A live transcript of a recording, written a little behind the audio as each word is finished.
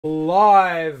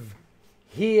Live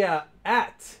here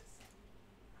at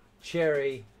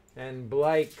Cherry and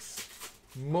Blake's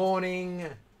morning.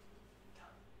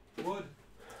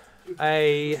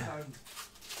 A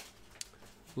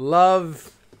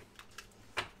love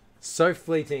so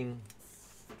fleeting.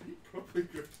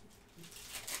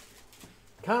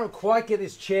 Can't quite get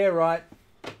this chair right.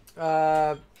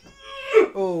 Oh,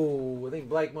 I think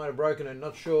Blake might have broken it.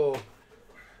 Not sure.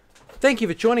 Thank you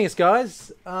for joining us,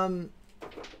 guys.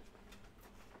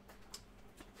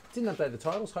 Didn't update the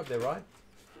titles. Hope they're right.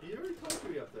 He already told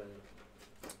me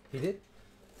updated. He did?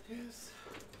 Yes.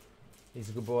 He's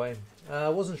a good boy.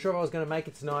 Wasn't sure if I was going to make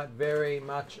it tonight. Very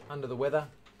much under the weather.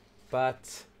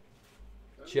 But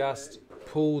just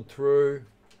pulled through.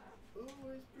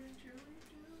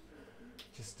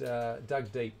 Just dug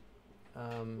deep.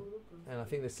 And I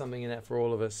think there's something in that for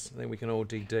all of us. I think we can all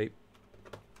dig deep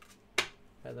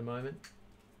at the moment.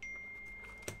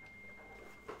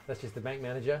 That's just the bank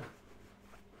manager.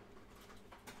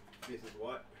 This is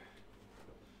what?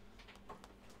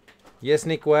 Yes,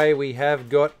 Nick Way, we have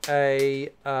got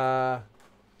a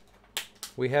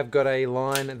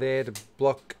line there to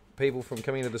block people from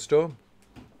coming into the store.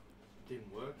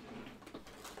 Didn't work.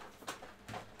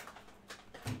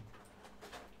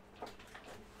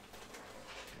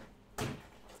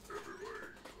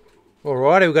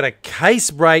 Alrighty, we've got a case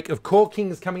break of Court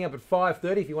Kings coming up at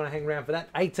 5:30 if you want to hang around for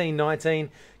that. 18-19,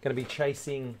 going to be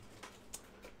chasing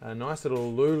a nice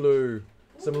little Lulu,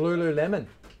 some Lululemon.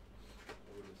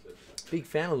 Big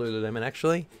fan of Lululemon,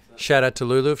 actually. Shout out to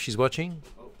Lulu if she's watching.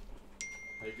 Oh.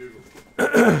 Hey Google.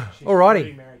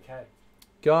 Alrighty. Mary Kay.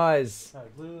 Guys, No,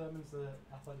 Lululemon's the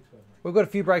athletics wear. we've got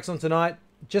a few breaks on tonight.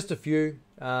 Just a few.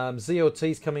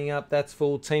 ZLT's coming up. That's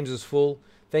full. Teams is full.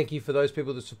 Thank you for those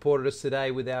people that supported us today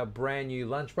with our brand new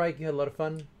lunch break. You had a lot of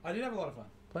fun I did have a lot of fun.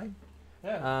 playing.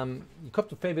 Yeah. You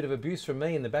copped a fair bit of abuse from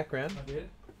me in the background. I did.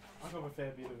 I got a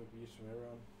fair bit of abuse from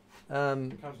everyone.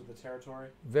 It comes with the territory.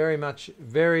 Very much,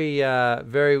 very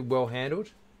well handled.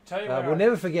 Tell you We'll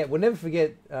never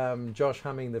forget Josh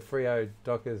humming the Freo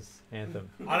Dockers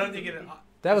anthem. I don't think it.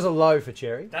 That was a low for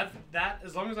Cherry. That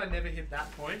as long as I never hit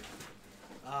that point,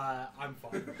 I'm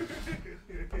fine.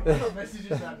 What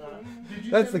message is that, man? Did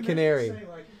you That's send the a canary. message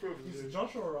saying, like, is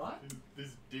Josh alright?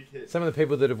 This dickhead. Some of the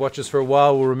people that have watched us for a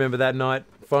while will remember that night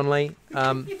fondly.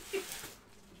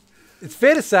 It's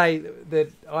fair to say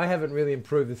that I haven't really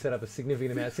improved the setup a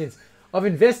significant amount since I've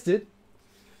invested.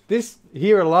 This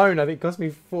here alone, I think, cost me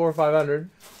 $400 or $500.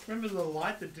 Remember the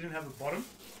light that didn't have a bottom?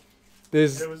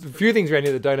 There's It a was few things around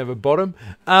here that don't have a bottom.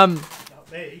 Not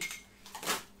me.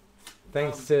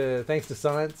 Thanks to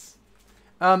science.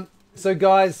 So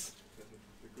guys,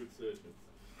 The good surgeon.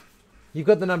 you've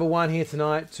got the number one here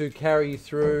tonight to carry you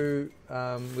through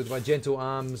with my gentle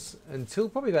arms until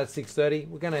probably about 6:30.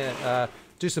 We're going to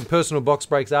do some personal box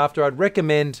breaks after. I'd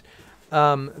recommend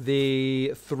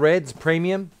the Threads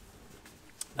Premium.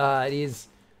 It is,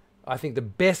 I think, the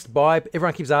best buy.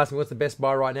 Everyone keeps asking what's the best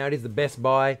buy right now. It is the best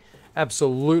buy.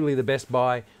 Absolutely the best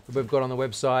buy that we've got on the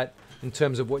website in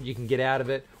terms of what you can get out of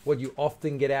it, what you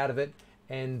often get out of it,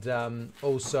 and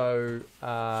also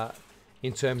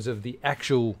in terms of the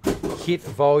actual hit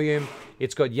volume.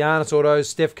 It's got Giannis autos,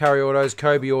 Steph Curry autos,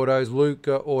 Kobe autos,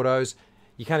 Luka autos.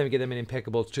 You can't even get them in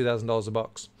impeccable. It's $2,000 a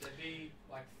box. There'd be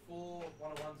like 4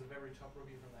 one-on-ones of every top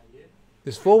rookie from that year.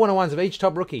 There's 4 one-on-ones of each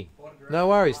top rookie. No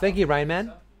worries. Thank you, Rain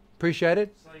Man. Appreciate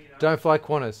it. So, you know, Don't fly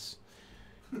Qantas.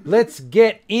 Let's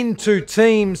get into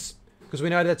teams because we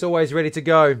know that's always ready to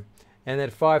go. And at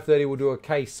 5:30, we'll do a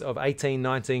case of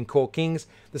 18-19 Court Kings.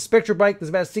 The Spectra break, there's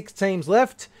about 6 teams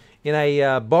left in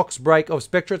a box break of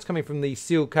Spectra. It's coming from the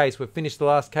sealed case. We've finished the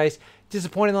last case.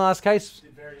 Disappointing the last case.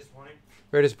 very disappointing.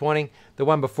 Very disappointing. The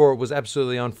one before it was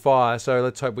absolutely on fire. So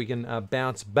let's hope we can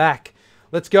bounce back.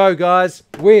 Let's go, guys,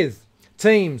 with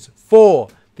teams for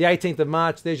the 18th of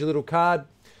March. There's your little card.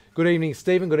 Good evening,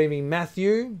 Stephen. Good evening,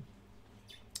 Matthew.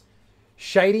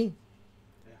 Shady.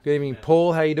 Good evening,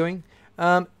 Paul. How are you doing?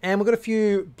 And we've got a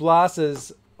few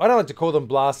blasters. I don't like to call them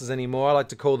blasters anymore. I like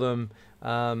to call them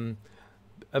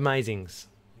amazings.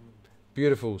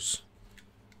 Beautifuls.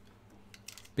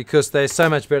 Because they're so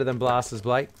much better than blasters,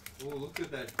 Blake. Oh, look at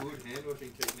that good hand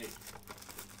washing technique.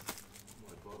 Oh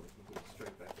my God, look at it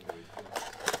straight back into his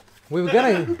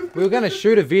We were gonna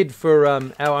shoot a vid for our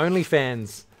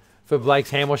OnlyFans for Blake's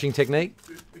hand washing technique.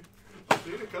 I've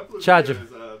seen a couple of Charge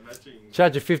videos, matching.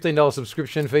 Charge a $15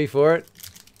 subscription fee for it.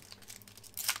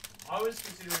 I was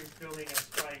considering filming us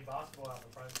playing basketball out the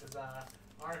front because I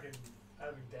reckon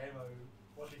having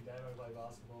watching Damo play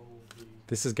basketball would be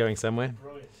This is going somewhere.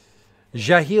 brilliant.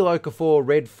 Jahil Okafor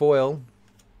red foil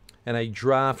and a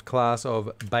draft class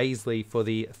of Baisley for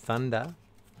the Thunder.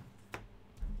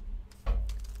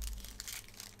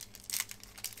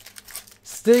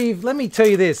 Steve, let me tell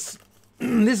you this.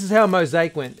 This is how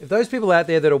Mosaic went. If those people out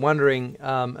there that are wondering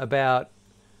about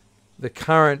the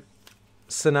current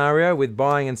scenario with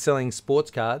buying and selling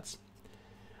sports cards,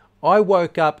 I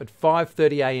woke up at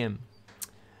 5:30 a.m.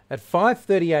 At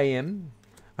 5:30 a.m.,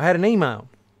 I had an email.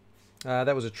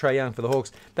 That was a Trae Young for the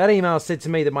Hawks. That email said to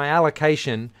me that my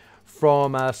allocation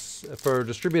from us for a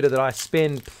distributor that I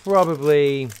spend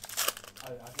probably I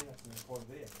think that's an important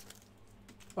video.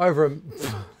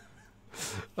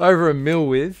 over a mil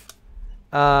with,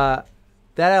 that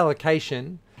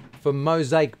allocation for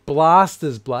Mosaic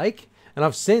Blasters, Blake, and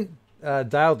I've sent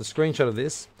Dale the screenshot of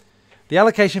this. The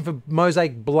allocation for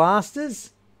Mosaic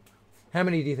Blasters, how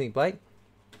many do you think, Blake?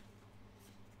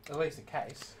 At least a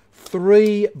case.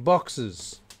 3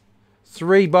 boxes.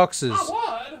 3 boxes. Oh,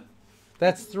 what?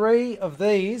 That's 3 of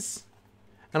these,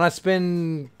 and I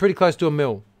spend pretty close to a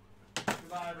mil.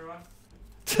 Goodbye, everyone.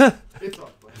 It's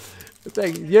on,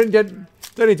 Blake. You don't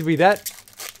need to be that.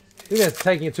 I think that's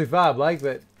taking it too far, Blake,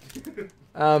 but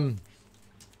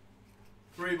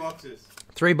 3 boxes.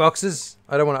 3 boxes.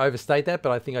 I don't want to overstate that,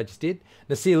 but I think I just did.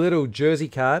 And I see a little jersey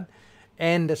card.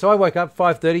 And so I woke up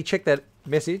 5:30, checked that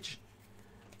message.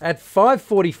 At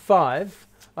 5:45,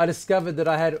 I discovered that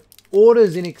I had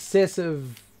orders in excess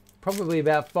of probably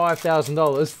about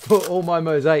 $5,000 for all my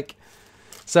Mosaic.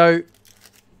 So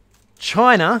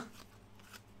China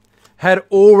had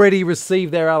already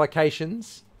received their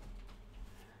allocations.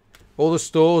 All the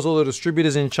stores, all the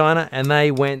distributors in China, and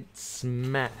they went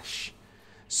smash.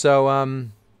 So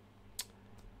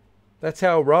that's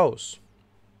how it rolls.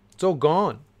 It's all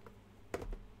gone.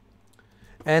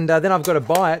 And then I've got to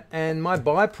buy it, and my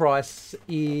buy price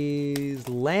is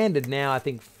landed now, I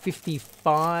think,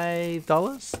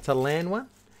 $55 to land one.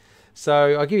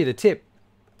 So I'll give you the tip.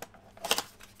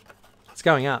 It's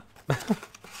going up.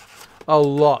 A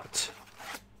lot.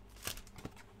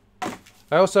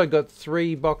 I also got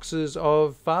 3 boxes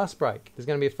of Fast Break. There's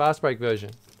going to be a Fast Break version.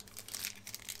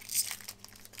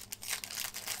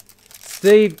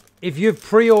 Steve, if you've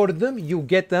pre-ordered them, you'll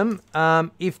get them.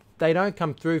 If they don't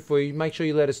come through for you, make sure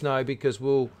you let us know, because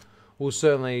we'll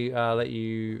certainly let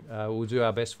you. We'll do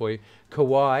our best for you.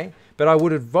 Kawhi, but I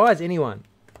would advise anyone,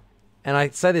 and I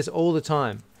say this all the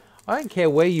time. I don't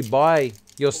care where you buy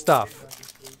your stuff.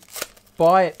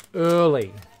 Buy it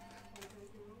early.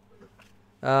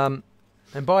 And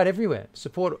buy it everywhere.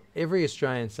 Support every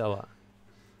Australian seller.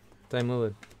 Dame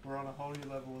Lillard. We're on a whole new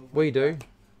level of... We do.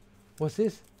 What's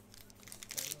this?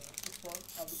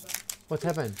 What's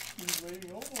happened? He's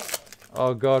leaning all the way.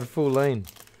 Oh God, full lean.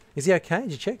 Is he okay?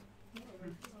 Did you check?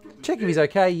 Check if he's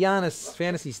okay. Giannis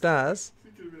Fantasy Stars.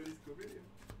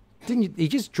 Didn't you, he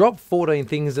just dropped 14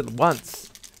 things at once.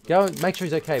 Go and make sure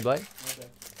he's okay, Blake. Okay.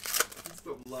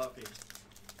 Stop laughing.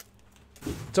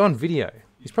 It's on video.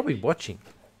 He's probably watching.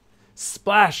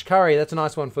 Splash Curry. That's a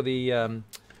nice one for the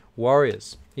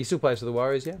Warriors. He still plays for the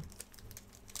Warriors, yeah?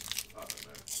 I don't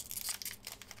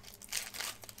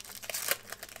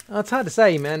know. It's hard to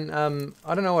say, man. I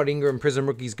don't know what Ingram Prism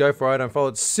rookies go for. I don't follow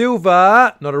it.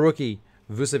 Silva, not a rookie.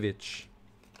 Vucevic.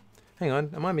 Hang on,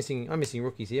 am I missing? I'm missing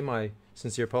rookies here. My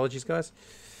sincere apologies, guys.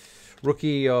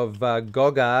 Rookie of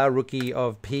Goga, rookie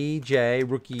of PJ,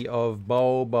 rookie of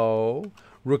Bobo,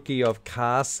 rookie of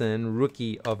Carson,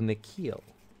 rookie of Nikhil.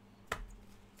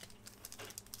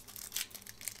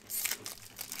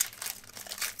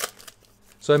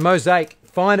 So Mosaic,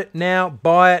 find it now,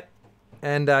 buy it,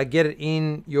 and get it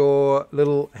in your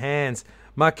little hands.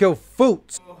 Markel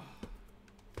Fultz.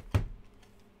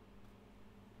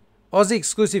 Aussie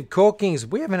exclusive Corkings.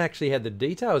 We haven't actually had the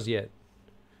details yet.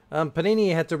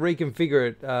 Panini had to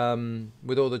reconfigure it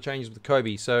with all the changes with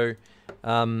Kobe. So,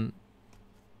 yeah,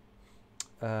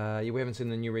 we haven't seen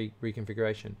the new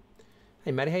reconfiguration.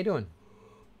 Hey, Matty, how you doing?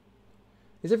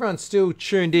 Is everyone still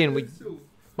tuned in?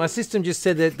 My system just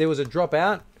said that there was a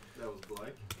dropout. That was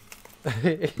Blake.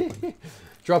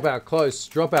 Dropout close.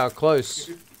 Dropout close.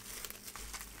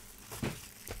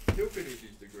 He'll finish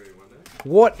his degree one day.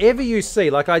 Whatever you see,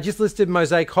 like I just listed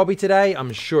Mosaic Hobby today.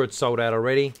 I'm sure it's sold out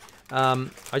already.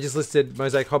 I just listed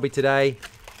Mosaic Hobby today.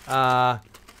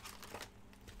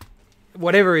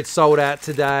 Whatever it's sold at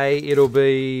today, it'll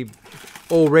be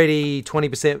already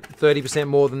 20%, 30%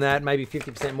 more than that, maybe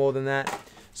 50% more than that.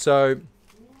 So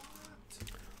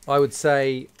I would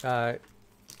say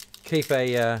keep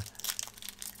a...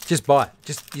 just buy it.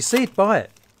 Just you see it, buy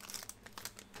it.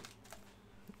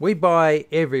 We buy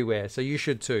everywhere, so you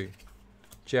should too.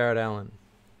 Jared Allen.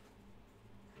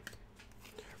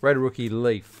 Red Rookie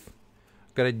Leaf.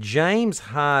 Got a James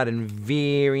Harden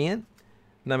variant.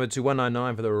 Number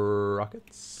 2199 for the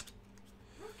Rockets.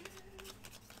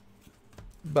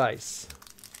 Base.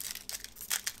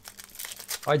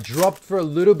 I dropped for a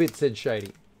little bit, said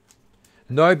Shady.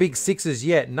 No big sixes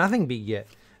yet. Nothing big yet.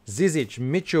 Zizic,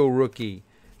 Mitchell rookie.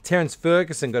 Terence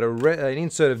Ferguson got an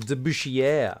insert of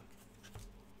Debouchier.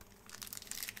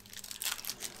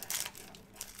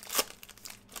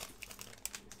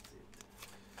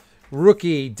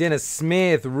 Rookie, Dennis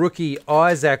Smith. Rookie,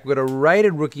 Isaac. We've got a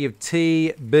rated rookie of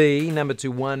TB, number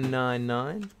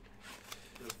 2199.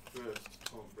 The first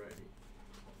Tom Brady.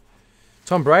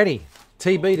 Tom Brady.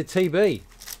 TB to TB.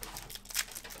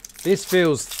 This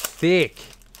feels thick.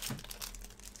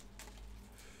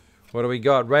 What do we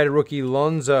got? Rated rookie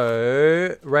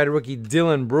Lonzo. Rated rookie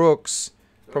Dylan Brooks.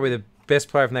 Probably the best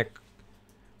player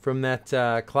from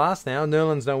that class now.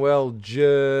 Nerlens Noel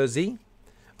jersey.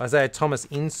 Isaiah Thomas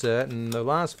insert. And the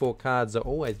last 4 cards are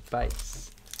always base.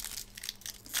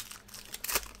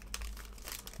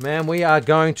 Man, we are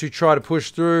going to try to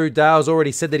push through. Dale's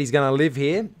already said that he's going to live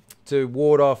here to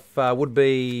ward off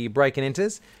would-be break and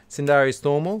enters. Sindarius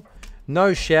Thormal.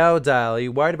 No shower, Dale. Are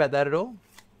you worried about that at all?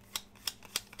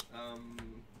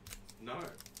 No.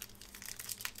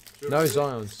 No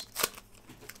Zions.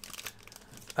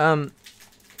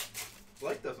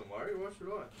 Blake doesn't worry. Why should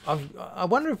I? I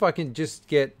wonder if I can just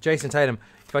get Jason Tatum.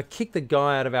 If I kick the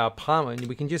guy out of our apartment,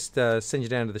 we can just send you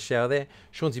down to the shower there.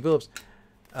 Chauncey Billups.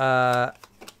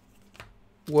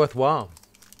 Worthwhile.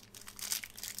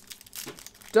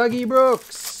 Dougie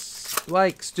Brooks.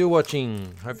 Blake, still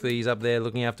watching. Hopefully he's up there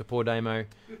looking after poor Damo.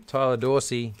 Tyler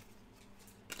Dorsey.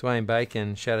 Dwayne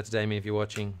Bacon. Shout out to Damien if you're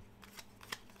watching.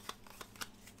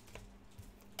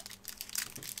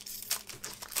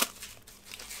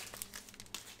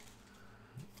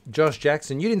 Josh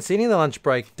Jackson. You didn't see any of the lunch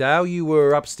break, Dale. You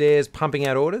were upstairs pumping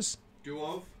out orders.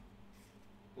 Duov.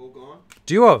 All gone.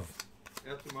 Duov.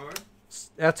 Out tomorrow.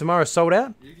 Out tomorrow. Sold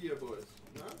out? Yu-Gi-Oh boys.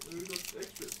 No, we've got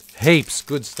extras. Heaps.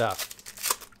 Good stuff.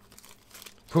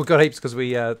 We got heaps because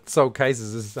we sold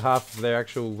cases as half of their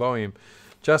actual volume.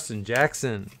 Justin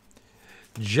Jackson.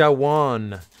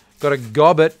 Jawan. Got a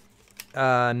Gobbet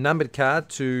numbered card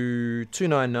to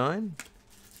 299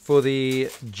 for the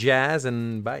Jazz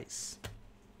and Bass.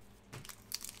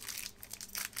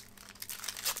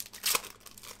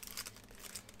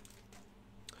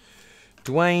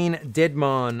 Dwayne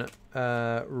Dedmon,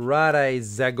 Rade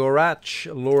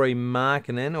Zagorac, Laurie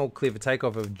Markkinen, all clear for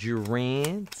takeoff of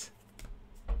Durant.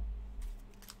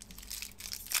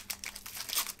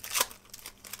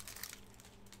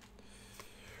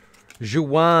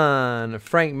 Juwan,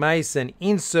 Frank Mason,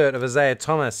 insert of Isaiah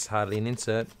Thomas, hardly an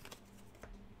insert.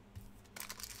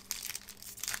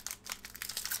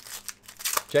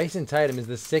 Jason Tatum is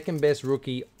the second best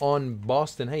rookie on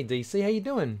Boston. Hey DC, how you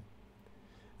doing?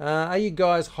 Are you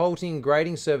guys halting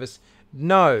grading service?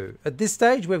 No. At this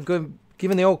stage, we've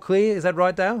given the all clear. Is that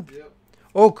right, Dale? Yep.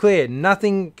 All clear.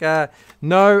 Nothing,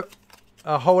 no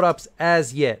hold-ups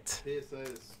as yet. PSA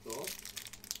has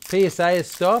stopped. PSA has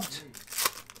stopped.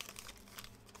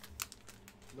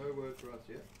 No word for us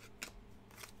yet.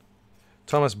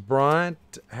 Thomas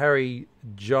Bryant, Harry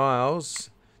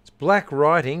Giles. It's black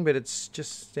writing, but it's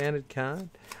just standard card.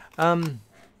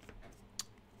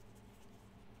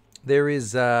 There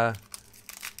is, I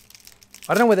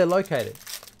don't know where they're located.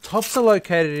 Tops are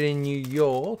located in New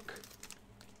York.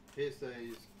 PSA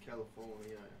is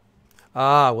California.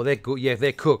 Ah, well, they're good. Yeah,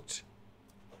 they're cooked.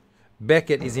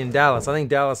 Beckett is in Dallas. I think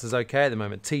Dallas is okay at the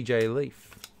moment. TJ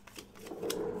Leaf.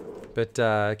 But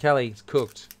Callie's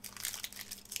cooked.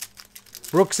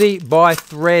 Brooksy, buy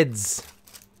threads.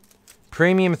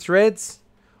 Premium threads.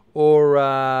 Or,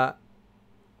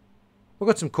 we've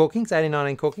got some corkings.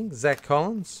 1819 corkings. Zach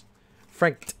Collins.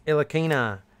 Frank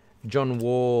Elakina. John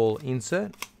Wall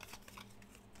insert.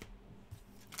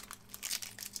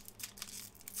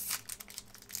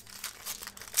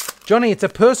 Johnny, it's a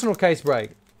personal case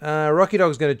break. Rocky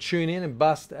Dog's going to tune in and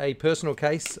bust a personal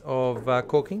case of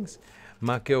corkings.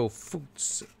 Markel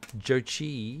Fultz,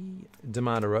 Jochi,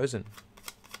 DeMar DeRozan.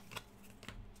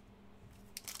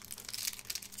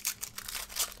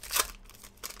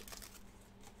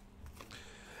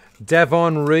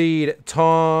 Davon Reed,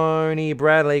 Tony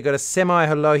Bradley. Got a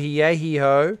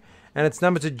semi-halohi-yahi-ho. And it's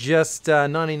numbered to just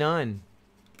 99.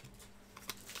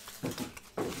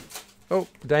 Oh,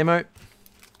 Damo.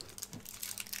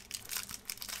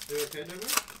 You okay, Demo?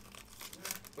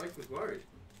 Blake was worried.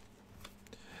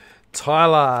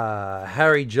 Tyler,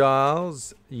 Harry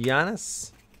Giles,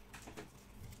 Giannis.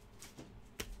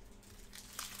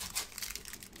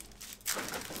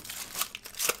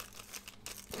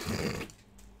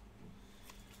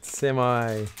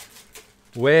 Semi.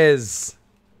 Where's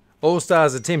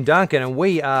All-Stars of Tim Duncan? And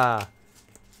we are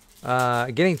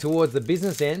getting towards the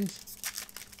business end.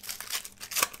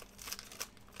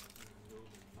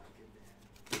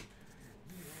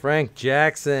 Frank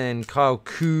Jackson, Kyle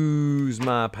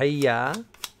Kuzma, Paya.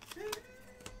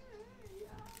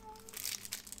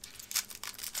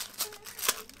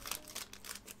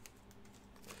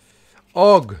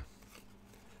 Og,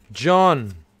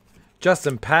 John,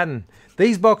 Justin Patton.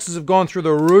 These boxes have gone through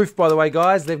the roof, by the way,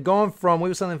 guys. They've gone from, we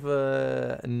were selling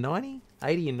for 90,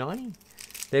 80 and 90.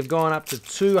 They've gone up to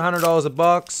 $200 a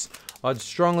box. I'd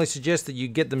strongly suggest that you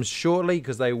get them shortly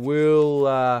because they will,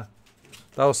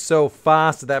 they'll sell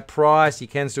fast at that price. You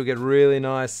can still get really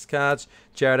nice cards.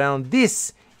 Jared Allen.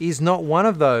 This is not one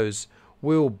of those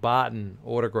Will Barton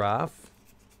autograph.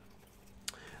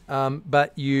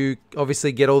 But you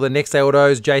obviously get all the next day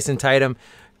autos, Jason Tatum.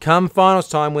 Come finals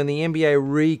time when the NBA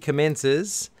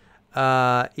recommences,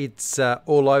 it's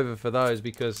all over for those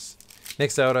because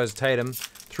next day autos Tatum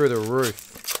through the roof.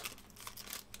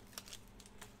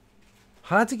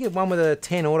 Hard to get one with a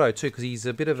 10 auto too because he's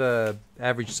a bit of a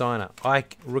average signer.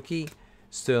 Ike rookie,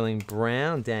 Sterling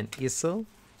Brown, Dan Issel.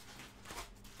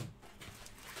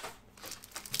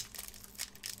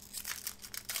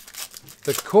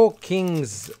 The Cork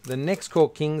Kings, the next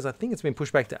Cork Kings, I think it's been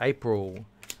pushed back to April.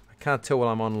 I can't tell while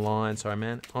I'm online, sorry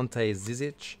man. Ante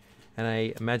Zizic and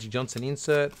a Magic Johnson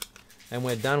insert. And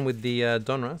we're done with the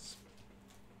Donruss.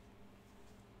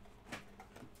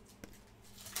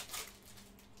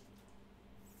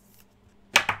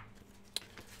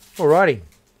 Alrighty.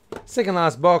 Second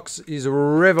last box is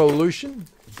Revolution.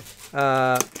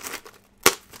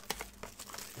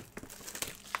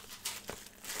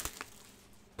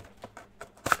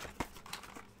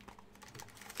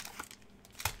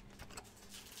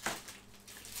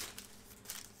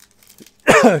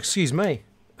 Excuse me.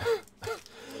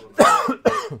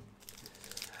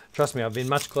 Trust me, I've been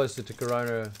much closer to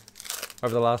Corona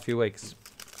over the last few weeks.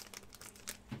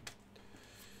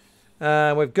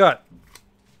 We've got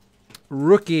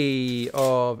rookie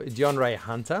of DeAndre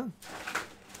Hunter.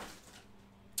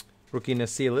 Rookie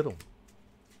Nasir Little.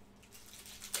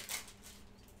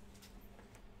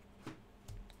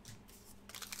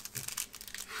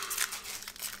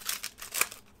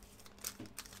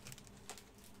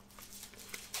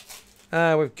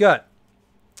 We've got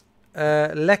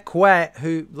Lacroix,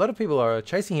 who a lot of people are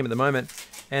chasing him at the moment,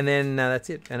 and then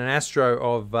that's it. And an Astro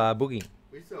of Boogie.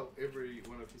 We sell every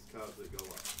one of his cards that go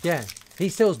up. Yeah, he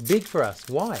sells big for us.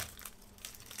 Why? I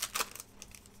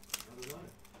don't know.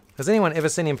 Has anyone ever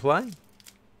seen him play?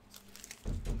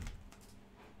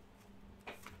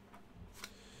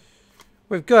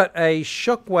 We've got a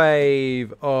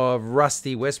Shockwave of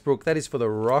Rusty Westbrook. That is for the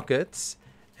Rockets.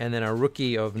 And then a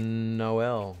rookie of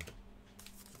Noel.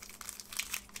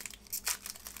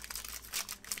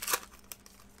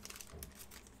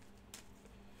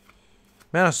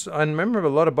 Man, I remember a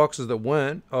lot of boxes that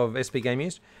weren't of SP Game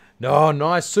Used. No,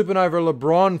 nice Supernova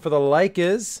LeBron for the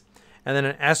Lakers. And then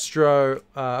an Astro,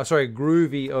 a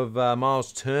Groovy of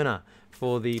Miles Turner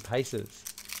for the Pacers.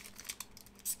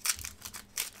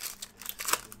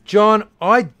 John,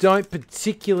 I don't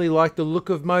particularly like the look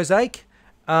of Mosaic.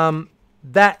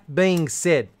 That being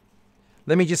said,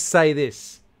 let me just say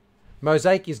this.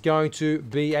 Mosaic is going to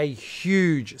be a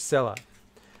huge seller.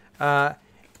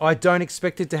 I don't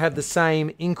expect it to have the same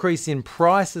increase in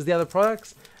price as the other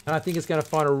products. And I think it's going to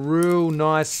find a real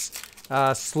nice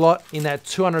slot in that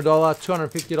 $200,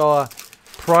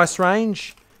 $250 price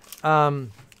range. Might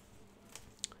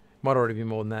already be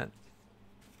more than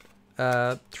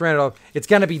that. $300. It's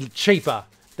going to be cheaper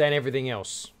than everything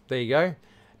else. There you go.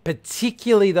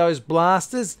 Particularly those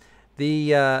blasters,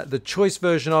 the choice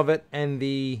version of it, and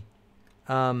the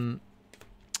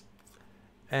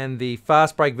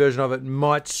fast break version of it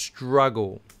might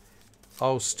struggle.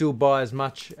 I'll still buy as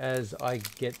much as I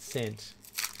get sent.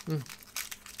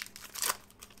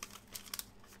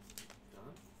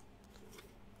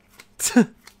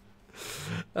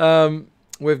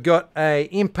 We've got a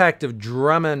Impact of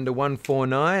Drummond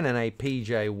 149 and a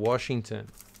PJ Washington.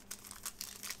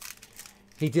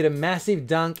 He did a massive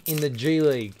dunk in the G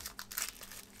League.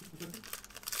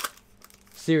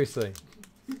 Seriously.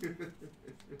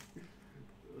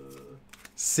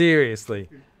 Seriously.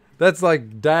 That's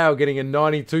like Dale getting a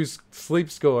 92 sleep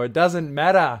score. It doesn't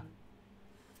matter.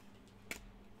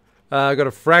 I got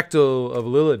a Fractal of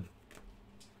Lillard.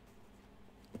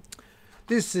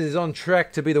 This is on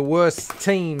track to be the worst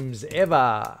teams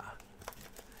ever.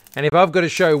 And if I've got to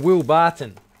show Will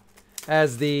Barton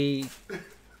as the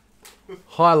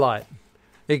highlight,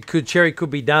 Cherry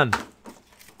could be done.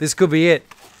 This could be it.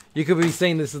 You could be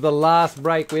seeing this is the last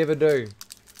break we ever do.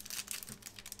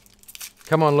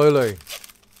 Come on, Lulu.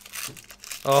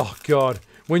 Oh, God.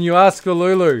 When you ask for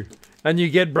Lulu and you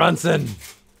get Brunson.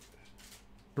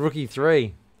 Rookie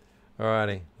 3.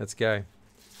 Alrighty, let's go.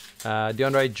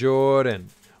 DeAndre Jordan,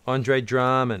 Andre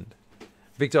Drummond,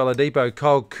 Victor Oladipo,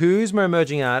 Kyle Kuzma,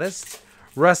 emerging artist,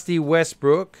 Rusty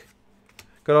Westbrook.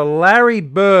 Got a Larry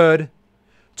Bird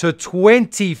to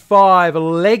 25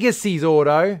 Legacies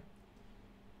auto.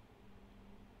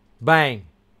 Bang.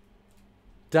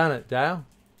 Done it, Dale.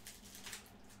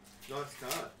 Nice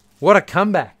card. What a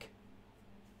comeback.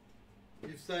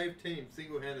 You've saved team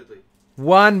single-handedly.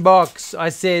 One box. I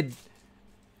said,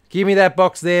 give me that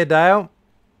box there, Dale.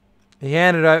 He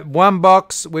handed out one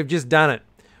box. We've just done it.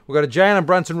 We've got a Jalen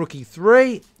Brunson rookie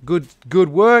 3. Good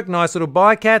work. Nice little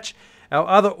bycatch. Our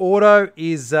other auto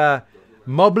is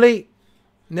Mobley.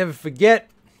 Never forget.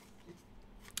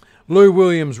 Lou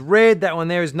Williams red. That one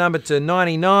there is numbered to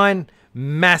 99.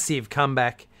 Massive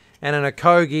comeback. And an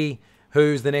Okogie,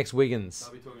 who's the next Wiggins.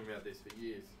 I'll be talking about this for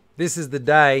years. This is the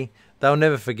day they'll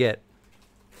never forget.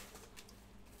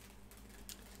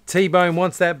 T-Bone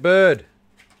wants that bird.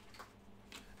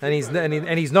 And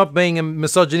he's not being a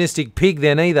misogynistic pig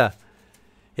then either.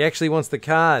 He actually wants the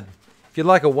card. If you'd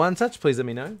like a one-touch, please let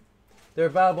me know. They're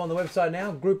available on the website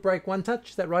now. Group break one-touch.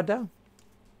 Is that right, Dale?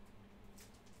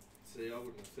 See, I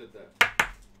wouldn't have said that.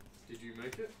 Did you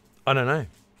make it? I don't know.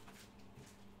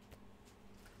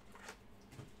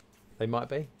 They might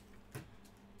be.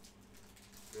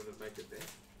 You want to make it there?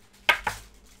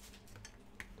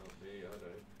 Not me,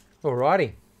 I don't.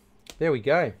 Alrighty. There we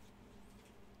go.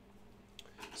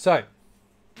 So,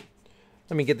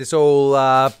 let me get this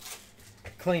all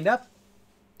cleaned up.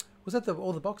 Was that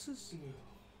all the boxes?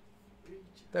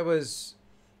 That was...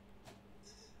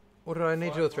 What did I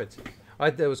need? All the threads.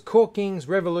 There was Court Kings,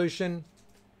 Revolution,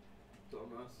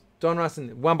 Don Russ,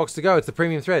 and one box to go. It's the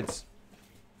premium threads.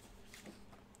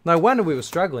 No wonder we were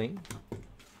struggling.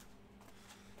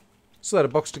 Still had a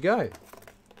box to go.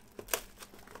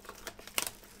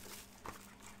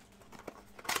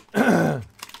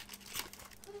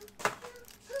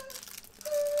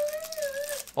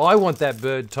 I want that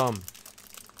bird, Tom.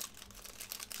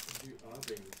 You are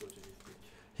being misogynistic.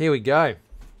 Here we go.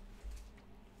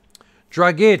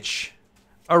 Dragic,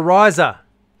 Ariza,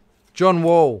 John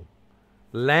Wall,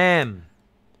 Lamb,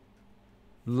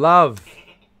 Love,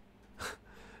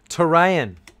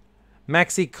 Turayan,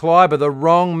 Maxi Kleiber, the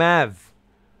wrong Mav.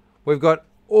 We've got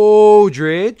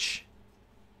Aldridge,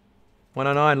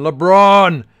 109,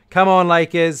 LeBron. Come on,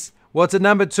 Lakers. What's at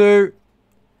number 2?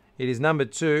 It is number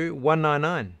 2,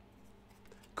 199.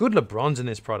 Good LeBrons in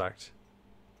this product.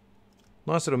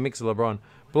 Nice little mix of LeBron.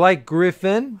 Blake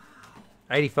Griffin,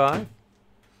 85.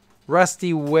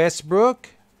 Rusty Westbrook,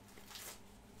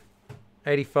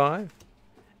 85.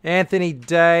 Anthony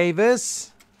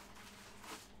Davis,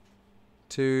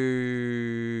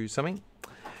 to something.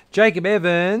 Jacob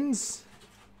Evans,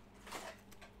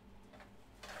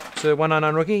 to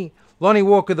 199 rookie. Lonnie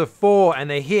Walker, the 4,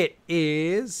 and the hit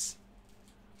is...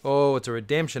 Oh, it's a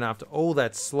redemption after all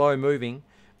that slow moving.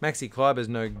 Maxi Kleiber's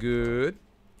no good.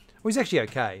 Well, he's actually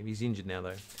okay. He's injured now,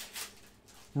 though.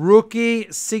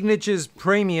 Rookie Signatures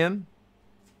Premium.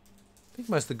 I think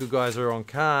most of the good guys are on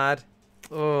card.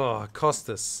 Oh,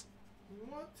 Costas.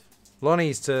 What?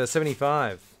 Lonnie's to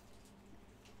 75.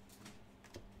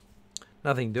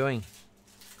 Nothing doing.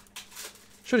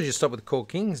 Should have just stopped with the Court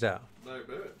Kings now. No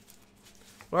bird.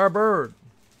 Laura Bird.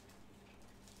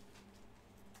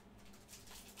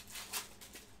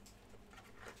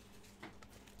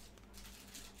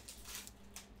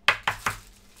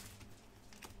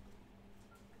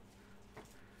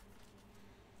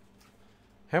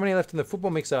 How many left in the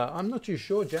football mixer? I'm not too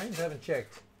sure, James. I haven't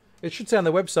checked. It should say on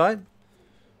the website.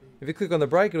 If you click on the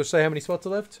break, it'll say how many spots are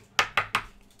left.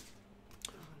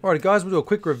 Alright, guys, we'll do a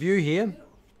quick review here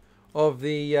of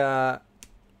the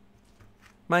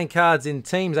main cards in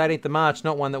teams. 18th of March,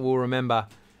 not one that we'll remember.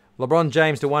 LeBron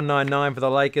James to 199 for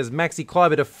the Lakers. Maxi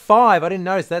Kleiber to 5. I didn't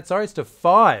notice that. Sorry, it's to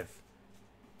 5.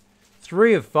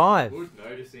 3 of 5. Good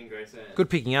noticing, Grayson. Good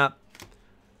picking up.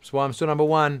 That's why I'm still number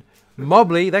 1.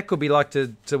 Mobley, that could be like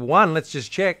to 1. Let's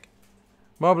just check.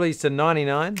 Mobley's to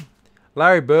 99.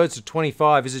 Larry Bird's to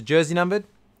 25. Is it jersey numbered?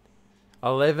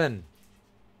 11.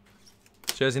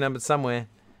 Jersey numbered somewhere.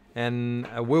 And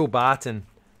a Will Barton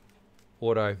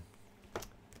auto.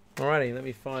 Alrighty, let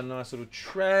me find a nice little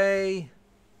tray.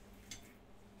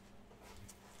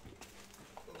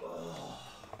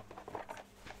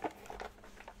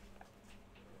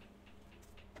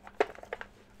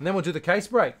 And then we'll do the case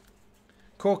break.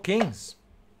 Court Kings.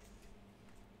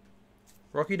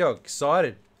 Rocky Dog,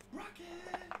 excited. Rocket.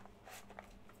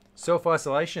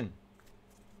 Self-isolation.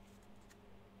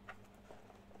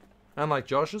 Unlike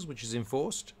Josh's, which is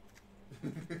enforced.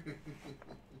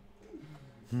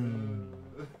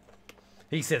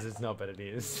 He says it's not, but it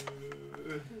is.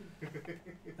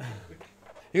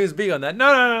 He was big on that.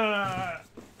 No.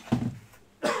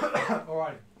 All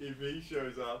right. If he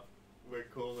shows up, we're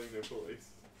calling the police.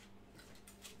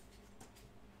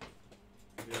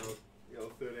 Your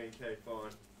 13k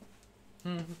fine.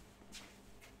 Enjoy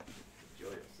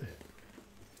yourself.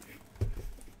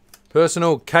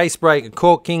 Personal case break.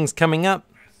 Court Kings coming up.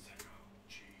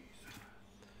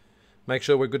 Make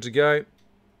sure we're good to go.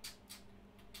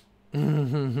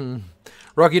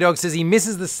 Rocky Dog says he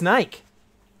misses the snake.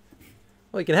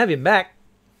 Well, you can have him back.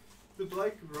 The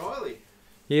Blake Riley.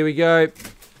 Here we go.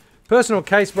 Personal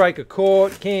case breaker,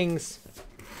 Court Kings.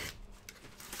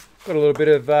 Got a little bit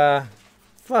of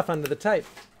fluff under the tape.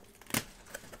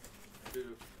 Bit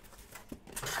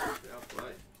of foul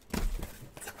play.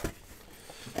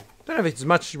 Don't have as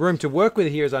much room to work with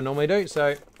here as I normally do,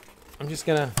 so I'm just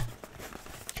going to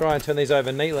try and turn these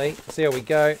over neatly. See how we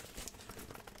go.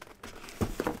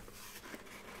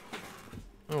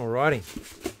 Alrighty.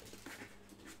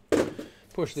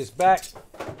 Push this back.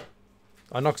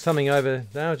 I knocked something over.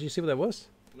 Now, did you see what that was?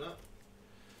 No.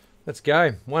 Let's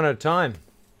go. One at a time.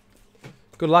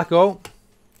 Good luck, all.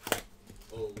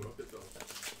 Oh, rocket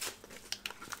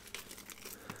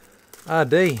dog.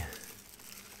 RD.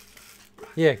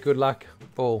 Yeah, good luck,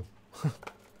 all.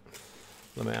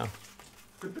 Lamau.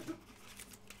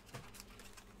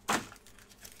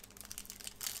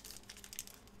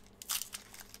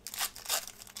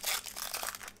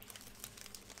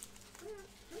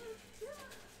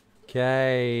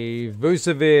 Okay,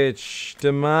 Vucevic,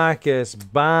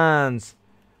 DeMarcus, Barnes,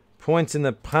 points in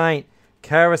the paint,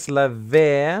 Karis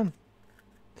LeVert.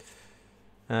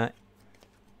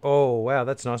 Oh, wow,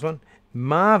 that's a nice one.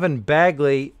 Marvin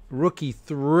Bagley, rookie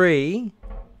 3.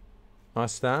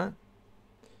 Nice start.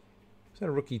 Is that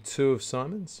a rookie 2 of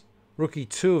Simons? Rookie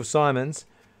 2 of Simons.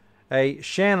 A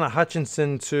Chandler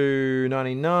Hutchinson to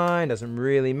 99, doesn't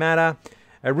really matter.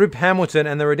 A Rip Hamilton,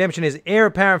 and the redemption is heir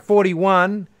apparent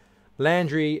 41.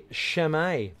 Landry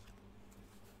Shamet.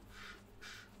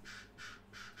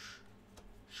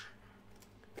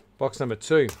 Box number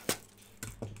 2.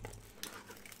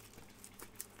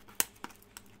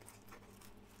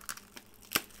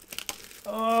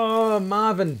 Oh,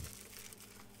 Marvin.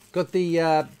 Got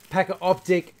the Packer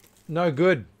Optic. No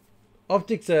good.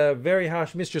 Optics are very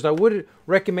harsh mistress. I would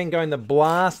recommend going the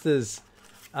Blasters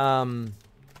Melvin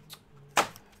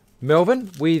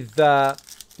with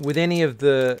any of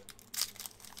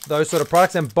those sort of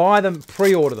products, and buy them,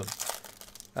 pre-order them.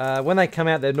 When they come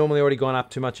out, they've normally already gone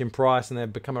up too much in price, and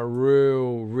they've become a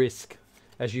real risk,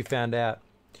 as you found out.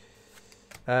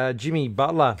 Jimmy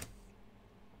Butler.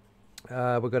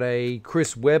 We've got a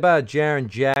Chris Webber, Jaren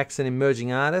Jackson,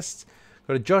 emerging artists.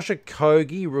 Got a Josh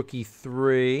Okogie, rookie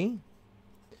 3.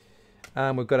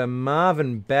 We've got a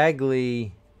Marvin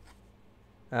Bagley,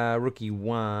 rookie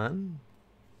 1.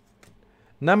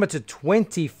 Number to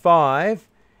 25.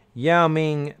 Yao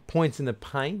Ming, points in the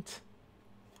paint.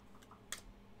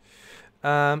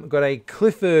 Got a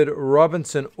Clifford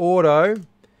Robinson auto.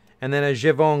 And then a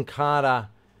Javon Carter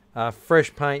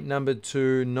fresh paint, number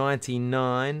to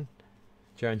 99.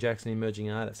 Jaren Jackson, emerging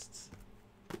artists.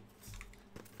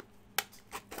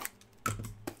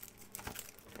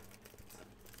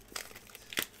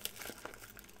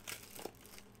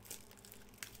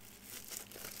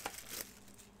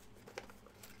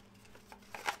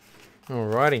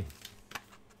 Alrighty.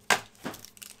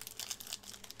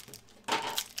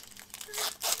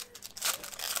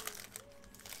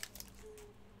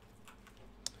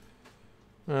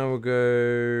 We'll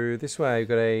go this way. We've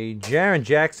got a Jaren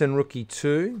Jackson, rookie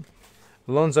 2.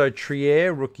 Alonzo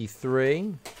Trier, rookie 3.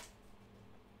 We've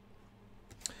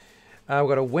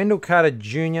got a Wendell Carter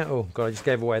Jr. Oh, God, I just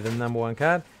gave away the number 1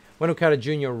 card. Wendell Carter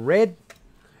Jr. red.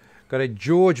 Got a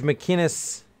George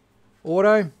McInnes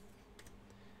auto.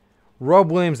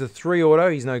 Rob Williams, the 3 auto.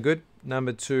 He's no good.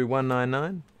 Number 2,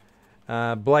 199.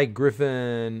 Blake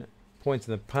Griffin, points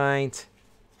in the paint.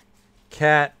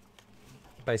 Cat,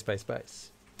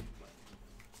 base.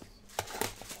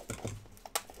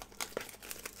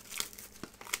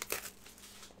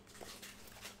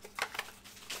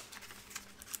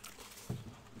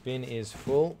 Bin is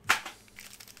full.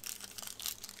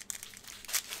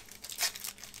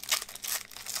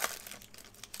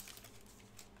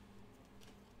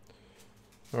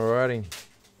 Alrighty.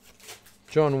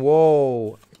 John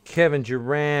Wall, Kevin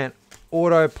Durant,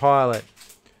 autopilot.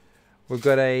 We've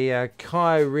got a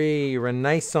Kyrie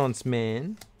Renaissance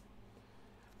Man.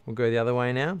 We'll go the other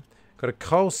way now. Got a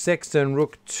Cole Sexton,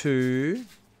 rook 2.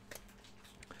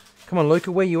 Come on,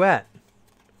 Luca, where you at?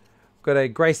 Got a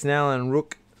Grayson Allen,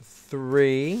 rook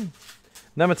 3.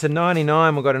 Number to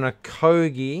 99, we've got an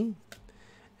Okogie.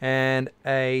 And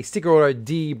a sticker auto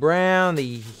D Brown.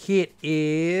 The hit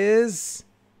is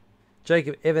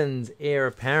Jacob Evans, heir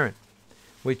apparent,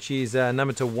 which is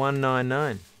number to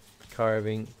 199.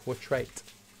 Carving portrait.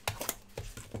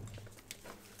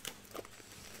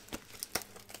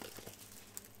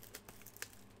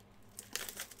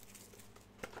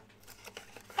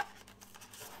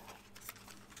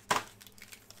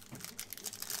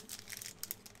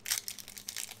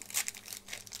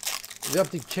 The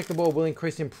optic checkerboard will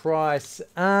increase in price.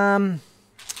 There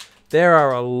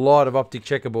are a lot of optic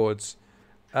checkerboards.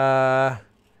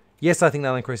 Yes, I think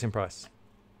they'll increase in price.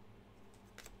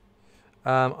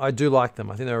 I do like them.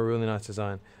 I think they're a really nice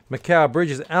design. Macau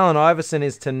Bridges. Allen Iverson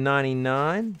is to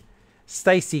 99.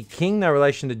 Stacey King, no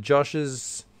relation to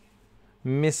Josh's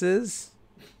missus.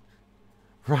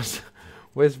 Russ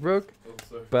Westbrook.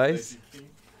 Base.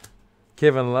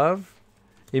 Kevin Love.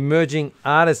 Emerging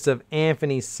artist of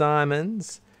Anthony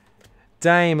Simons.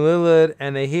 Dame Lillard.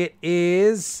 And the hit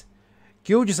is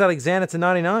Gilgeous Alexander to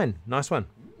 99. Nice one.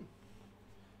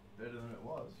 Better than it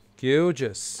was.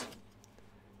 Gilgeous.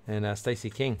 And Stacey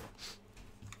King.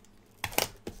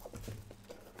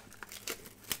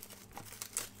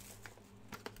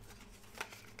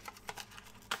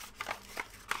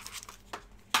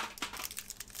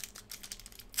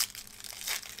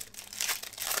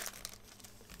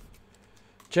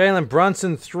 Jalen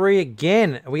Brunson 3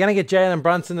 again. Are we going to get Jalen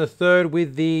Brunson the third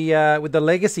with the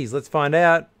legacies? Let's find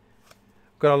out.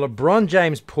 Got a LeBron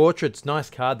James portraits. Nice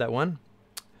card, that one.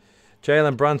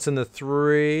 Jalen Brunson the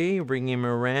 3. Bring him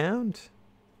around.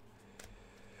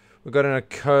 We've got an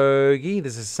Okogie.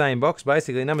 This is the same box,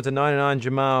 basically. Number to 99,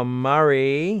 Jamal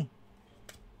Murray.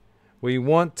 We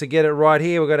want to get it right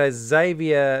here. We've got a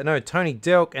Tony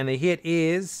Delk. And the hit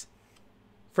is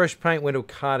Fresh Paint Wendell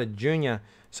Carter Jr.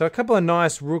 So a couple of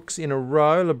nice rooks in a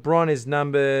row. LeBron is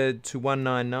numbered to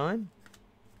 199.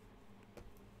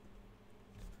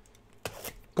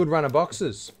 Good run of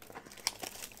boxes.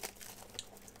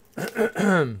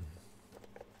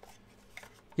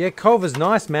 Yeah, Culver's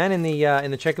nice, man, in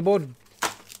the checkerboard.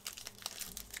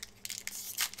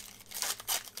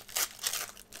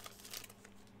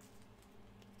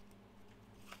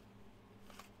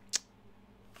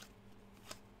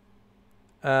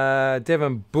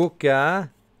 Devin Booker.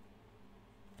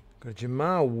 Got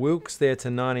Jamal Wilkes there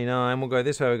to 99. We'll go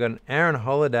this way. We've got an Aaron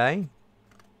Holiday.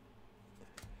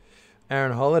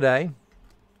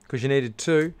 Because you needed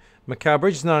 2. Macau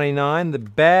Bridges 99. The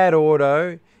bad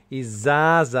auto is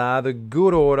Zaza. The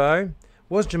good auto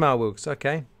was Jamal Wilkes.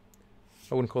 Okay.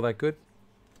 I wouldn't call that good.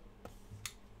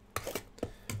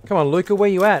 Come on, Luca. Where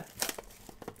you at?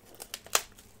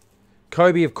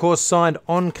 Kobe, of course, signed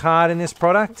on card in this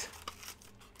product.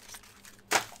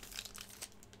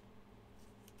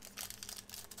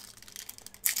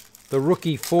 The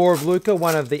rookie 4 of Luka,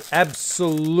 one of the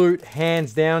absolute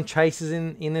hands-down chasers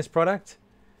in this product.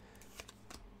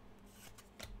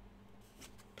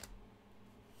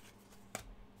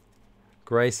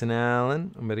 Grayson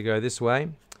Allen. I'm going to go this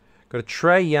way. Got a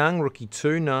Trae Young, rookie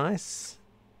 2, nice.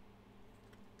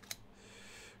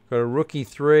 Got a rookie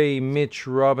 3, Mitch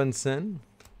Robinson.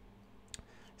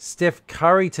 Steph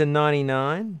Curry to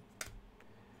 99.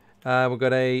 We've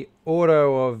got a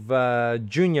auto of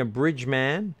Junior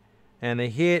Bridgeman. And the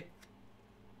hit,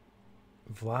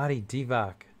 Vlade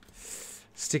Divac.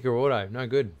 Sticker auto, no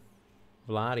good.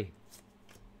 Vlade.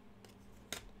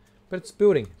 But it's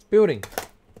building, it's building.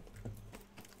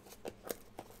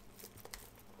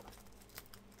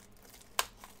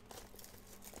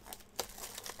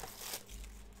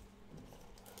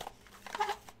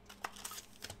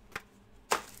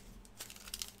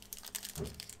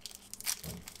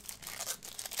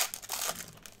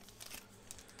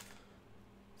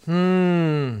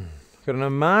 Got an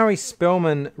Amari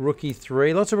Spellman rookie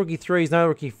 3. Lots of rookie 3s, no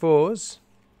rookie 4s.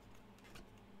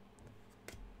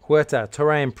 Huerta,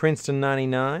 Torreon Princeton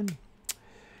 99.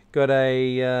 Got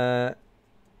a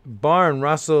Byron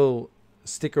Russell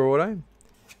sticker auto.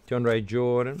 DeAndre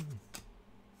Jordan.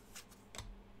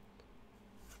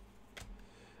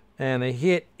 And the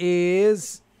hit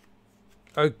is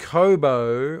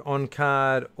Okobo on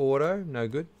card auto. No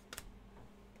good.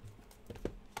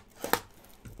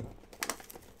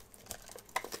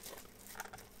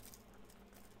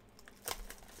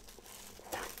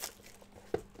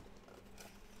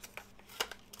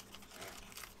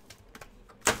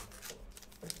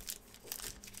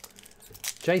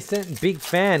 Jason, big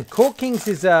fan. Court Kings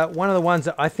is one of the ones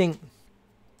that I think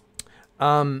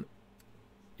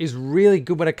is really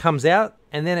good when it comes out,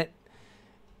 and then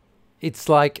it's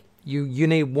like you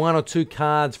need 1 or 2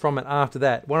 cards from it after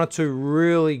that. 1 or 2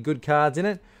 really good cards in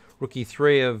it. Rookie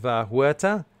 3 of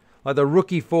Huerta. Like the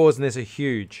rookie 4s, and there's a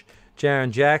huge.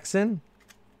 Jaron Jackson.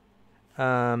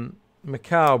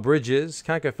 Mikal Bridges.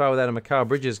 Can't go far without a Mikal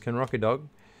Bridges. Can rock a dog.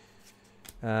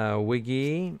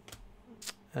 Wiggy.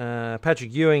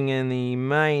 Patrick Ewing, and the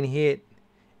main hit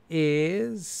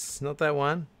is not that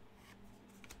one.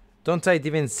 Dante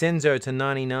DiVincenzo to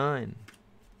 99.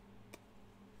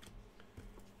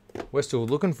 We're still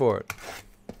looking for it.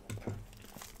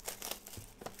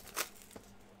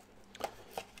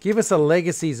 Give us the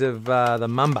legacies of the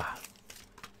Mamba.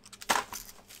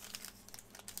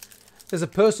 There's a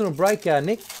personal break,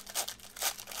 Nick.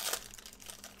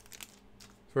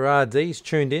 For RD, he's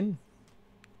tuned in.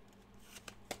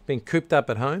 Been cooped up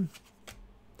at home.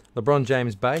 LeBron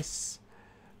James base.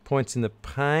 Points in the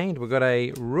paint. We've got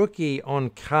a rookie on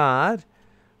card.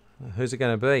 Who's it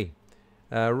going to be?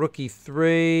 Rookie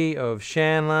 3 of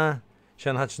Chandler.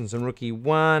 Chandler Hutchinson, rookie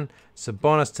 1.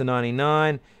 Sabonis to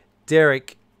 99.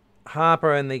 Derek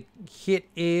Harper, and the hit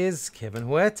is Kevin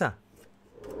Huerta.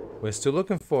 We're still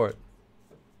looking for it.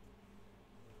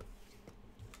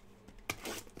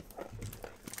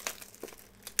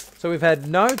 So we've had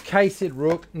no case hit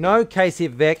rook, no case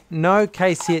hit vec, no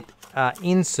case hit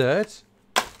insert.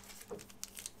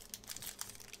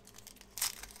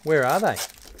 Where are they?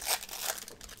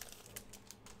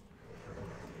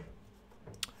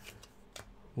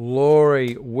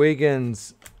 Laurie,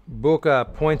 Wiggins, Booker,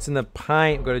 points in the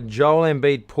paint. We've got a Joel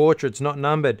Embiid portrait. It's not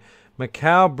numbered.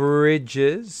 Mikal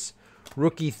Bridges,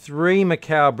 rookie 3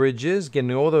 Mikal Bridges,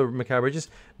 getting all the Mikal Bridges.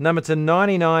 Number to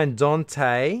 99,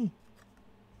 Dante.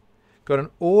 Got an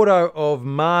auto of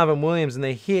Marvin Williams, and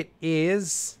the hit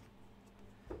is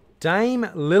Dame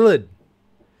Lillard.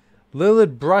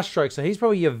 Lillard brushstrokes. So he's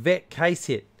probably your vet case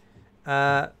hit.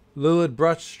 Lillard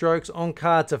brushstrokes on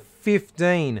card to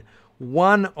 15.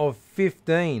 1 of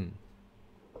 15.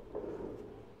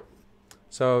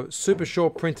 So super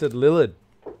short printed Lillard.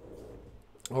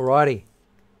 Alrighty.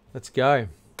 Let's go.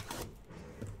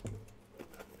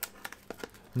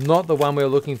 Not the one we were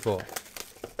looking for.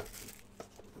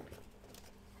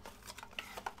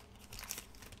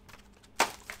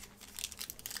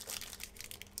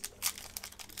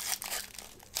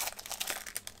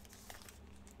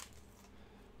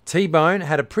 T-Bone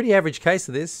had a pretty average case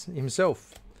of this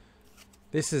himself.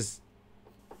 This is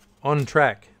on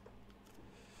track.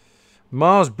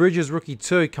 Miles Bridges, rookie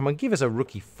 2. Come on, give us a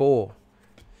rookie 4.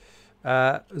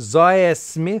 Zaire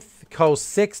Smith, Cole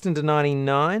Sexton to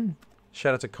 99.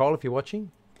 Shout out to Cole if you're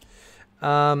watching.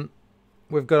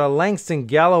 We've got a Langston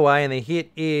Galloway, and the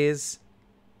hit is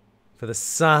for the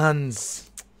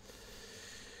Suns.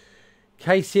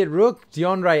 Case hit rook,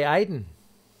 DeAndre Ayton.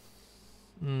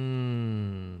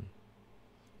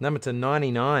 Number to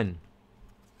 99.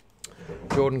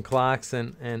 Jordan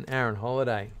Clarkson and Aaron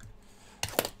Holiday.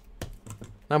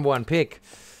 Number 1 pick.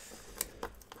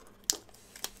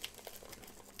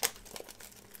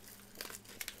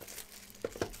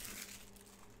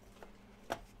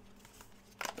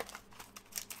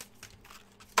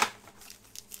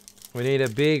 We need a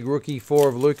big rookie 4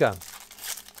 of Luka.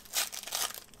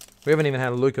 We haven't even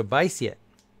had a Luka base yet.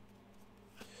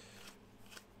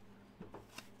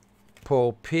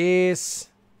 Paul Pierce,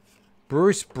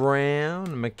 Bruce Brown,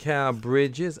 Mikal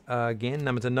Bridges, again,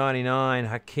 number to 99,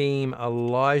 Hakeem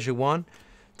Olajuwon,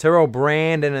 Terrell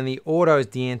Brandon, and the autos,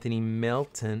 DeAnthony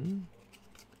Melton.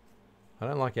 I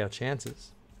don't like our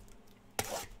chances.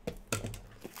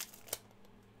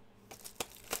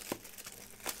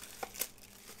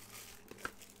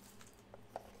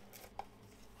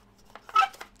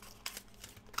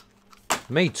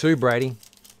 Me too, Brady.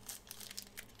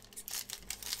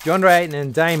 DeAndre Ayton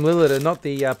and Dame Lillard are not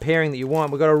the pairing that you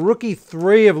want. We've got a rookie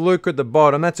 3 of Luka at the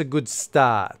bottom. That's a good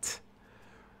start.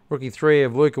 Rookie 3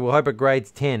 of Luka. We'll hope it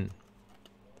grades 10.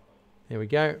 There we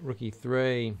go. Rookie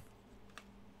 3.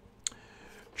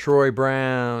 Troy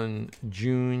Brown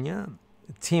Jr.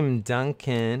 Tim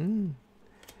Duncan.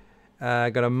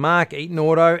 Got a Mark Eaton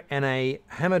auto and a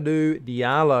Hamidou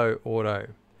Diallo auto.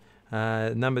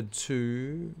 Number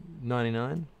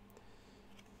 299.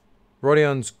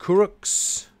 Rodion's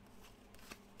Kuruks.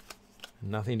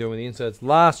 Nothing doing with the inserts.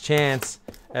 Last chance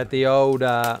at the old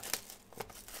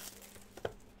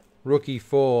rookie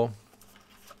 4.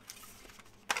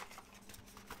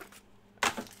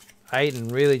 Ayton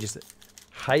really just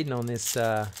hating on this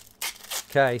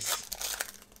case.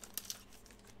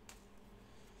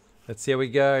 Let's see how we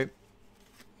go.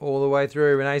 All the way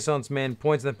through. Renaissance Man,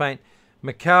 points in the paint.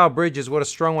 Mikal Bridges, what a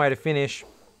strong way to finish.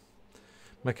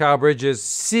 Mikal Bridges,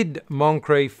 Sid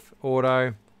Moncrief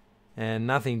auto, and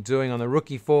nothing doing on the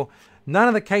rookie 4. None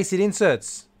of the case hit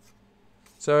inserts.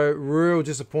 So, real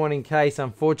disappointing case,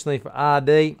 unfortunately, for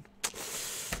RD.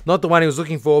 Not the one he was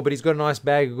looking for, but he's got a nice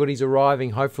bag of goodies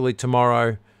arriving hopefully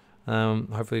tomorrow.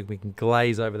 Hopefully we can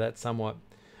glaze over that somewhat.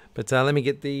 But let me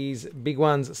get these big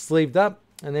ones sleeved up,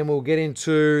 and then we'll get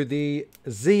into the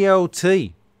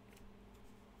ZLT.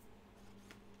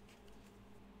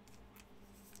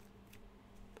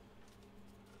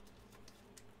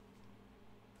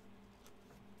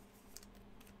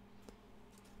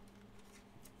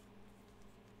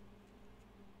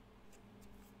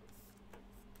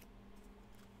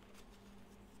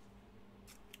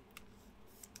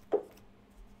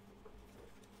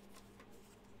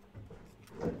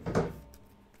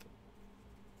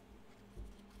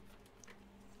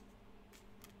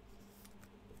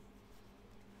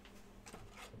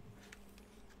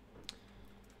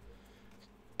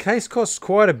 Case costs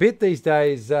quite a bit these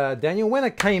days, Daniel. When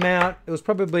it came out, it was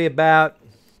probably about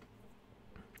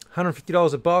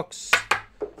 $150 a box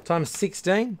times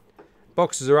 16.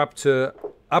 Boxes are up to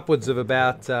upwards of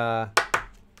about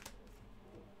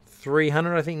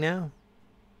 300, I think, now.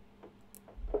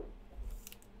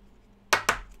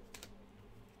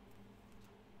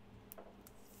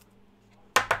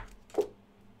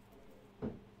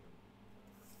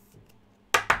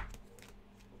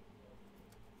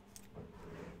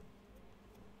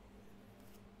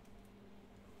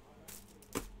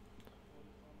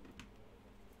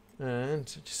 And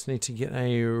just need to get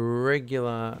a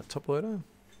regular top loader.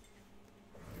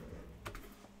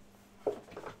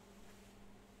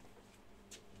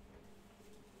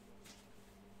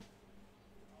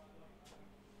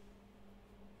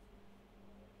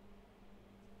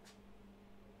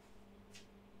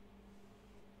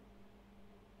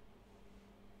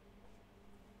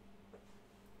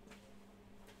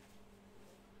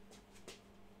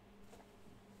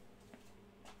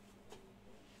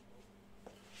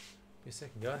 Be a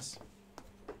second, guys.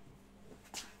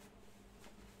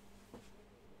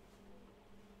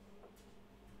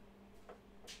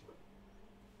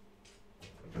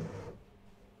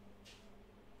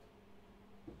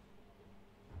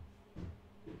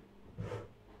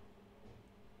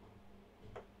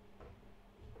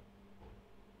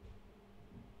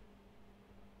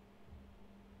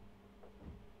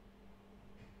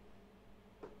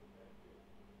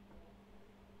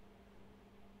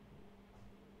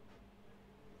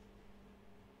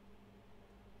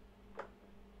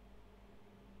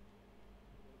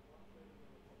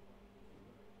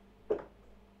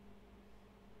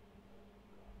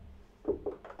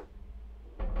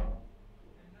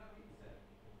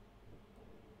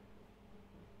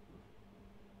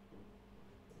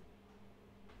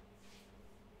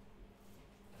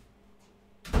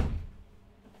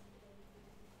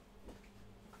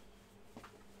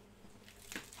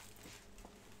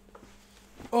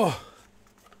 Oh,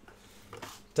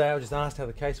 Dale just asked how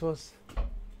the case was.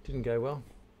 Didn't go well.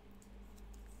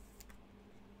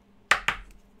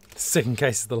 Second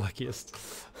case is the luckiest.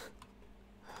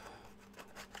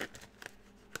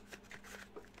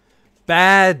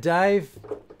 Bad, Dave.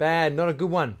 Bad. Not a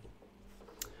good one.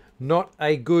 Not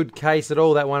a good case at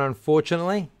all, that one,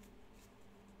 unfortunately.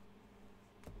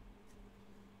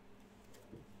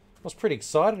 I was pretty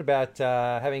excited about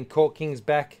having Court Kings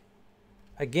back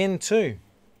again too.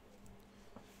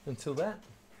 Until that.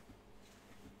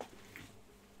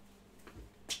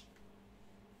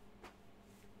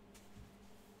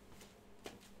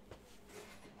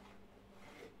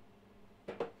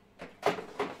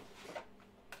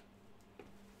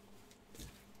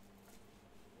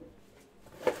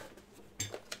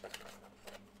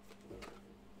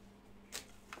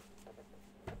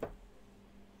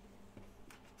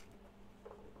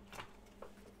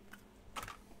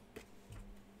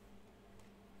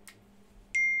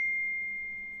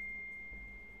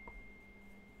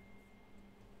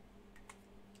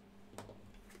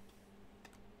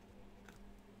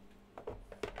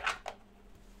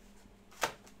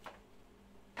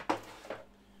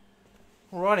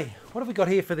 Alrighty, what have we got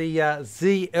here for the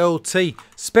ZLT?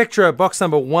 Spectra box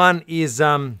number 1 is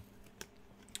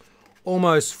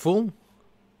almost full.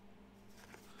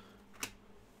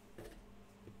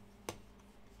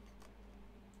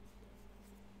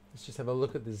 Let's just have a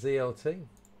look at the ZLT.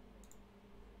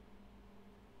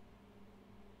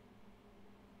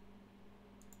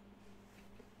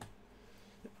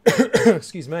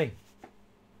 Excuse me.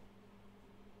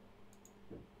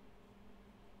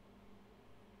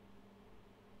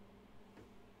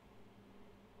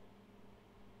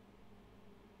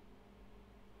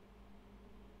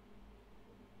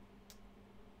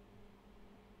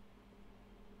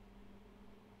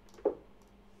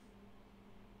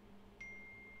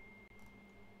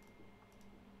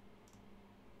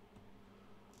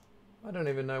 I don't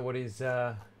even know what his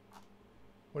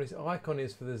what his icon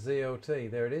is for the ZLT.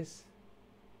 There it is.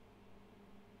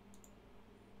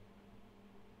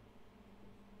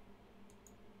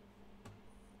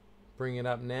 Bring it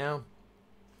up now.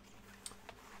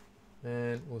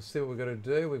 And we'll see what we've got to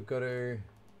do. We've got to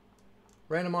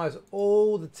randomize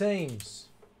all the teams.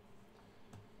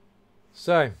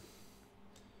 So,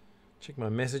 check my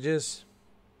messages.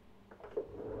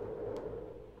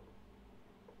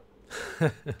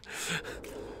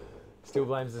 Still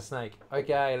blames the snake.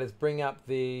 Okay, let's bring up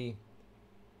the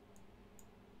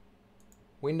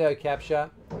window capture.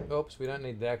 Oops, we don't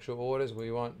need the actual orders.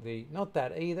 We want the, not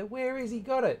that either. Where is he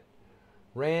got it?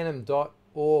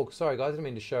 Random.org. Sorry guys, I didn't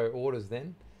mean to show orders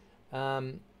then. We're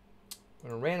on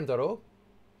random.org.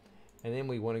 And then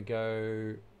we want to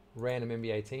go random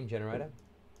NBA team generator.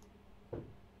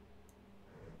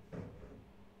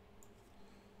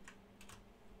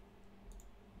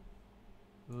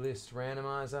 List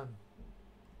randomizer.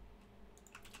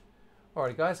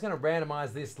 Alright guys, going to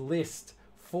randomize this list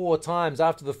 4 times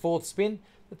after the 4th spin.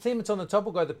 The team that's on the top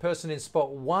will go the person in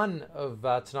spot 1 of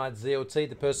tonight's ZLT.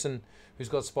 The person who's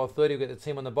got spot 30 will get the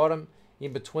team on the bottom.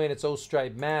 In between, it's all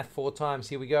straight math. 4 times.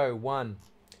 Here we go. 1,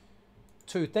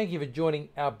 2. Thank you for joining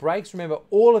our breaks. Remember,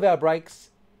 all of our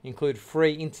breaks include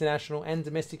free international and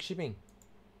domestic shipping.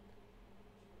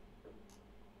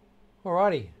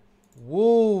 Alrighty.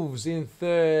 Wolves in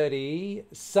 30,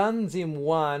 Suns in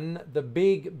 1, the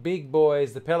big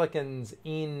boys, the Pelicans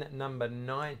in number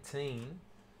 19.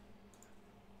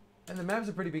 And the Mavs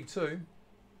are pretty big too.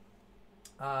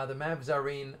 The Mavs are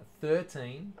in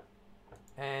 13,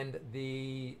 and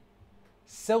the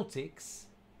Celtics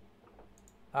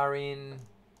are in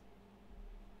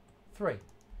 3.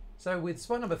 So with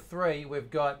spot number 3,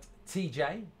 we've got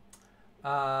TJ.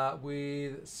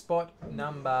 With spot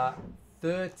number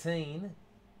 13,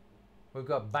 we've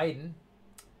got Baden,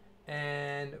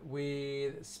 and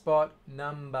with spot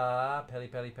number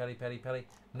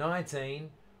 19,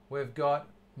 we've got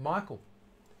Michael.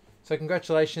 So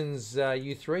congratulations,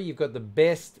 you 3. You've got the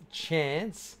best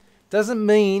chance. Doesn't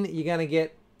mean you're going to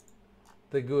get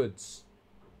the goods.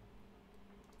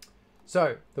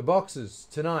 So the boxes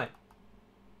tonight: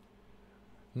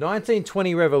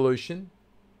 1920 Revolution,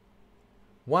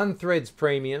 1 Threads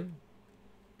Premium,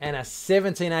 and a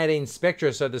 1718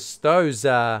 Spectra. So those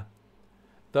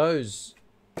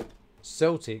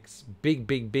Celtics,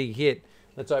 big hit.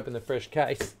 Let's open the fresh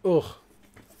case. Ugh.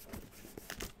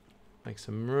 Make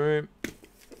some room.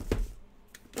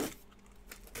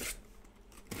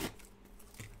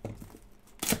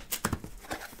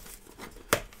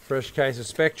 Fresh case of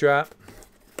Spectra.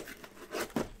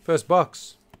 First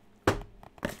box.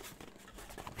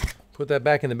 Put that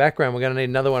back in the background. We're going to need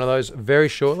another one of those very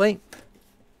shortly.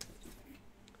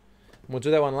 We'll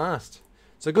do that one last.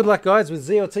 So good luck, guys, with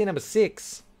ZLT number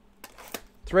 6.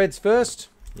 Threads first.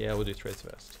 Yeah, we'll do threads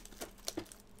first.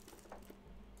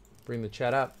 Bring the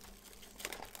chat up.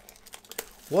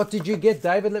 What did you get,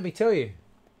 David? Let me tell you.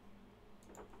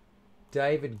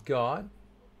 David got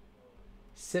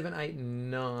 7, 8,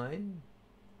 9.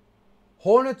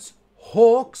 Hornets,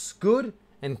 Hawks, good,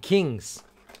 and Kings.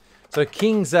 So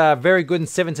Kings are very good in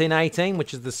 17, 18,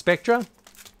 which is the Spectra.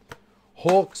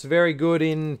 Hawks very good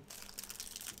in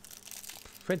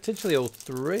potentially all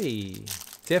 3.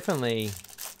 Definitely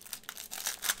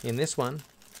in this one.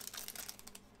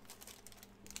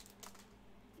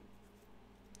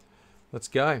 Let's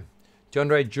go.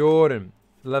 DeAndre Jordan,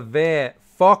 LeVert,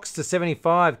 Fox to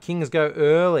 75. Kings go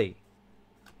early.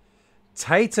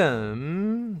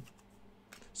 Tatum.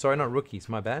 Sorry, not rookies.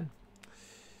 My bad.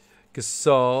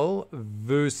 Gasol,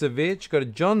 Vucevic. Got a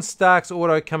John Starks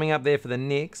auto coming up there for the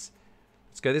Knicks.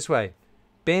 Let's go this way.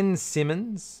 Ben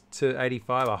Simmons to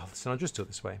 85. Oh, listen, I'll just do it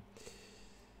this way.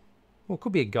 Well,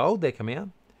 could be a gold there coming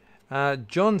out.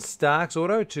 John Starks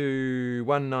auto to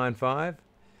 195.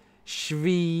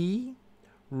 Shvee,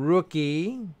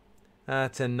 rookie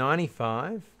to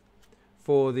 95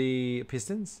 for the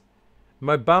Pistons.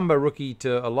 Mo Bamba, rookie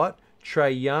to a lot.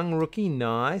 Trae Young, rookie,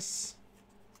 nice.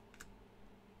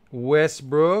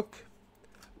 Westbrook,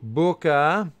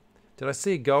 Booker. Did I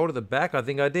see a gold at the back? I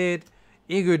think I did.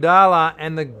 Iguodala,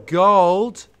 and the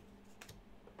gold.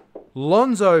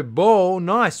 Lonzo Ball,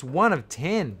 nice. 1 of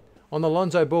 10 on the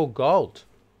Lonzo Ball gold.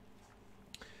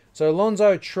 So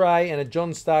Lonzo, Trae, and a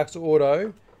John Starks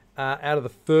auto out of the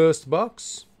first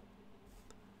box.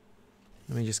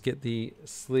 Let me just get the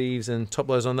sleeves and top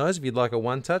loads on those. If you'd like a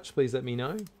one-touch, please let me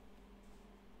know.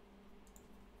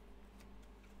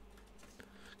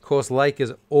 Of course,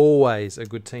 Lakers always a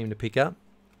good team to pick up.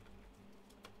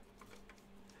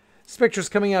 Spectra's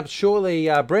coming up shortly,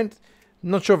 Brent.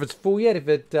 Not sure if it's full yet.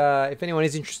 If anyone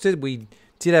is interested, we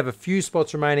did have a few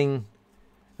spots remaining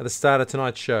at the start of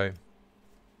tonight's show.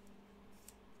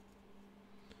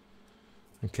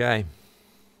 Okay.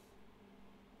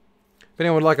 If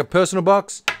anyone would like a personal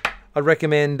box, I'd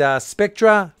recommend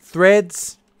Spectra,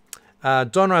 Threads,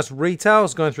 Donruss Retail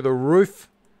is going through the roof.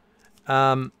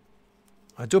 I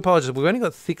do apologize, we've only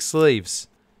got thick sleeves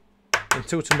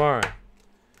until tomorrow.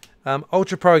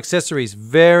 Ultra Pro accessories,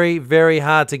 very, very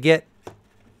hard to get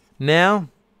now.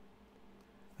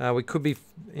 We could be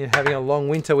having a long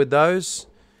winter with those,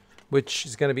 which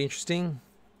is going to be interesting.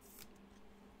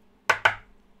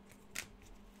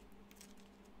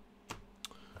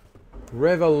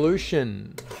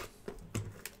 Revolution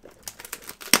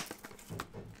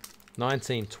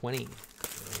 1920.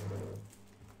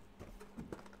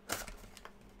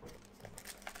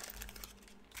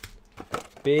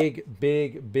 Big,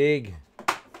 big, big.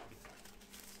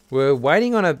 We're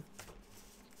waiting on a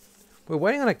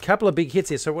couple of big hits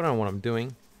here. So I don't know what I'm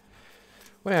doing.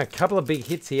 Waiting on a couple of big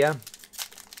hits here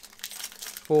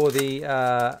for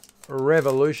the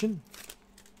Revolution.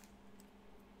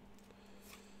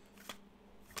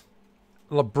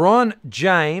 LeBron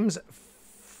James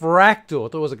Fractal. I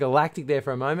thought it was a galactic there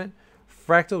for a moment.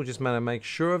 Fractal, just want to make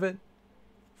sure of it.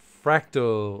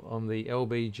 Fractal on the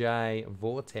LBJ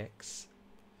Vortex.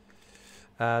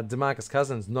 DeMarcus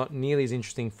Cousins, not nearly as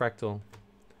interesting fractal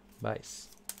base.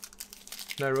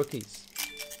 No rookies.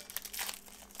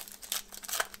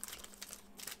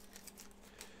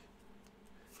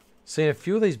 Seen a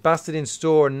few of these busted in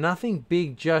store. Nothing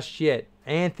big just yet.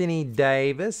 Anthony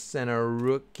Davis and a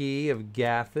rookie of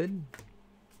Gafford.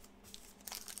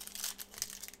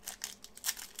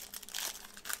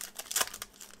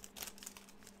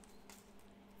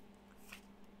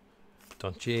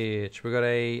 Doncic. We got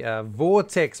a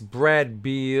Vortex Brad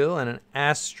Beal and an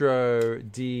Astro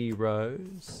D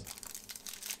Rose.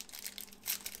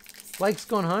 Blake's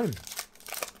gone home.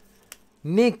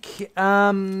 Nick,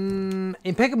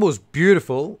 Impeccable's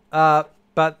beautiful,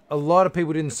 but a lot of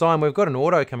people didn't sign. We've got an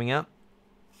auto coming up.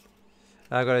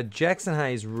 I've got a Jackson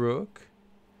Hayes Rook.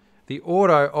 The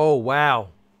auto, oh wow.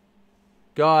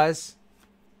 Guys.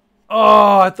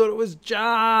 Oh, I thought it was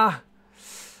Ja.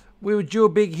 We were due a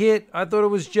big hit. I thought it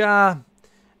was Ja.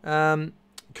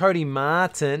 Cody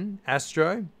Martin,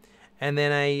 Astro. And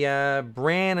then a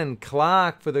Brandon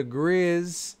Clark for the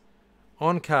Grizz.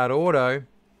 On-card auto.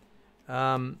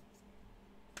 I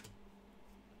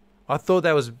thought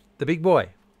that was the big boy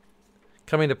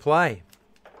coming to play.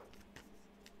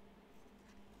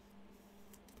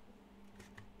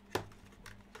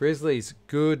 Grizzlies,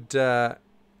 good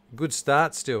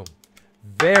start still.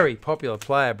 Very popular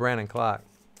player, Brandon Clark.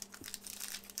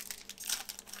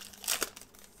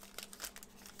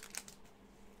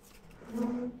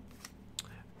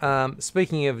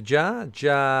 Speaking of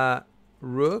Ja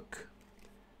Rook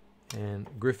and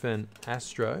Griffin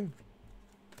Astro.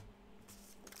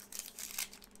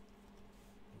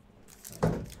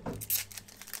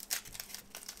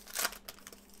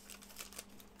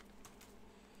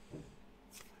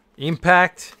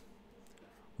 Impact.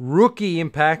 Rookie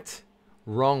Impact.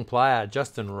 Wrong player.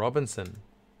 Justin Robinson.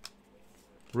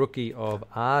 Rookie of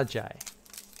RJ.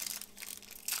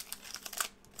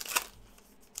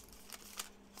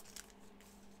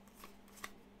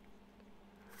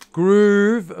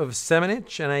 Groove of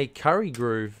Semenich and a Curry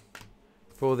Groove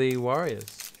for the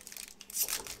Warriors.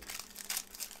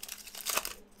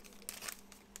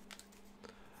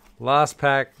 Last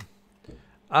pack.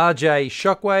 RJ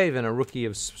Shockwave and a rookie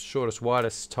of shortest,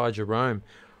 widest, Ty Jerome.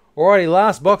 Alrighty,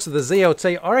 last box of the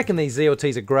ZLT. I reckon these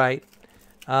ZLTs are great.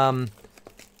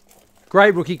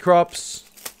 Great rookie crops.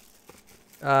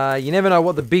 You never know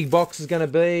what the big box is going to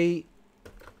be.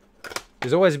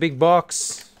 There's always a big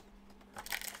box.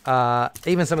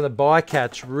 Even some of the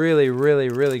bycatch, really, really,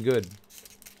 really good.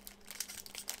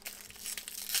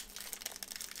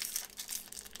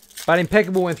 But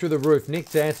Impeccable went through the roof, Nick,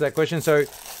 to answer that question. So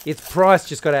its price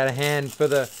just got out of hand for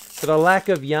the lack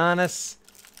of Giannis,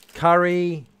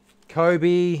 Curry,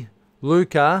 Kobe,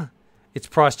 Luka. Its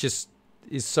price just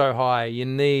is so high. You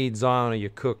need Zion or you're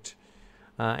cooked.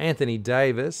 Anthony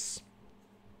Davis.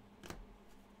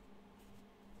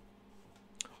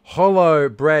 Holo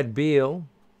Brad Beal.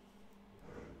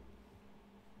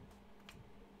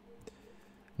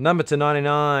 Number to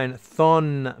 99,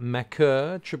 Thon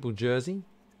Makur, triple jersey.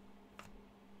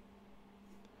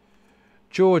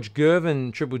 George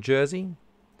Gervin, triple jersey.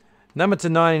 Number to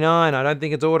 99, I don't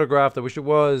think it's autographed. I wish it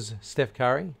was. Steph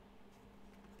Curry.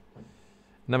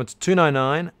 Number to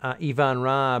 299, Ivan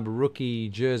Raab, rookie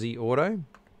jersey auto.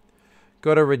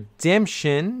 Got a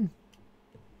redemption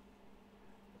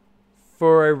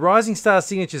for a Rising Star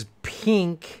Signatures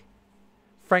pink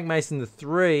Frank Mason the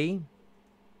 3.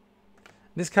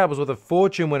 This card was worth a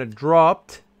fortune when it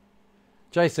dropped.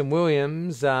 Jason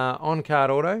Williams on-card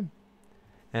auto.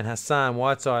 And Hassan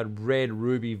Whiteside red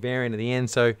ruby variant at the end.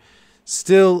 So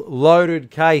still loaded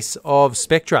case of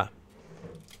Spectra.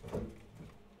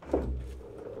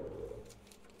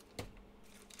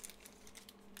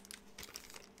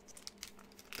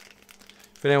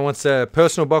 If anyone wants a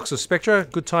personal box of Spectra,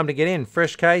 good time to get in.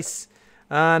 Fresh case,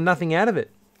 nothing out of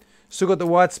it. Still got the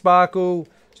white sparkle,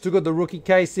 still got the rookie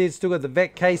case hit, still got the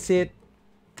vet case hit.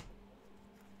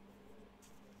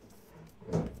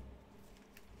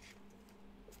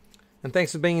 And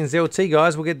thanks for being in ZLT,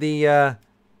 guys. We'll get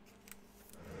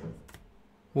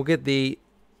the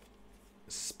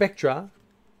Spectra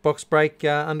box break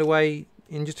underway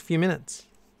in just a few minutes.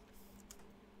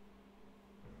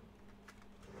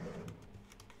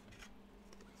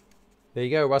 There you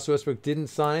go. Russell Westbrook didn't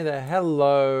sign either.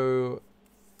 Hello,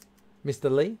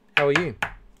 Mr. Lee. How are you?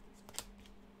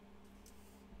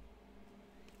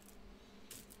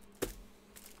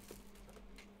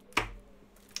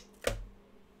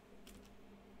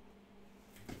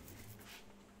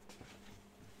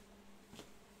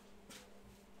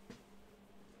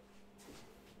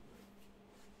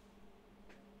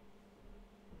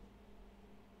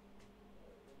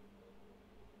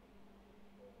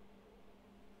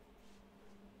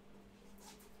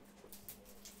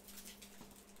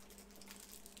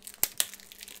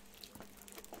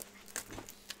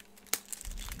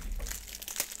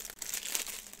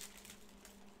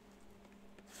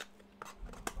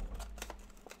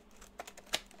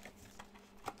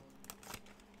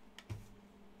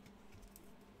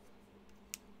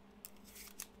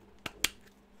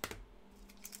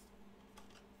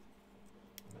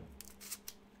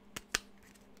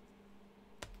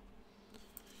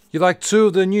 You like 2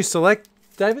 of the new select,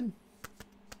 David?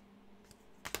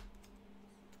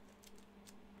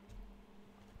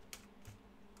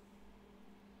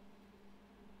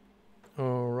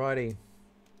 Alrighty.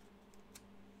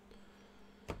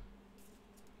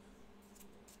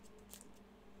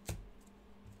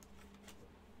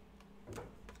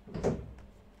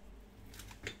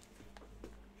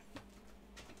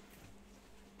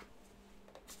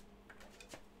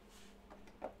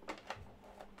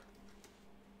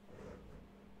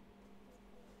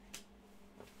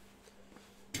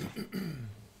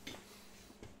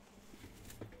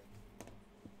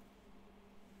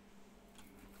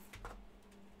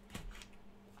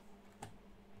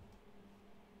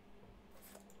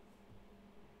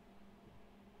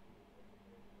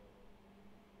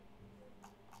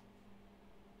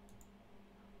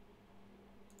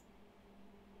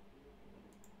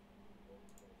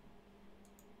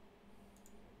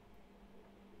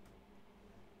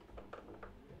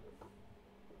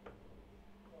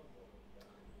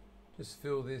 Just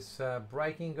fill this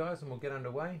break in, guys, and we'll get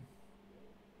underway.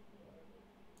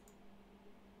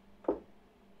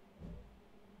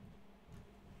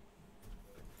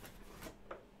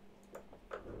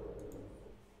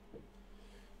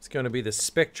 It's going to be the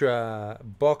Spectra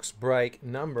box break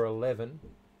number 11.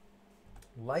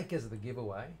 Lakers are the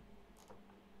giveaway.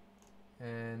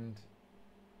 And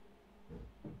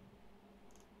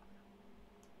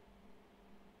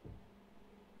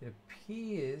it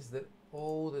appears that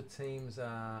all the teams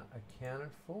are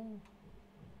accounted for.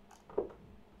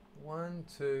 1,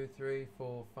 2, 3,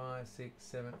 4, 5, 6,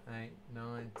 7, 8,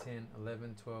 9, 10,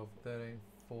 11, 12, 13,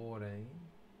 14,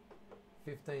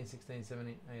 15, 16,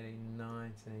 17, 18,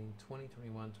 19, 20,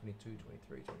 21, 22,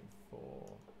 23,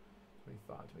 24,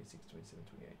 25, 26, 27,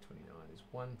 28, 29. There's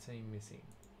one team missing.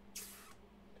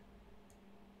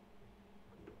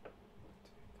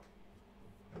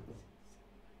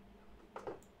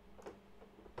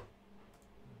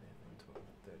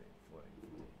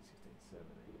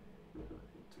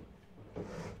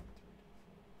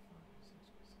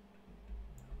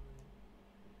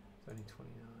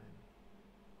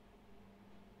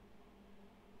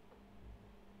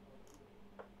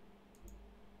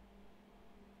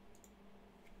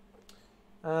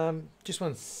 29. Just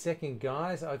 1 second,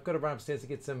 guys. I've got to run upstairs to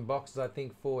get some boxes, I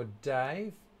think, for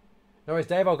Dave. No worries,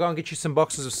 Dave. I'll go and get you some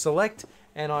boxes of Select,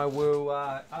 and I will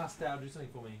ask Dale to do something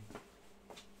for me.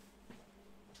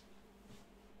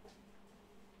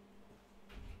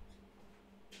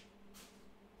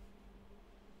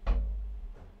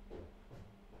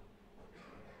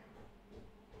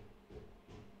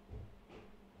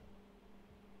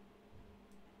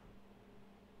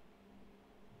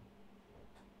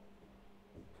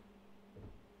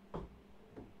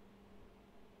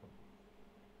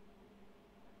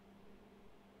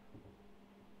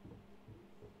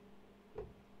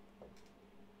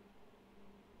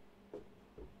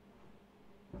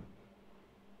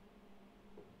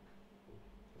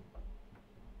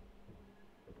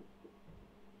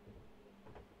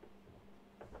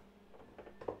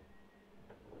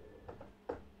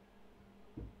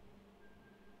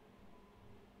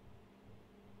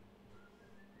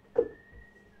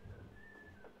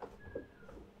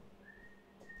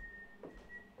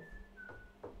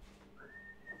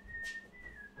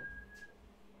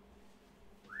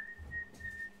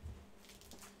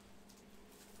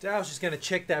 Dale's just going to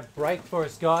check that break for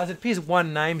us, guys. It appears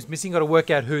one name's missing. Got to work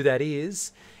out who that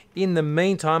is. In the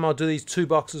meantime, I'll do these 2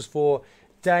 boxes for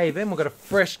David. We've got a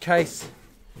fresh case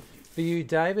for you,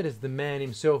 David, as the man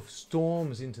himself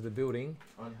storms into the building.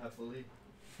 Unhappily.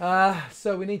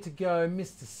 So we need to go.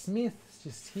 Mr. Smith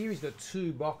just here. He's got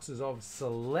 2 boxes of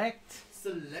Select.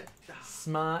 Selector.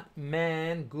 Smart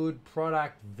man, good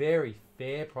product, very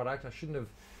fair product. I shouldn't have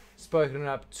spoken it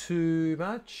up too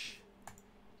much,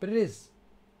 but it is.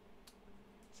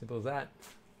 Simple as that.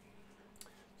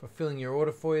 Fulfilling your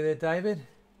order for you there, David.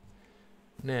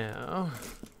 Now,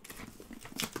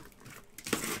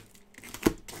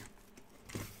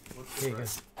 What's here the you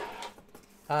rest?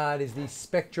 go. It is the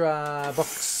Spectra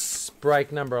box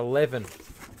break number 11.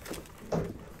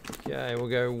 Okay, we'll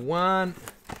go 1.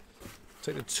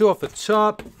 Take the 2 off the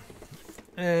top,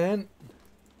 and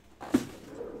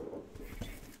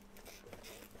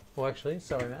well, actually,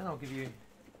 sorry, man. I'll give you.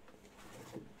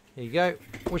 Here you go.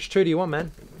 Which 2 do you want,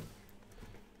 man?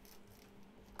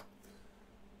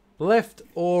 Left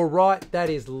or right? That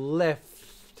is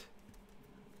left.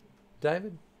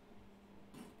 David?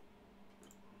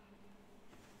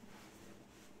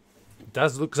 It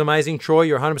does look amazing, Troy.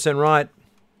 You're 100% right.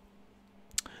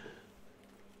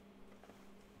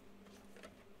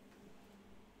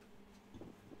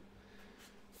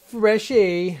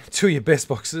 Freshie. 2 of your best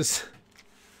boxes.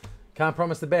 Can't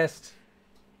promise the best.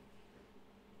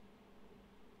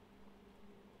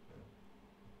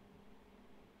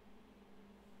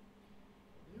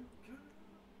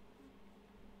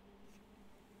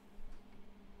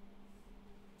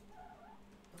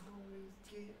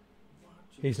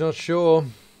 He's not sure.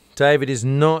 David is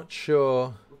not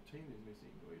sure. What team is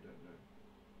missing? Or you don't know?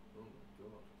 Oh my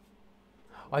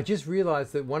god. I just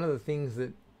realised that one of the things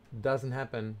that doesn't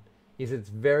happen is it's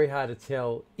very hard to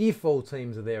tell if all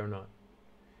teams are there or not.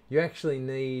 You actually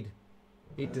need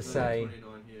it to say,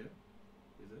 29 here,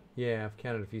 is it? yeah, I've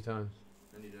counted a few times.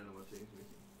 And you don't know what team's missing.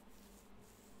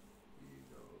 You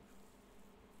dog.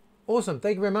 Awesome.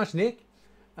 Thank you very much, Nick.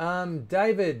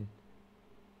 David,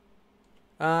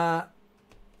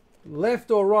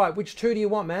 left or right? Which 2 do you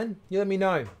want, man? You let me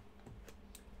know.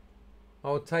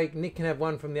 I'll take, Nick can have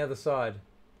 1 from the other side.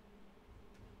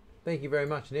 Thank you very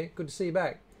much, Nick. Good to see you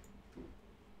back.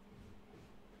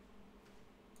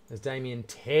 As Damien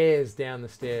tears down the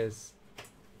stairs.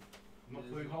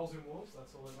 Not putting holes in walls,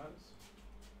 that's all that matters.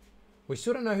 We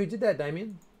still don't know who did that,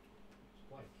 Damien. It's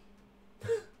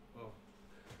Blake. Oh.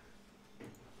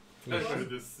 Yeah.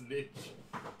 The snitch.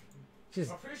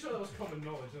 Just, I'm pretty sure that was common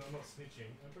knowledge and I'm not snitching.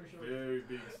 I'm pretty sure. Very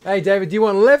big. hey, David, do you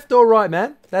want left or right,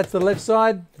 man? That's the left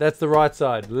side. That's the right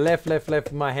side. Left, left, left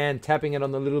with my hand tapping it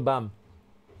on the little bum.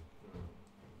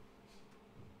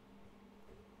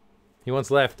 He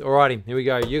wants left. Alrighty, here we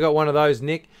go. You got one of those,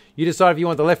 Nick. You decide if you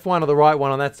want the left one or the right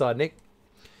one on that side, Nick.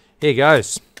 Here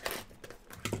goes.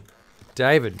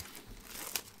 David.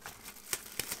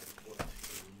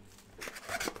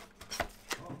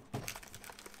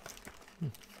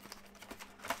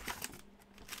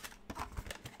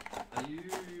 Are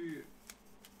you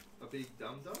a big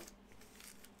dum-dum?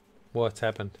 What's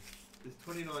happened? There's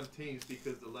 29 teams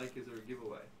because the Lakers are a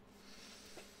giveaway.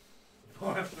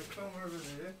 I have to come over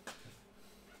there.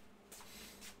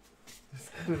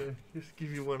 Just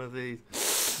give you one of these.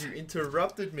 You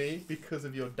interrupted me because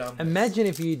of your dumbness. Imagine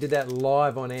if you did that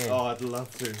live on air. Oh, I'd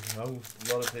love to. A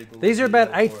lot of people. These are would be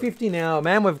about all for it. 8.50 now,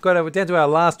 man. We're down to our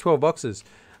last 12 boxes.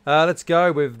 Let's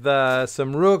go with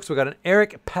some rooks. We've got an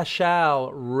Eric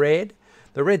Paschal red.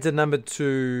 The reds are numbered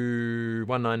to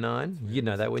 199. You'd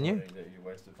know that, wouldn't you? That you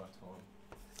wasted my time.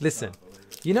 Listen, Can't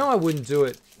believe it. you know I wouldn't do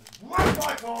it. What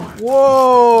my time?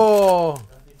 Whoa! I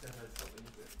think that has something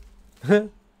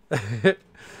to do.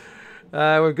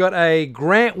 We've got a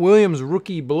Grant Williams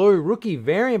rookie blue, rookie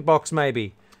variant box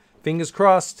maybe. Fingers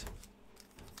crossed.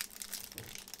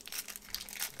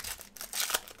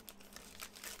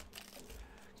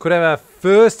 Could have our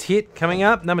first hit coming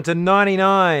up, number to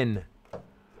 99.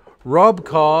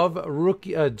 Robkov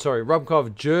rookie,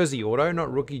 Robkov jersey auto,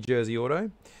 not rookie jersey auto,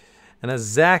 and a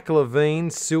Zach Levine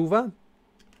silver.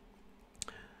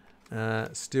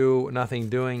 Still nothing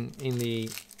doing in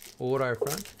the auto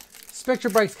front.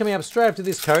 Spectra breaks coming up straight after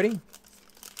this, Cody.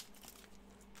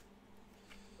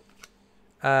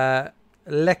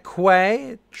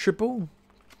 Lequay triple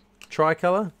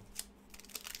tricolor.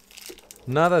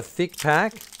 Another thick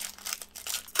pack.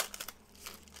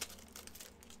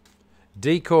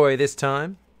 Decoy this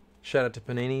time. Shout out to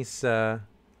Panini's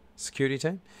security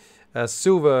team.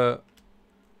 Silver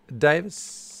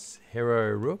Davis.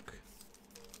 Hero Rook.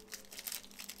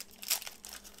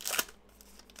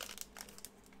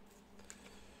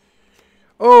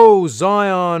 Oh,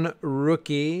 Zion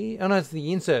rookie. Oh, no, it's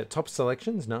the insert. Top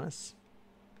selections. Nice.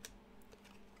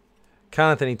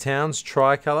 Carl Anthony Towns,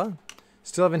 tricolour.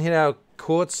 Still haven't hit our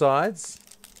court sides.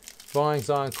 Buying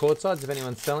Zion court sides if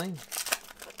anyone's selling.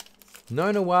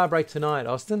 No Noir break tonight,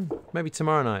 Austin. Maybe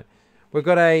tomorrow night. We've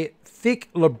got a thick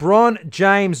LeBron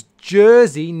James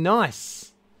jersey.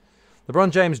 Nice. LeBron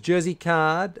James jersey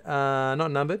card. Not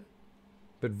numbered,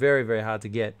 but very, very hard to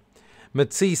get.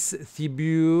 Matisse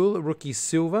Thybulle, rookie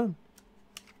silver.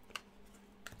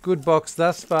 Good box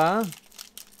thus far.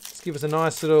 Let's give us a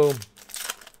nice little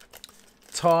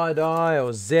tie-dye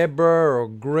or zebra or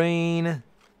green.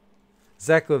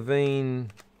 Zach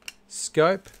LaVine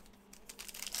scope.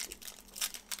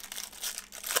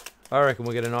 I reckon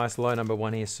we'll get a nice low number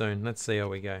 1 here soon. Let's see how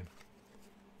we go.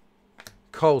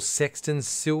 Cole Sexton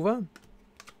silver.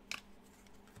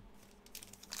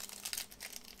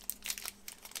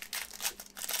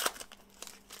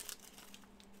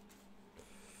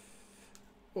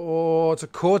 Oh, it's a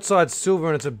courtside silver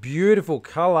and it's a beautiful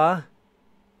colour.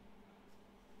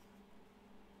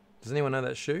 Does anyone know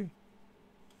that shoe?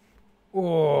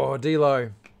 Oh,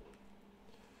 D-Lo.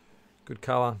 Good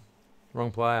colour.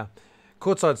 Wrong player.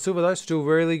 Courtside silver though, still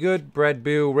really good. Brad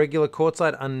Beal regular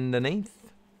courtside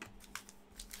underneath.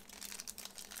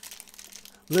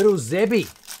 Little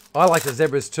Zebby. I like the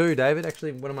zebras too, David.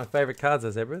 Actually, one of my favourite cards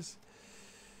are zebras.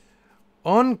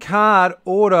 On card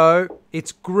auto,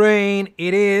 it's green.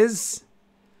 It is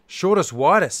shortest,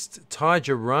 widest. Ty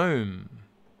Jerome.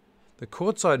 The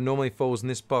courtside normally falls in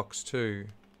this box too.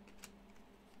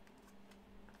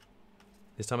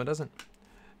 This time it doesn't.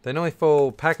 They normally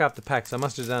fall pack after pack, so I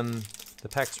must have done the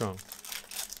packs wrong.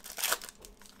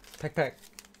 Pack.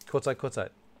 Courtside.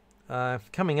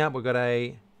 Coming up, we've got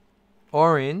a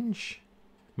orange.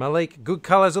 Malik, good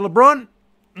colours of LeBron.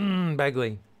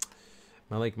 Bagley.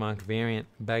 Malik Monk variant.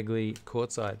 Bagley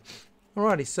courtside.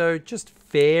 Alrighty, so just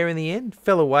fair in the end.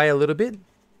 Fell away a little bit.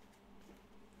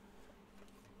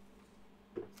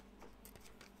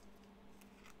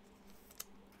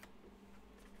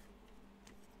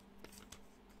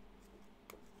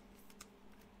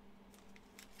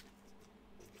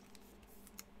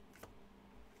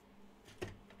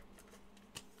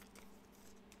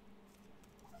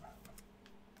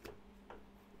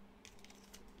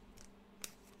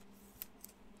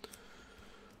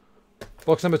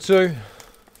 Box number 2.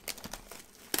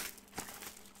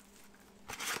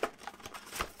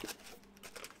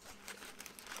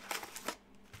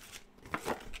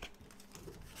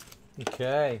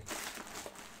 Okay.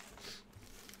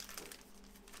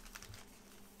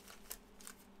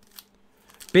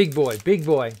 Big boy.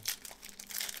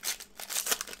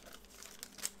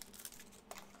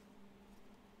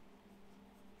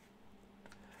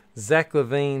 Zach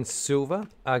LaVine silver.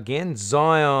 Again,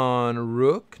 Zion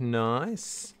Rook.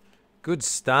 Nice. Good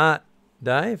start,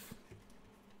 Dave.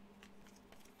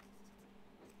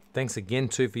 Thanks again,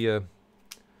 too, for your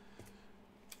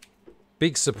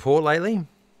big support lately.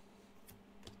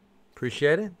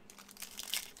 Appreciate it.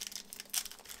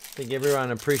 I think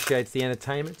everyone appreciates the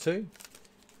entertainment, too.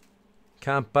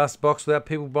 Can't bust box without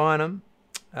people buying them.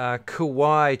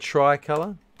 Kawhi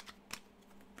tricolour.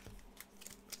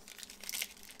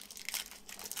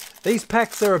 These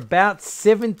packs are about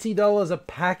 $70 a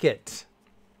packet.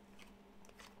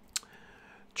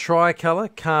 Tricolour,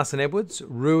 Carson Edwards,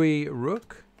 Rui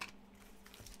Rook.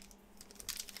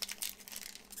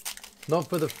 Not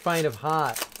for the faint of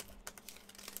heart.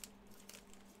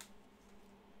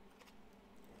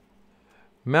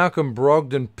 Malcolm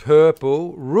Brogdon,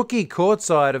 purple. Rookie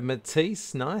courtside of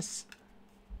Matisse, nice.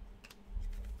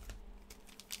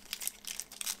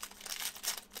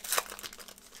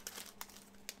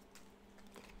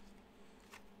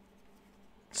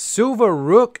 Silver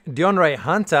Rook, DeAndre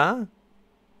Hunter.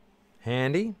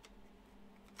 Handy.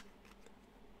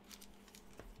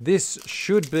 This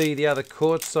should be the other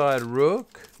courtside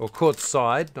Rook. Or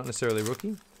courtside, not necessarily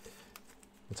rookie.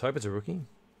 Let's hope it's a rookie.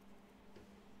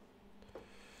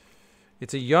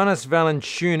 It's a Giannis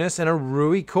Valanciunas and a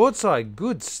Rui courtside.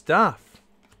 Good stuff.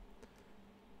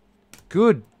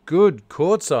 Good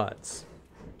courtsides.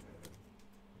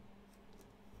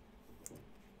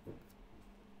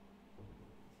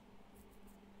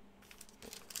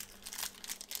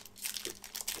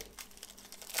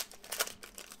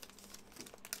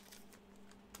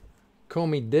 Call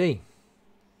me D.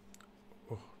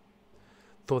 Oh,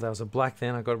 thought that was a black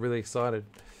then. I got really excited.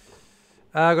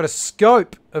 I got a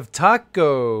scope of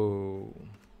Taco.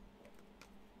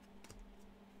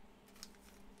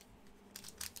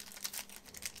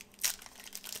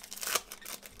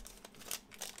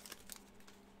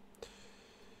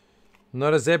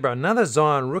 Not a zebra. Another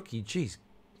Zion rookie. Jeez,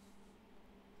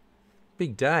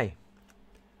 Big day.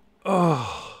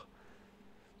 Oh.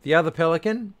 The other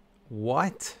pelican,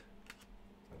 white.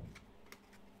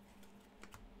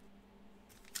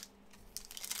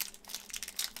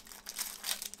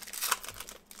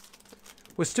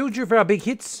 We're still due for our big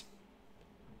hits.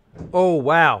 Oh,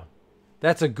 wow.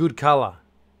 That's a good colour.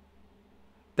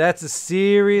 That's a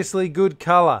seriously good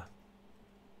colour.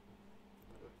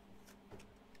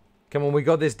 Come on, we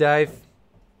got this, Dave.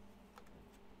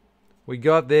 We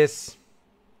got this.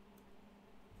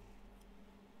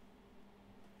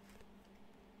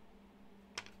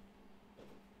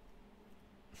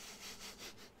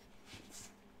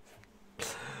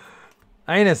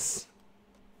 Anus.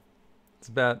 It's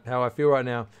about how I feel right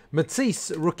now.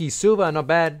 Matisse, rookie silver, not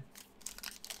bad.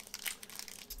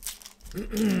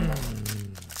 Can't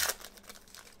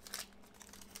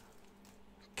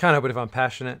help it if I'm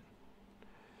passionate.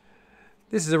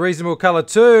 This is a reasonable colour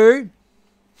too.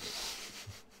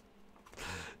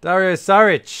 Dario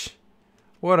Saric.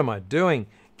 What am I doing?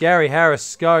 Gary Harris,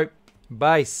 scope,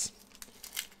 base.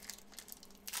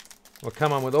 Well,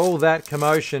 come on, with all that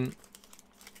commotion.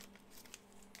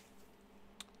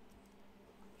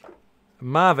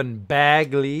 Marvin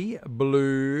Bagley,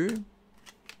 blue.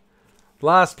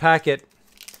 Last packet.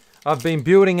 I've been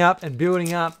building up and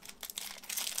building up.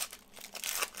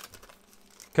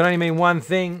 Can only mean one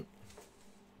thing.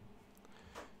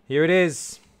 Here it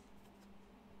is.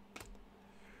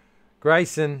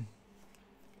 Grayson.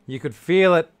 You could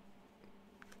feel it.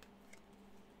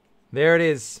 There it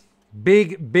is.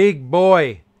 Big, big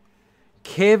boy.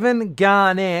 Kevin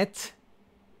Garnett.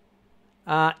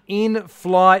 In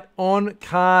flight on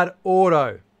card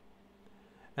auto.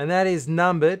 And that is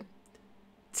numbered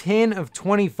 10 of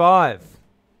 25.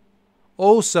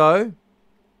 Also,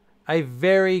 a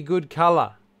very good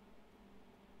colour.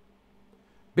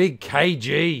 Big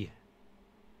KG.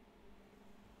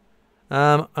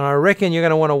 And I reckon you're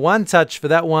going to want a one touch for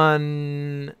that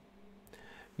one,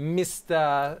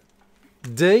 Mr.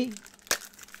 D.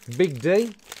 Big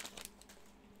D.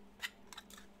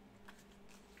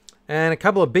 And a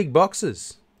couple of big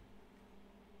boxes.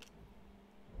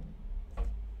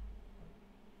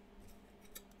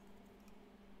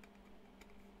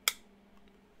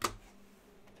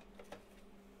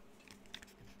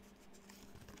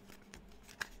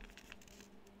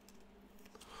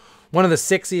 One of the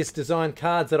sexiest design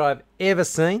cards that I've ever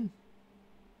seen.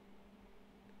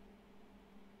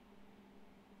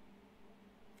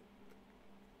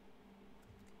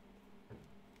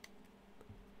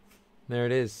 There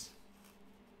it is.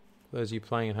 For those of you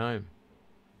playing at home.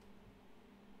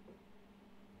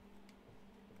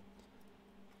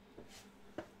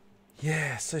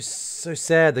 Yeah, so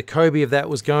sad. The Kobe of that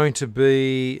was going to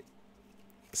be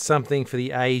something for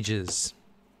the ages.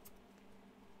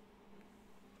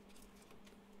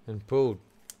 And pulled.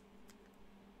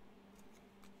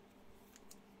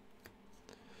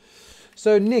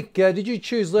 So Nick, did you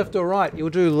choose left or right? You'll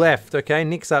do left, okay?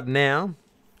 Nick's up now.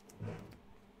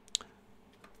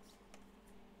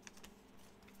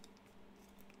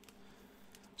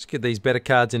 Let's get these better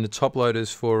cards into top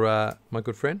loaders for my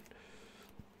good friend.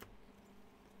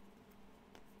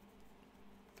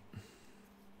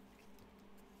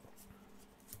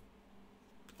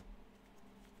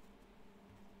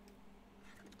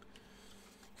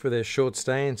 For their short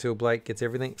stay until Blake gets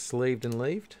everything sleeved and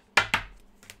leaved.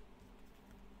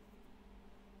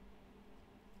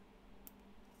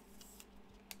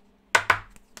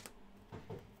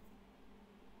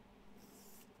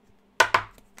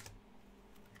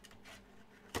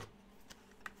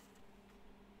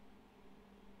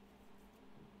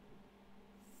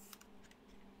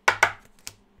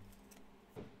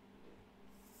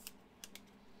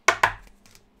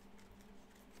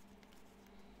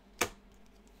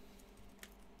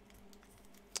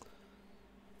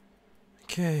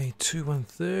 Okay, 2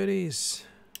 130s.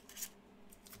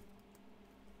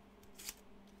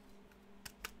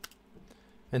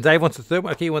 And Dave wants the third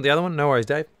one. Okay, you want the other one? No worries,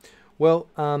 Dave. Well,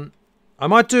 I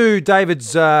might do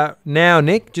David's now,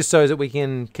 Nick, just so that we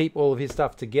can keep all of his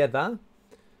stuff together.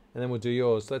 And then we'll do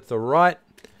yours. That's the right.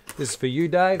 This is for you,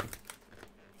 Dave.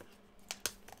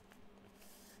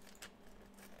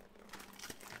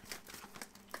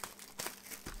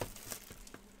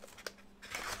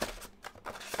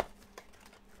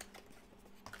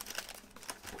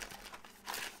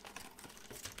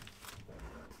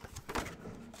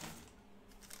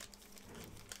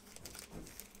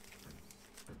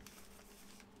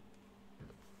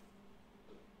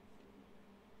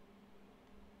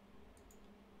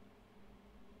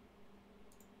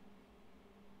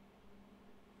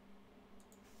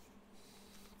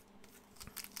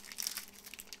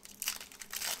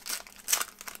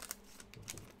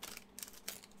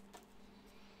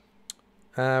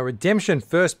 Redemption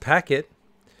first packet.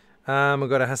 We've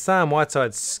got a Hassan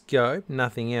Whiteside scope,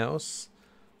 nothing else.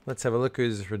 Let's have a look who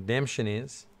this redemption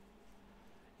is.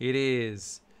 It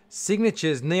is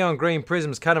Signatures Neon Green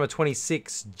Prisms, card number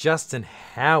 26, Justin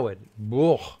Howard.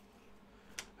 Whoa.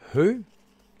 Who?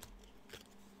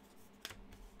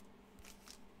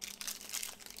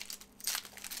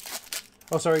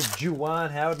 Oh, sorry,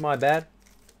 Juwan Howard, my bad.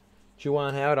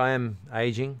 Juwan Howard, I am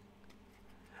aging.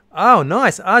 Oh,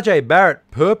 nice. RJ Barrett,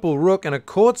 purple rook, and a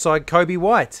courtside Kobe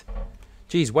White.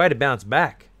 Geez, way to bounce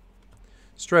back.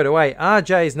 Straight away.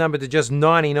 RJ is numbered to just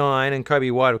 99, and Kobe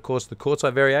White, of course, the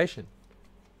courtside variation.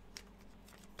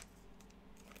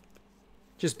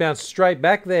 Just bounced straight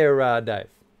back there, Dave.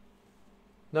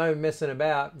 No messing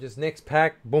about. Just next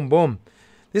pack, boom, boom.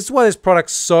 This is why this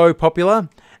product's so popular.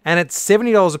 And at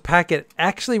 $70 a packet,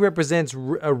 actually represents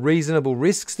a reasonable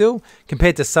risk still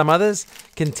compared to some others.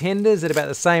 Contenders at about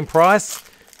the same price.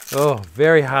 Oh,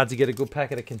 very hard to get a good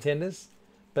packet of contenders.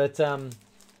 But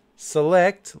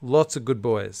select, lots of good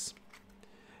boys.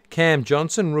 Cam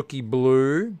Johnson, rookie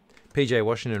blue. PJ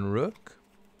Washington, rook.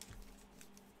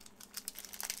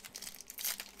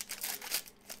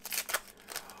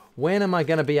 When am I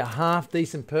going to be a half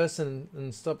decent person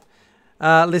and stop?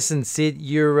 Listen, Sid,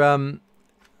 you're...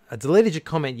 I deleted your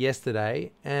comment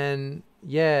yesterday, and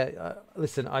yeah,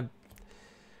 listen, I'd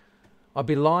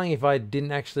be lying if I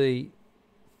didn't actually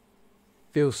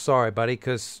feel sorry, buddy,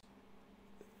 because,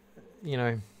 you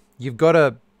know, you've got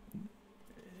to,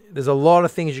 there's a lot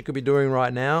of things you could be doing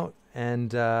right now,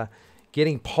 and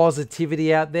getting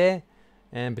positivity out there,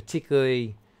 and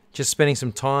particularly just spending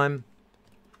some time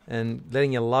and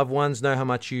letting your loved ones know how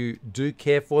much you do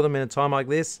care for them in a time like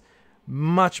this,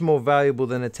 much more valuable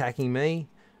than attacking me.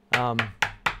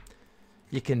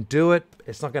 You can do it.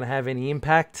 It's not going to have any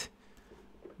impact.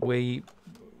 We,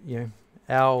 you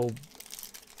know,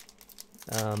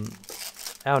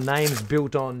 our name's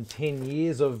built on 10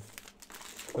 years of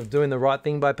doing the right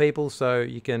thing by people. So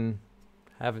you can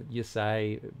have it your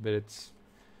say, but it's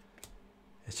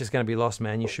just going to be lost,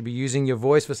 man. You should be using your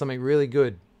voice for something really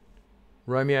good.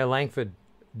 Romeo Langford,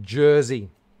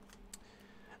 Jersey.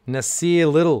 Nasir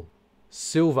Little,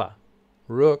 silver,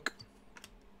 rook.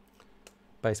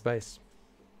 Base.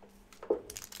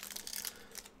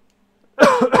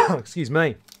 Excuse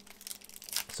me.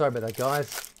 Sorry about that,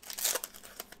 guys.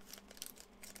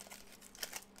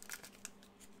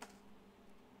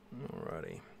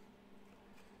 Alrighty.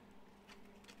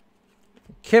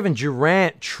 Kevin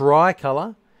Durant,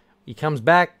 tricolour. He comes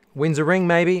back, wins a ring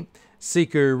maybe.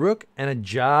 Siku rook and a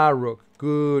Jar rook.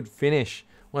 Good finish.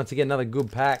 Once again, another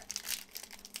good pack.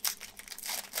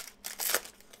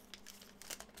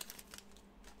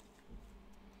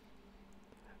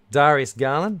 Darius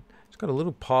Garland. It's got a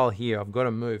little pile here. I've got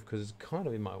to move because it's kind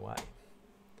of in my way.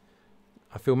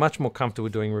 I feel much more comfortable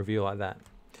doing a review like that.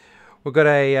 We've got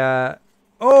a...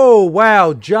 oh,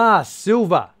 wow. Jar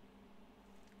silver.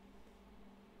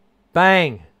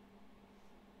 Bang.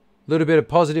 Little bit of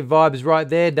positive vibes right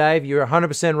there, Dave. You're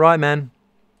 100% right, man.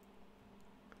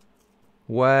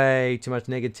 Way too much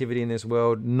negativity in this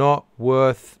world. Not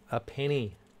worth a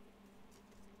penny.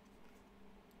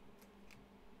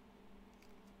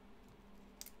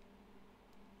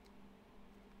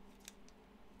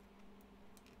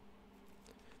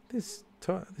 This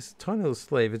tiny little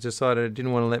sleeve has decided it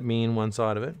didn't want to let me in one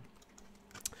side of it.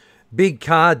 Big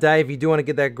card, Dave. If you do want to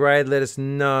get that grade, let us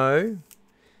know.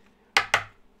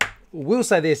 We'll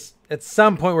say this. At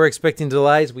some point, we're expecting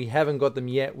delays. We haven't got them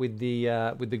yet with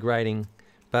the grading,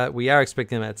 but we are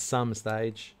expecting them at some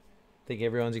stage. I think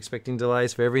everyone's expecting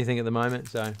delays for everything at the moment,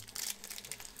 so...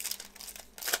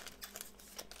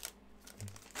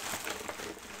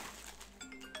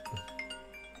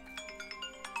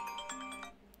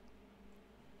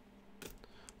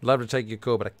 Love to take your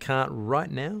call, but I can't right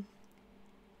now.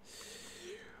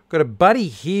 Got a Buddy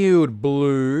Hield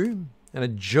blue and a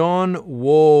John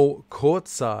Wall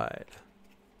courtside.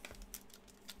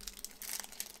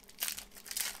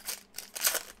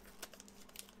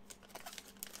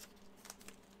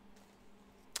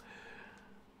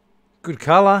 Good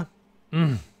colour.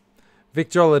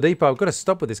 Victor Oladipo. I've got to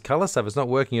stop with this colour stuff. It's not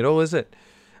working at all, is it?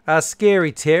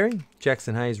 Scary Terry.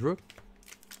 Jackson Hayes rook.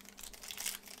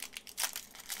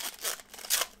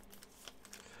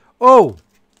 Oh,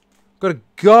 got a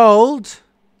gold.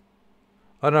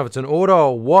 I don't know if it's an auto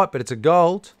or what, but it's a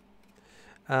gold.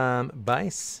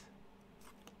 Base.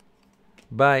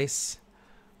 Let's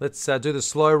do the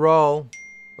slow roll.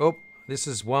 Oh, this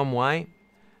is one way.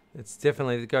 It's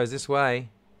definitely, it goes this way.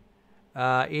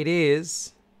 It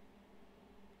is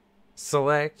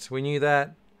select. We knew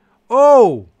that.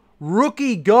 Oh,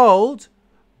 rookie gold.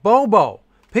 Bol Bol.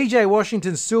 PJ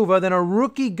Washington silver, then a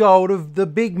rookie gold of the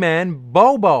big man,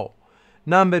 Bol Bol.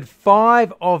 Numbered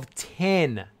 5 of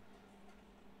 10.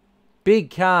 Big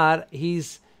card.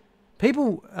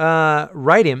 People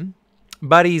rate him,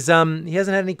 but he hasn't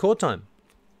had any court time.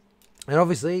 And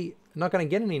obviously, not going to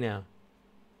get any now.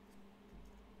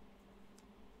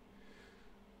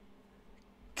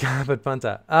 Carpet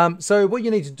Punter. So what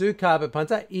you need to do, Carpet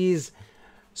Punter, is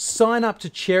sign up to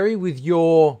Cherry with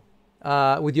your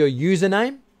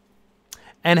username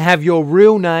and have your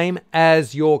real name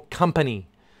as your company.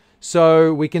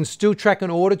 So we can still track an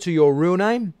order to your real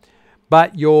name,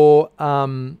 but your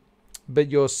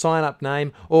sign up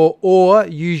name, or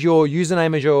use your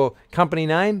username as your company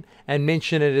name and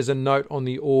mention it as a note on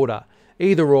the order.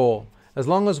 Either or, as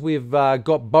long as we've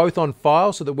got both on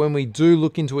file, so that when we do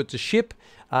look into it to ship,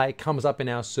 it comes up in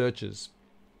our searches.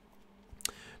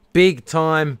 Big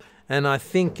time, and I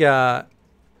think the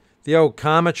old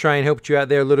Karma train helped you out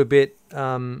there a little bit.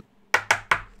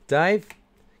 Dave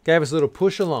gave us a little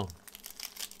push along.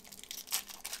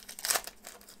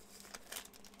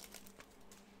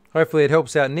 Hopefully it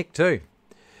helps out Nick too.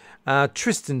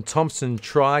 Tristan Thompson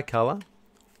tricolour.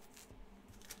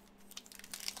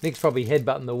 Nick's probably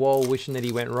headbutting the wall wishing that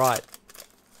he went right.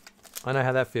 I know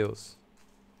how that feels.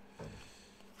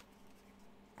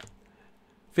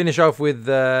 Finish off with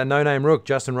no-name rook,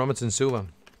 Justin Robinson silver.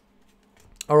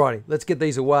 Alrighty, let's get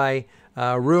these away.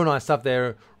 Real nice stuff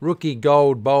there. Rookie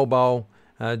gold, Bol Bol,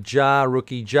 Jar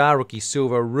rookie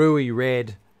silver, Rui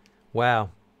red. Wow.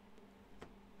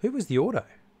 Who was the auto?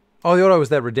 Oh, the auto was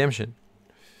that redemption.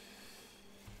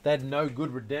 That no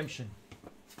good redemption.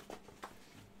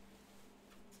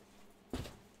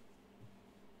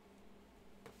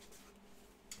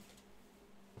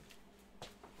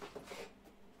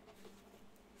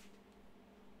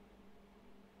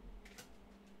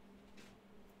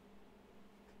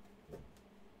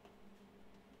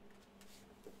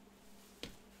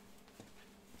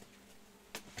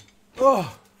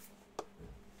 Oh.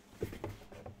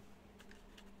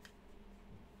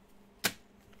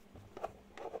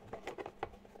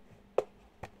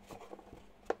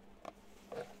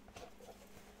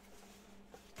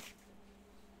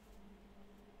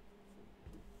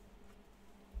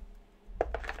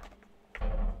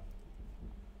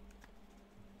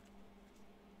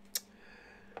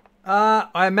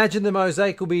 I imagine the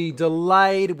mosaic will be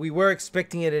delayed. We were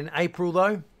expecting it in April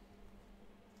though.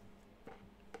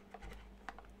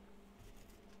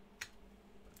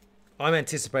 I'm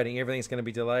anticipating everything's going to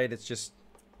be delayed. It's just,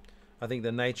 I think,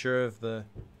 the nature of the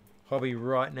hobby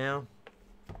right now.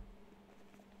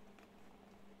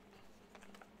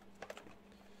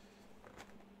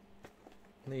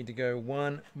 Need to go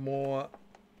one more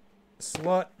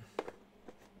slot.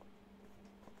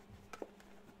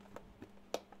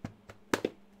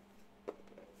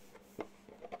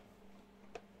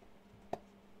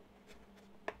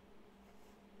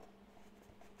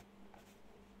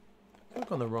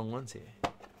 On the wrong ones here.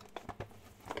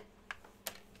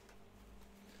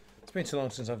 It's been too long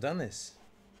since I've done this.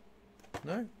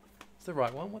 No? It's the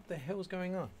right one. What the hell is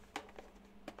going on?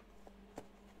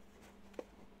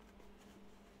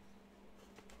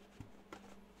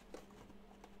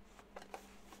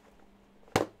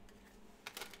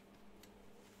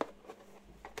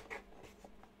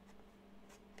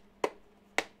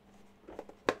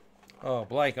 Oh,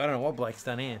 Blake. I don't know what Blake's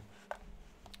done here.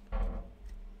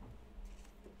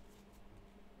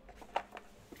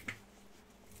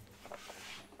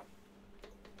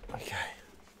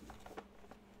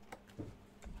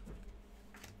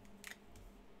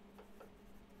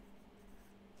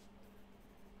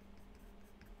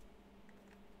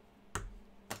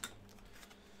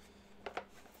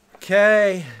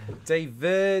 Okay,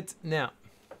 David. Now,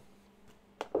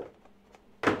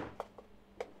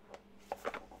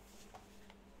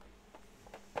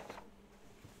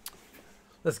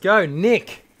 let's go,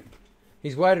 Nick.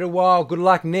 He's waited a while. Good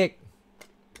luck, Nick.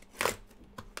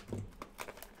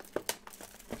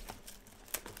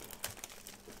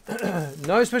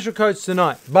 No special codes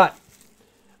tonight, but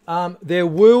there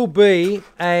will be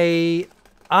a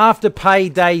after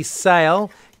payday sale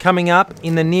coming up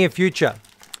in the near future.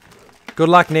 Good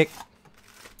luck, Nick.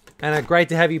 And great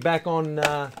to have you back on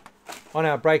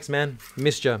our breaks, man.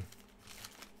 Missed you. I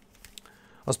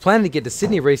was planning to get to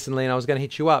Sydney recently and I was going to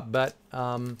hit you up, but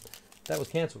that was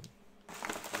cancelled.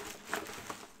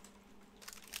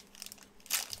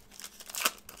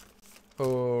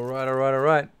 All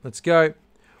right. Let's go.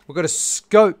 We've got a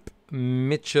Scope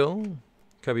Mitchell,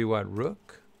 Kobe White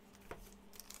Rook.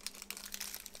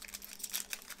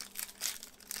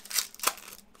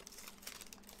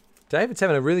 David's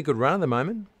having a really good run at the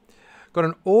moment. Got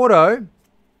an auto.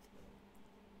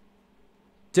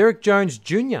 Derek Jones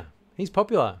Jr. He's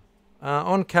popular.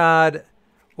 On-card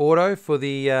auto for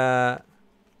the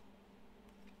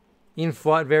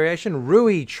in-flight variation.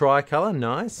 Rui tricolour.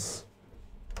 Nice.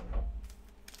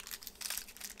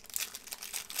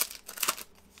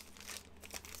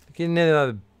 Getting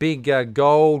another big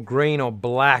gold, green, or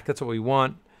black. That's what we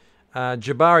want.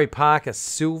 Jabari Parker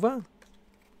silver.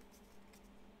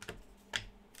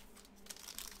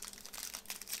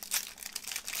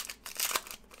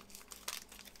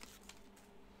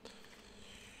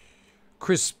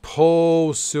 Chris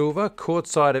Paul silver,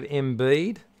 courtside of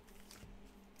Embiid.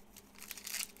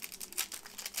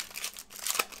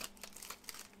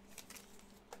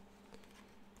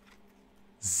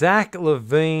 Zach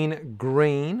LaVine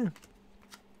green.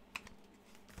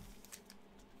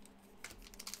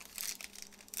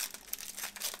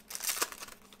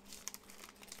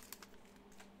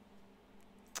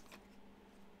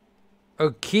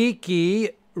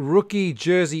 Okiki rookie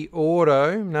jersey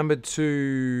auto, number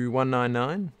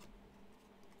 2/199.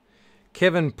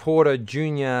 Kevin Porter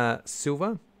Jr.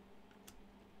 silver.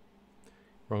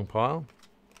 Wrong pile.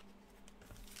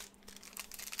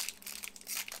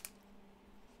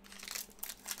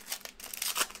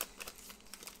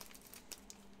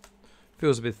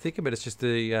 Feels a bit thicker, but it's just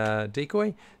the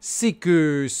decoy.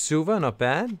 Siku silver, not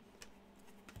bad.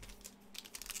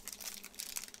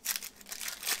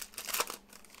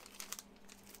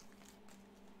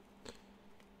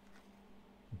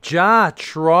 Jar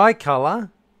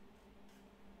tricolour.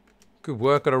 Good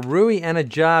work. Got a Rui and a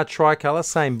Jar tricolour,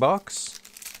 same box.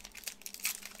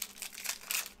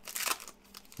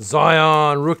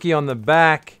 Zion rookie on the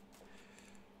back.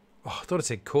 Oh, I thought it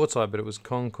said courtside, but it was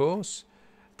concourse.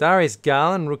 Darius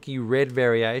Garland rookie red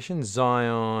variation.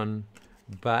 Zion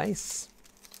base.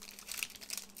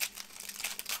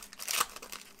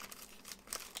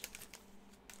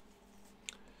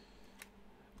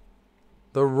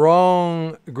 The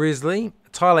wrong Grizzly.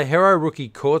 Tyler Hero, rookie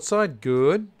courtside.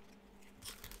 Good.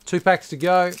 2 packs to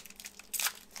go.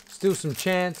 Still some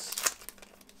chance.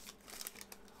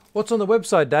 What's on the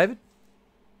website, David?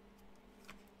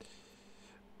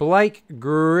 Blake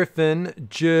Griffin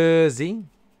jersey.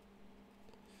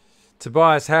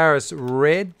 Tobias Harris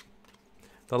red.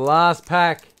 The last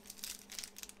pack.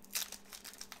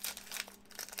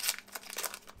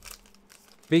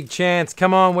 Big chance.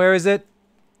 Come on, where is it?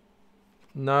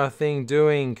 Nothing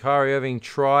doing. Kyrie Irving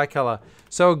tricolour.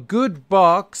 So a good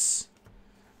box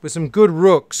with some good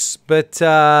rooks, but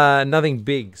nothing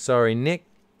big. Sorry, Nick.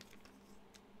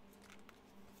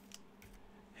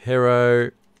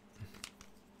 Hero.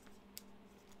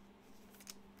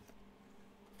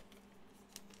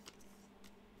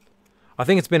 I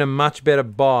think it's been a much better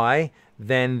buy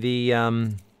than the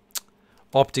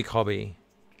Optic Hobby,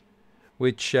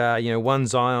 which, you know, 1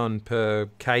 Zion per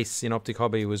case in Optic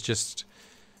Hobby was just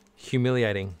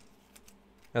humiliating.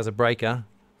 As a breaker,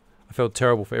 I felt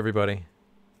terrible for everybody.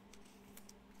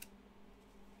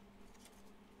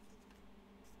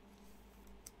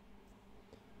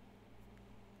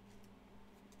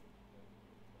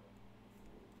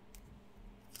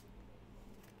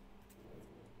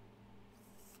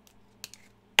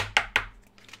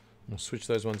 We'll switch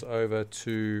those ones over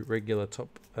to regular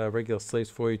sleeves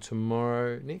for you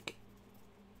tomorrow, Nick.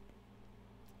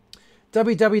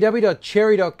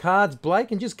 www.cherry.cards,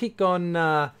 Blake, and just click on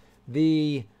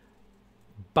the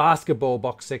basketball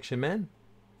box section, man.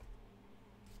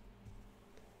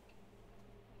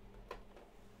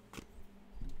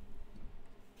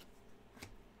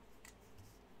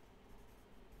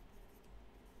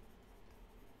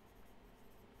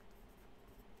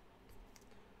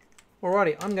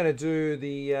 Alrighty, I'm going to do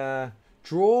the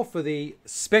draw for the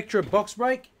Spectra box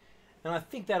break, and I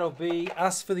think that'll be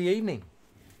us for the evening.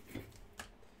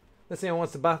 Let's see who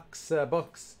wants to box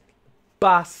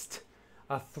bust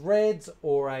a Threads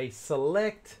or a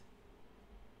Select.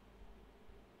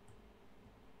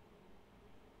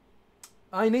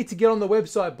 I need to get on the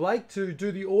website, Blake, to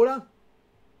do the order.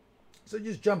 So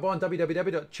just jump on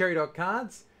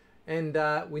www.cherry.cards,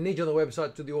 and we need you on the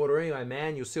website to do the order anyway,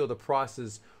 man. You'll see all the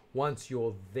prices once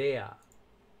you're there.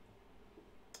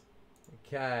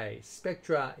 Okay,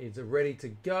 Spectra is ready to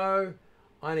go.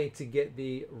 I need to get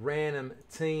the random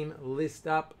team list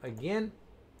up again.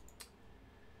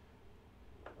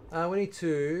 We need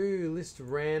to list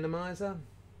randomizer.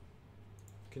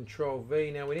 Control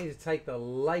V. Now we need to take the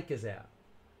Lakers out.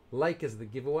 Lakers the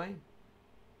giveaway.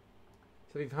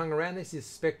 So if you've hung around, this is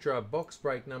Spectra box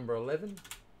break number 11.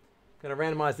 Going to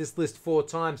randomize this list 4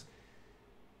 times.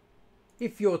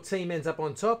 If your team ends up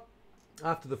on top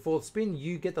after the 4th spin,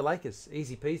 you get the Lakers.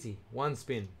 Easy peasy. 1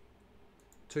 spin.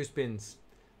 2 spins.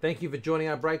 Thank you for joining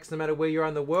our breaks no matter where you are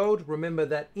in the world. Remember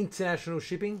that international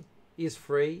shipping is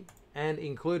free and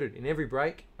included in every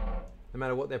break, no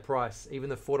matter what their price, even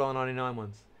the $4.99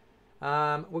 ones.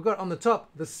 We've got on the top,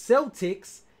 the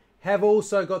Celtics have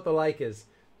also got the Lakers.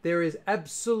 There is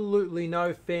absolutely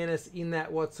no fairness in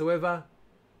that whatsoever.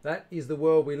 That is the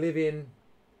world we live in.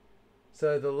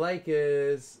 So the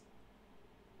Lakers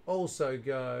also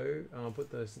go, I'll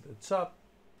put those at the top.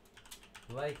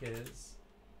 Lakers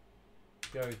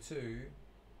go to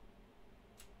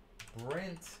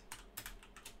Brent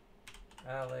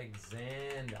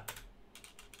Alexander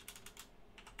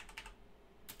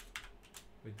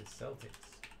with the Celtics.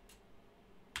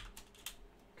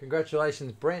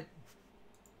 Congratulations, Brent.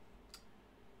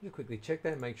 Just quickly check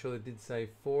that, make sure it did say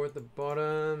 4 at the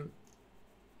bottom.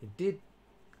 It did.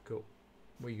 Cool.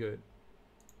 We good.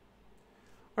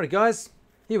 Alright guys,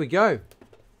 here we go.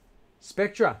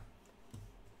 Spectra.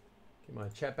 Get my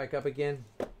chat back up again.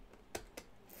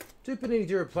 2 Panini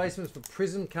Duo replacements for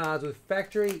Prism cards with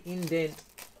factory indent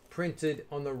printed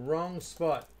on the wrong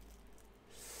spot.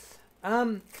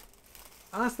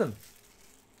 Ask them.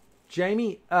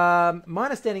 Jamie, my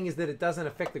understanding is that it doesn't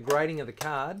affect the grading of the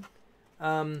card.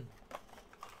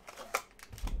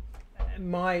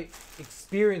 My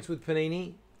experience with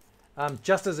Panini,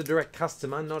 just as a direct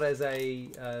customer, not as a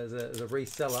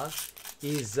reseller,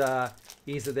 is that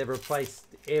they've replaced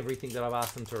everything that I've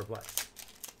asked them to replace.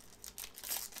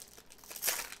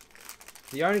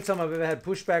 The only time I've ever had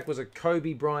pushback was a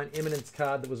Kobe Bryant Eminence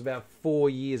card that was about 4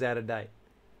 years out of date.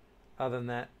 Other than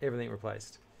that, everything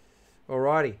replaced.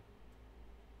 Alrighty.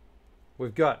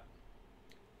 We've got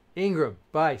Ingram,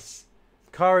 base.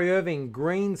 Kyrie Irving,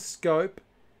 green scope,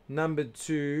 number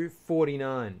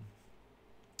 249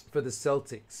 for the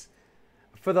Celtics.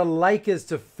 For the Lakers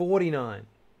to 49,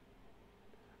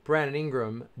 Brandon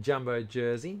Ingram, jumbo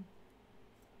jersey.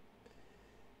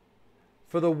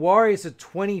 For the Warriors to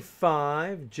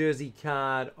 25, jersey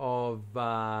card of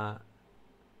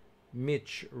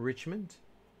Mitch Richmond.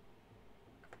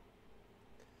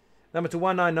 Number to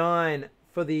 199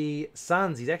 for the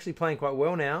Suns. He's actually playing quite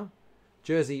well now.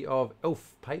 Jersey of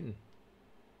Elf Payton.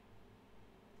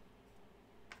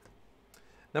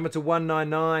 Number to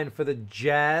 199 for the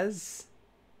Jazz.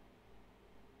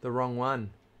 The wrong one.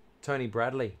 Tony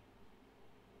Bradley.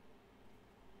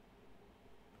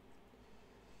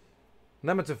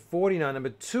 Number to 49. Number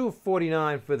 2 of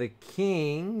 49 for the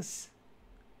Kings.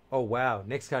 Oh, wow.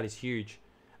 Next card is huge.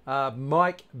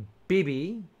 Mike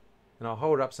Bibby. And I'll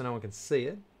hold it up so no one can see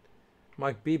it.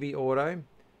 Mike Bibby auto.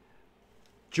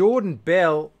 Jordan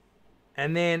Bell.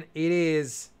 And then it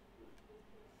is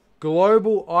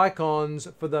Global Icons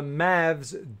for the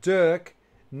Mavs. Dirk.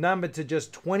 Numbered to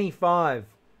just 25.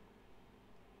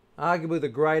 Arguably the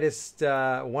greatest,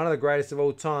 one of the greatest of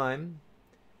all time.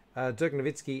 Dirk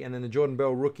Nowitzki. And then the Jordan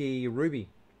Bell rookie Ruby.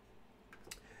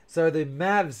 So the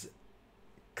Mavs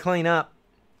clean up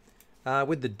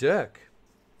with the Dirk.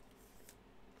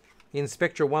 In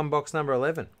Spectra 1 box number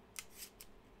 11.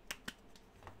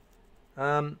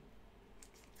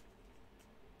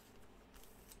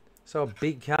 So a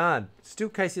big card. Still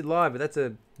cased live, but that's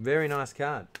a very nice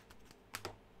card.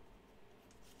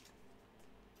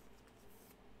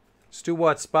 Still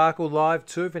White Sparkle live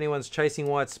too, if anyone's chasing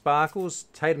White Sparkles.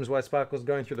 Tatum's White Sparkles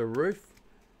going through the roof.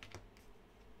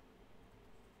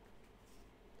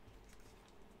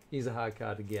 He's a hard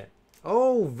card to get.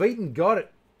 Oh, Veeton got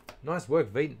it. Nice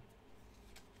work, Veeton.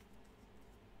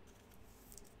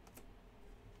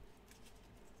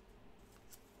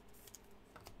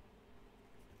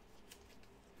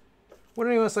 Would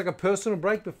anyone else like a personal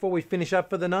break before we finish up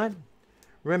for the night?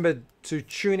 Remember to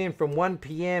tune in from 1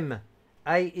 p.m.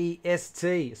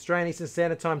 AEST, Australian Eastern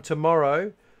Standard Time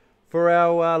tomorrow for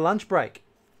our lunch break.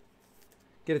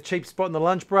 Get a cheap spot in the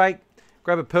lunch break.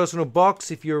 Grab a personal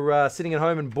box if you're sitting at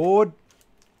home and bored.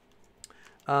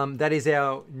 That is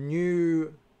our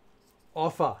new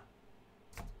offer.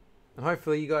 And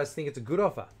hopefully you guys think it's a good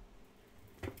offer.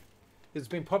 It's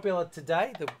been popular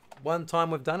today, the one time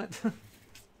we've done it.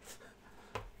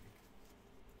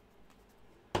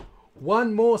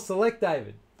 One more select,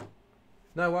 David.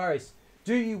 No worries.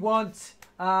 Do you want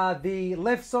the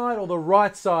left side or the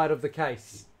right side of the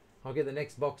case? I'll get the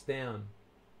next box down.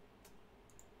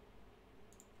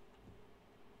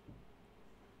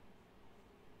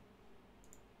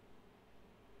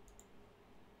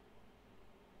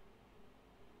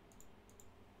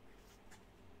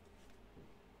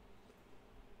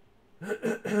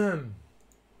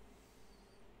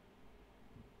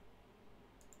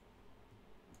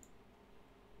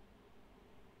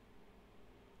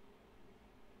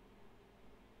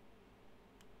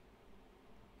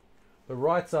 the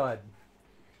right side.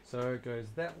 So it goes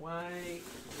that way,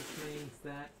 which means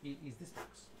that it is this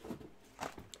box.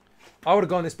 I would have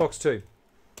gone this box too.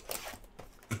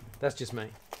 That's just me.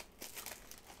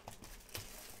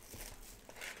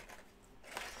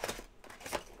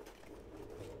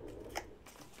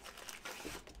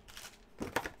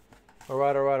 All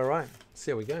right, all right, all right. Let's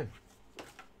see how we go.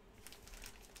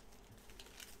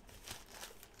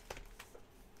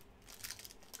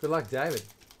 Good luck, David.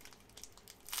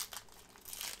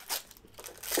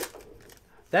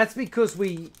 That's because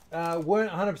we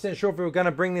weren't 100% sure if we were going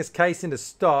to bring this case into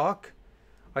stock.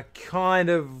 I kind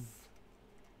of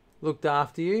looked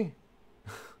after you.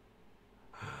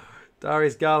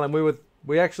 Darius Garland,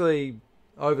 we actually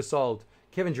oversold.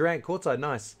 Kevin Durant, courtside,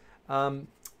 nice.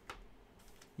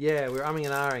 Yeah, we're umming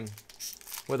and ahhing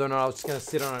whether or not I was just going to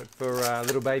sit on it for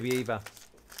little baby Eva.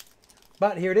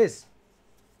 But here it is.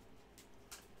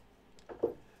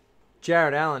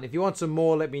 Jared Allen, if you want some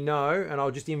more, let me know, and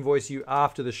I'll just invoice you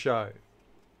after the show.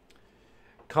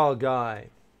 Kyle Guy.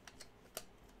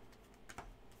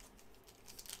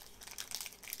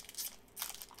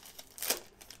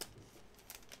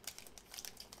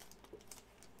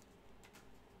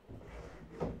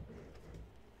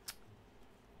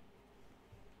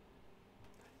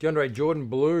 DeAndre Jordan,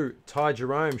 blue. Ty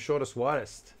Jerome, shortest,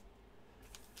 widest.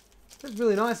 That's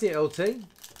really nice here, LT.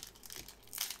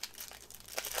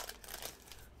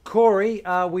 Corey,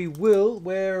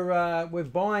 we're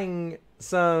buying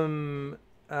some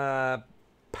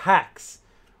packs.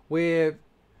 We've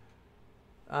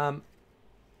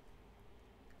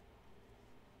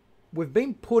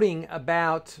been putting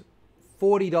about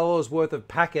 $40 worth of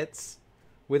packets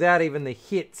without even the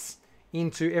hits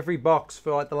into every box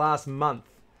for like the last month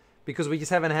because we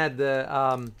just haven't had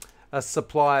the a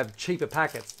supply of cheaper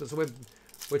packets. So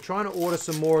we're trying to order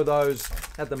some more of those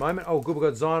at the moment. Oh, good. We've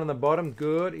got Zion on the bottom.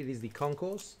 Good. It is the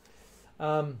concourse.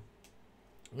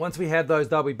 Once we have those,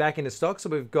 they'll be back into stock. So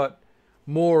we've got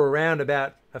more around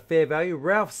about a fair value.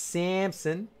 Ralph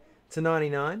Sampson to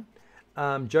 99.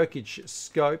 Jokic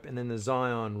Scope. And then the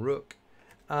Zion Rook.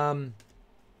 Because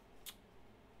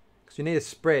you need a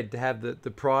spread to have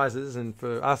the prizes and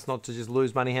for us not to just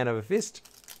lose money hand over fist.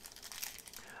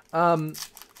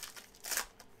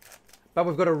 But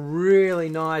we've got a really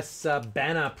nice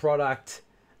banner product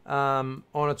on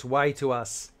its way to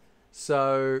us.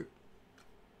 So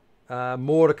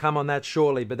more to come on that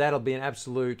shortly, but that'll be an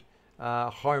absolute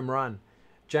home run.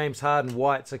 James Harden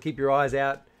White, so keep your eyes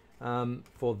out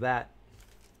for that.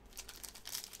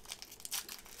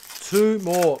 Two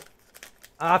more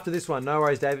after this one. No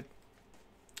worries, David.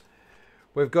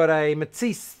 We've got a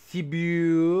Matisse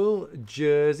Thybulle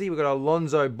jersey. We've got a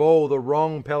Lonzo Ball, the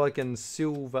wrong Pelican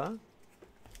silver.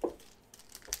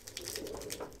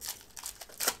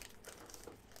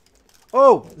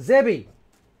 Oh, Zebby.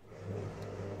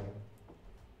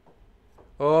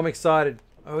 Oh, I'm excited.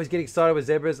 I always get excited with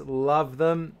zebras. Love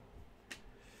them.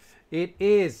 It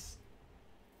is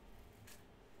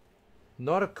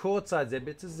not a courtside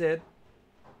zebra. It's a Z.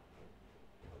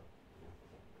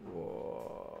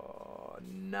 Whoa,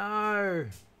 no.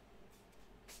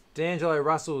 D'Angelo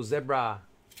Russell zebra.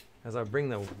 As I bring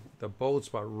the bald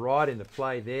spot right into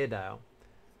play there, Dale.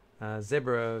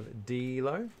 Zebra of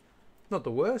D'Lo. Not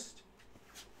the worst.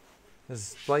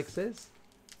 As Blake says,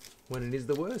 when it is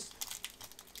the worst.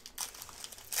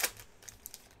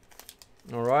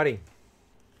 Alrighty.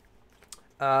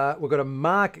 We've got a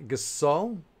Marc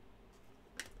Gasol.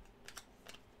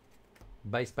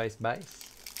 Base.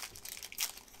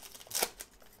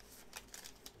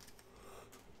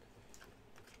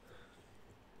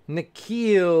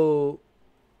 Nikhil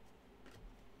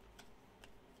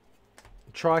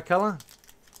Tricolor.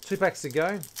 2 packs to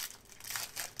go.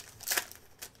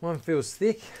 One feels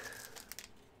thick.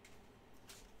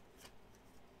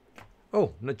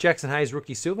 Oh, Jackson Hayes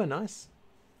rookie silver, nice.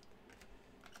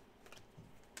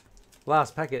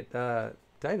 Last packet.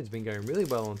 David's been going really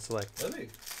well on select. Really?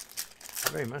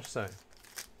 Very much so.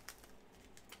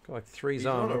 Got like 3 He's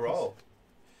Zion. on a roll.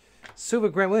 Silver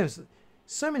Grant Williams.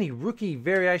 So many rookie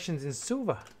variations in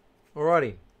silver.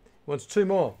 Alrighty. Wants 2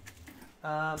 more.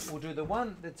 We'll do the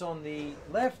one that's on the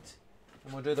left,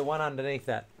 and we'll do the one underneath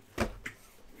that.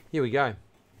 Here we go.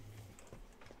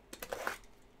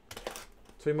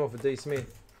 2 more for D.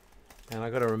 Smith. And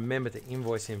I've got to remember to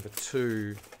invoice him for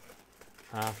 2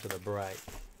 after the break.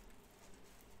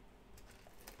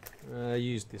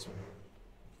 Use this one.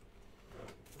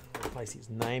 Replace his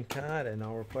name card and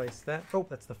I'll replace that. Oh,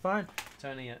 that's the phone. It's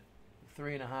only a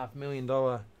 $3.5 million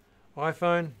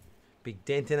iPhone. Big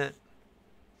dent in it.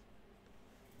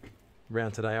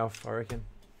 Round today off, I reckon.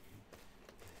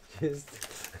 Just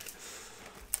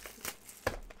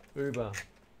Uber.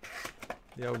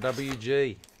 The old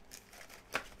WG.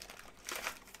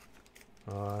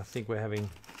 Oh, I think we're having...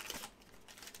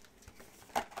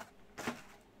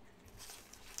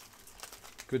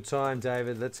 Good time,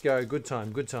 David. Let's go. Good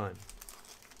time, good time.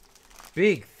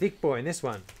 Big, thick boy in this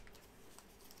one.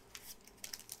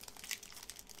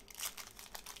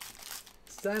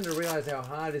 Starting to realise how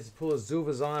hard it is to pull a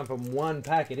Silver Zion from one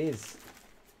pack. It is.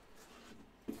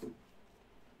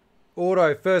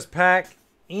 Auto, first pack.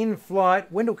 In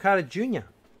flight. Wendell Carter Jr.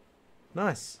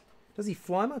 Nice. Does he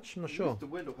fly much? I'm not sure. Mr.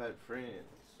 Wendell had friends.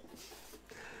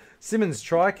 Simmons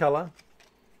tricolour.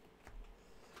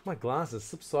 My glasses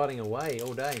slip-sliding away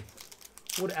all day.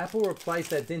 Would Apple replace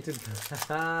that dented...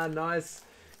 Nice.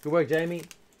 Good work, Jamie.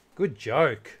 Good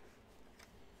joke.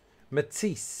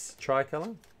 Matisse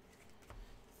tricolour.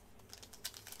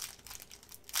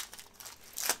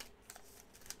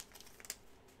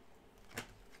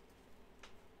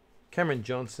 Cameron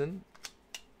Johnson,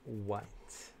 white.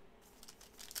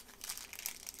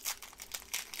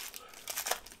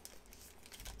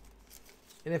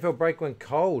 NFL break went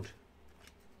cold.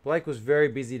 Blake was very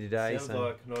busy today. Sounds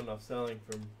like not enough selling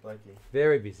from Blakey.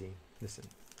 Very busy. Listen,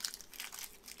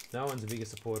 no one's a bigger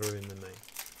supporter of him than me.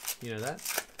 You know that?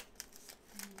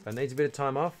 But needs a bit of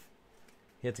time off.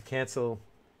 He had to cancel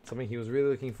something he was really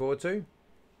looking forward to.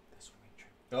 The swimming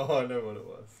trip. Oh, I know what it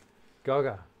was.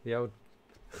 Gaga, the old...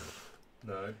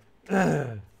 No.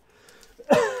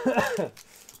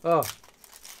 Oh.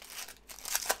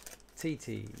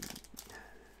 TT.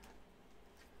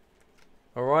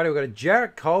 Alrighty, we've got a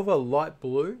Jarrett Culver light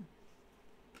blue.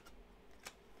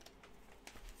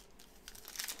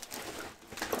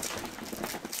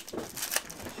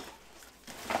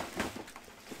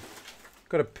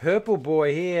 Got a purple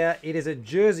boy here. It is a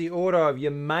jersey auto of your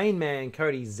main man,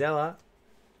 Cody Zeller.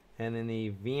 And then the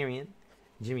variant,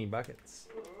 Jimmy Buckets.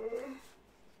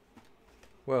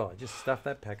 Well, I just stuffed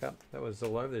that pack up. That was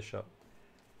all over the shop.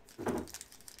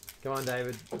 Come on,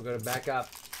 David. We've got to back up.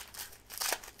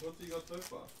 What's he got so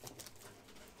far?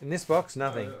 In this box,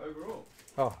 nothing. Overall.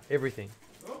 Oh, everything.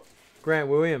 Oh. Grant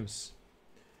Williams.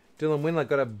 Dylan Windler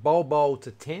got a bowl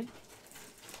to 10.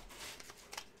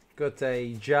 Got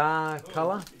a jar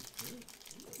colour.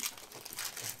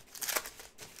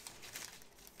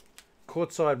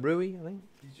 Courtside Rui, I think.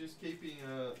 He's just keeping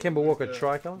Kemba Walker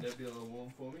tricolour. Nebula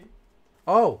warm for me.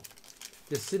 Oh,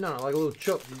 just sitting on it like a little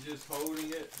chook. He's just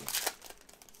holding it.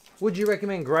 Would you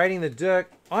recommend grading the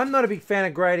Dirk? I'm not a big fan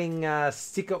of grading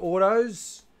sticker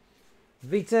autos.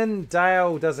 Viton,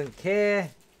 Dale doesn't care.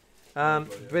 But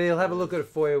he'll have a look at it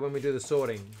for you when we do the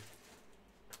sorting.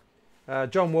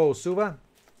 John Wall, silver.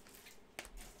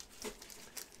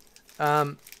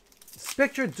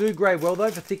 Spectra do grade well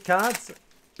though for thick cards.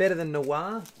 Better than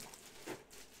Noir.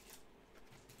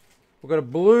 We've got a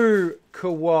blue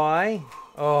Kawhi.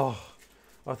 Oh,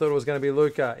 I thought it was going to be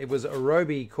Luka. It was a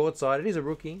Roby courtside. It is a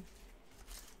rookie.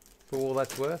 For all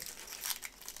that's worth.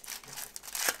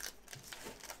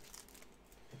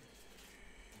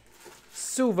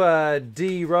 Silver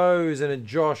D Rose and a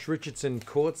Josh Richardson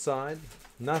courtside.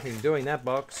 Nothing doing that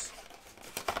box.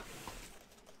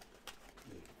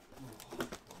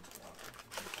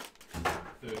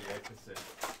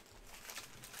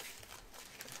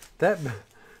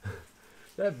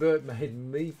 That Burt made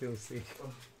me feel sick.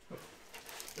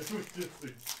 It was just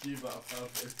a give up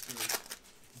halfway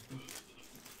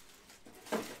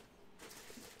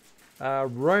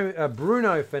through.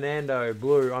 Bruno Fernando,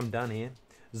 blue. I'm done here.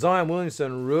 Zion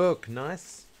Williamson, rook.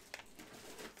 Nice.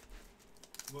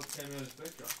 What came out of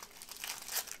Spectra?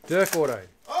 Dirk auto.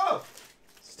 Oh!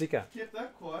 Sticker. Kept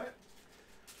that quiet.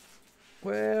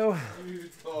 Well,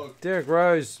 Oh, Derek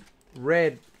Rose,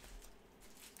 red.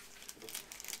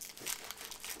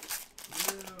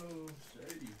 no,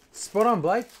 shady. Spot on,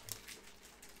 Blake.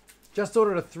 Just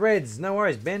ordered a Threads. No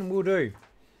worries, Ben. Will do.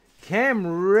 Cam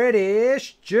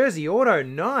Reddish, jersey auto.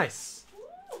 Nice.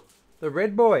 The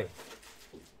red boy.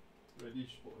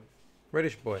 Reddish boy.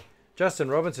 Reddish boy. Justin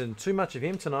Robinson. Too much of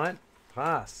him tonight.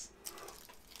 Pass.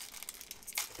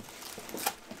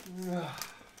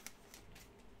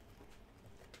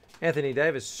 Anthony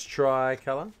Davis,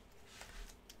 tricolour.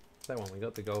 That one, we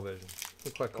got the gold version.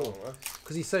 Looks quite cool. Oh, right.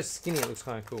 Because he's so skinny, it looks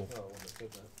kind of cool. Oh, I wouldn't have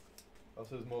said that. I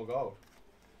said more gold.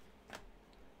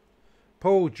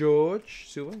 Paul George,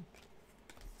 silver.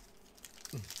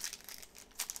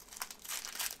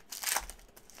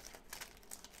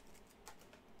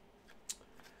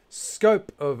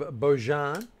 Scope of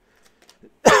Bojan.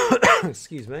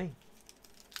 Excuse me.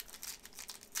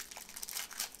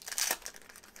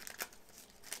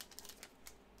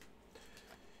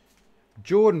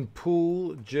 Jordan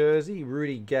Poole, jersey.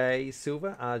 Rudy Gay,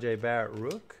 silver. RJ Barrett,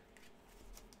 rook.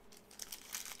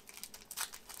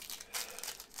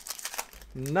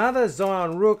 Another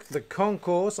Zion Rook, the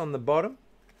concourse on the bottom.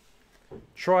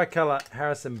 Tricolour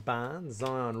Harrison Barnes,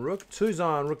 Zion Rook. 2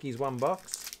 Zion Rookies, 1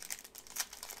 box.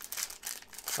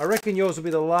 I reckon yours will be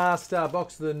the last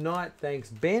box of the night. Thanks,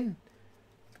 Ben.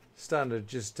 Starting to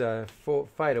just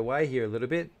fade away here a little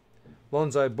bit.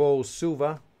 Lonzo Ball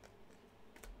Silver.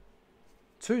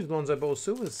 2 Lonzo Ball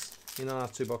Silvers in the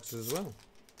last 2 boxes as well.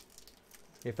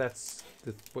 If that's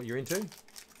what you're into.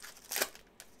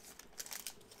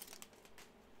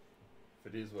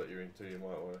 If it is what you're into, you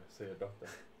might want to see a doctor.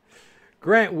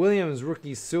 Grant Williams,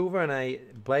 rookie silver, and a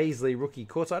Blaisley rookie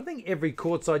courtside. I think every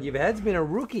courtside you've had's been a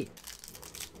rookie.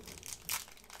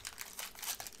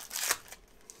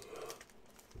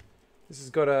 This has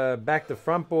got a back to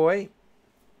front boy,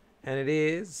 and it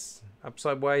is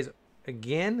upside ways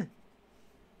again.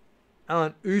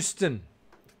 Alan Houston.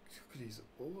 Look at his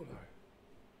auto.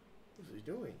 What's he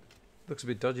doing? Looks a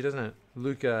bit dodgy, doesn't it?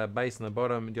 Luca base on the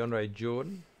bottom, DeAndre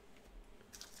Jordan.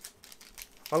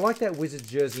 I like that Wizards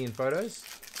jersey in photos.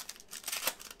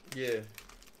 Yeah.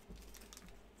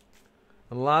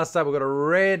 And last up, we've got a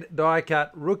red die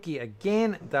cut rookie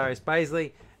again, Darius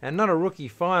Baisley. And not a rookie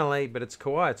finally, but it's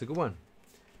Kawhi. It's a good one.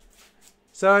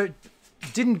 So,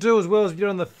 didn't do as well as we did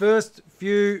on the first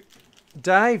few,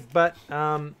 Dave, but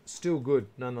still good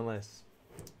nonetheless.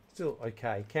 Still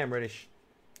okay. Cam Reddish,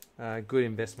 good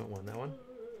investment one, that one.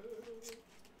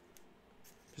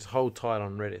 Just hold tight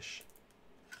on Reddish.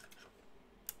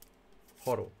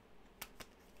 Hoddle.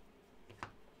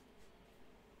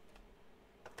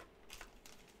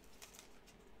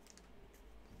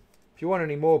 If you want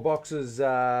any more boxes,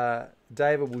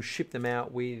 David will ship them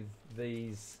out with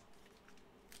these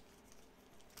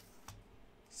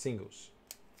singles.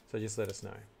 So just let us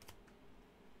know.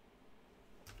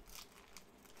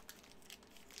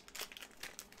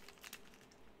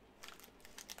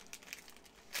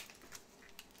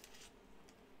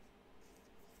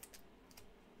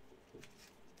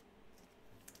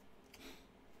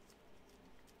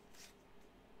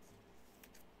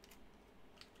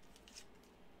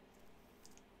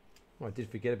 Oh, I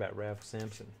did forget about Ralph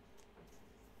Sampson.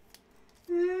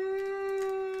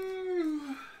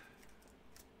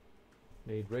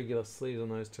 Need regular sleeves on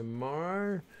those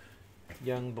tomorrow.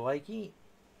 Young Blakey.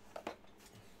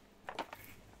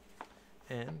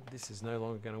 And this is no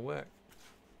longer going to work.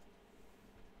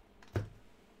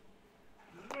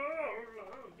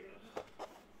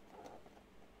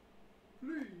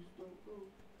 Please don't go.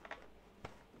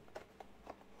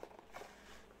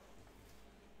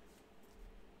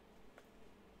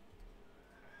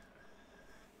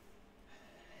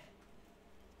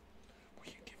 Will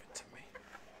you give it to me?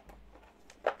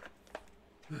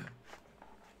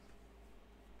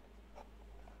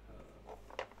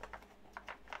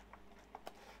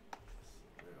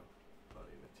 Real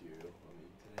bloody material on the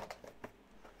internet.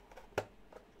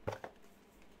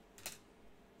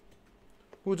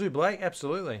 We'll do, Blake.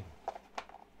 Absolutely.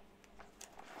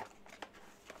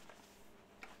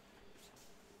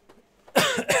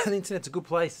 The internet's a good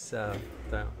place,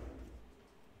 Dale.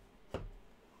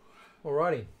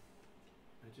 Alrighty.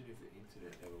 Imagine if the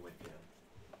internet ever went down.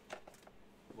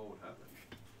 What would happen?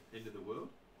 End of the world?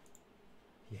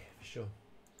 Yeah, for sure.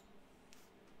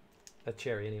 A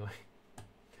cherry, anyway.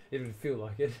 It would feel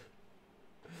like it.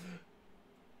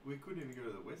 We couldn't even go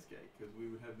to the Westgate because we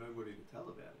would have nobody to tell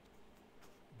about it.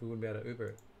 We wouldn't be able to Uber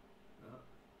it. No.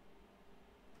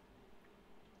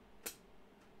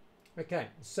 Okay,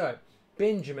 so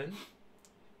Benjamin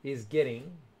is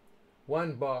getting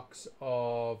 1 box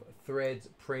of Threads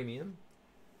Premium.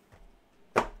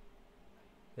 There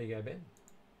you go, Ben.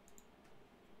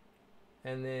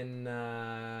 And then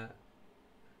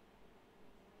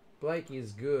Blake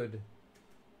is good.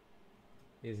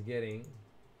 Is getting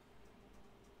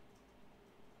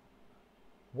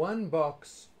 1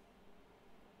 box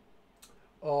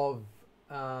of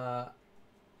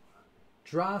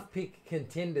draft pick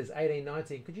contenders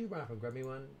 18-19. Could you grab me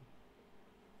one?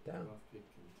 Down. Draft pick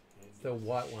It's the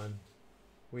white one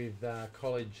with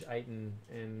College, Aiton,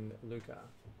 and Luca.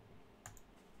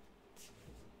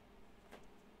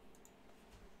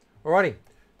 Alrighty.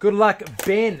 Good luck,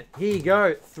 Ben. Here you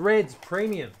go. Threads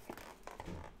Premium.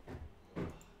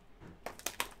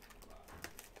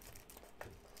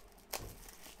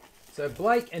 So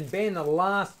Blake and Ben, the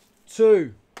last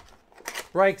 2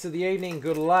 breaks of the evening.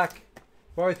 Good luck.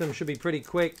 Both of them should be pretty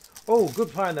quick. Oh, good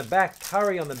play on the back.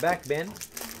 Curry on the back, Ben.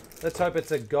 Let's hope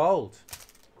it's a gold.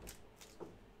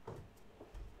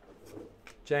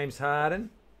 James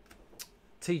Harden.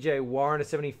 TJ Warren to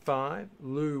 75.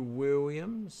 Lou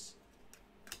Williams.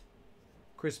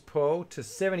 Chris Paul to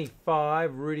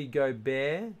 75. Rudy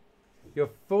Gobert. Your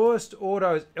first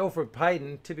auto is Alfred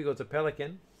Payton. Typical, it's a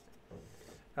Pelican.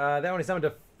 That one is summoned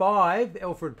to 5,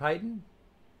 Alfred Payton.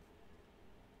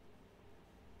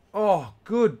 Oh,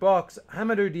 good box.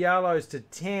 Hamadou Diallo's to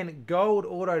 10. Gold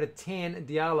auto to 10,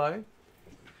 Diallo.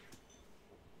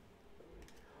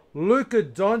 Luka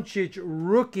Doncic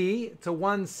rookie to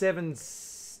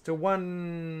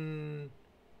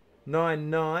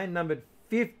 199, numbered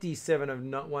 57 of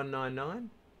 199.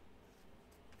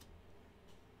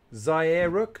 Zaire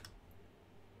Rook.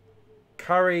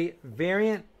 Curry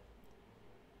variant.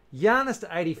 Giannis to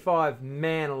 85.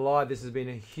 Man alive, this has been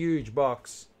a huge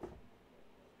box.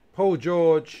 Paul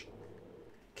George.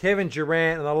 Kevin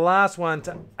Durant. And the last one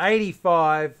to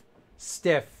 85.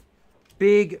 Steph.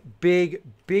 Big, big,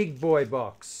 big boy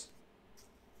box.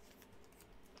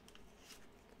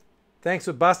 Thanks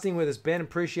for busting with us, Ben.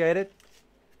 Appreciate it.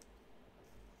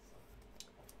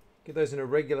 Get those in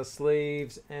irregular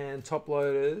sleeves and top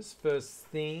loaders. First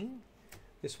thing.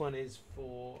 This one is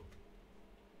for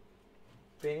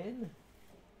Ben.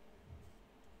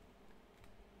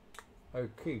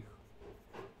 Okay.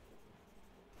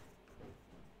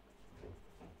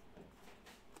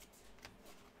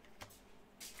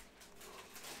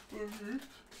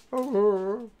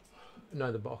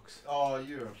 No, the box. Oh,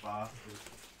 you're a bastard.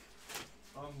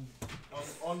 I'm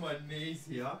on my knees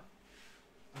here.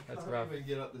 I can't even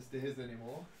get up the stairs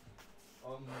anymore.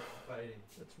 I'm fading.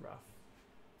 That's rough.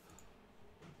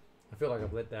 I feel like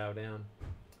I've let Dale down.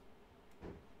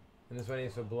 And this one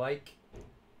is for Blake.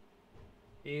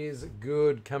 Is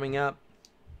good coming up.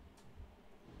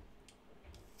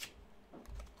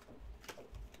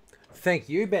 Thank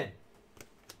you, Ben.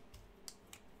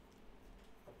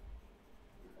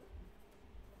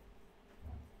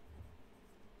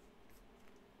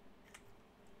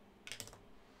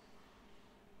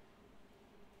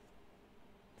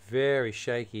 Very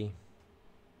shaky.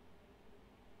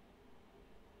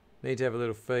 Need to have a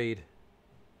little feed.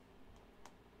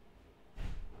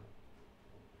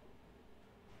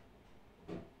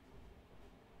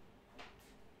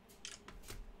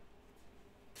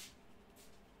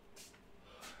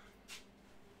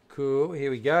 Cool, here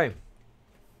we go.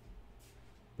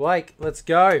 Blake, let's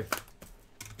go.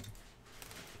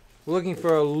 We're looking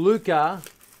for a Luka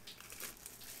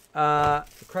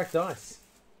cracked ice.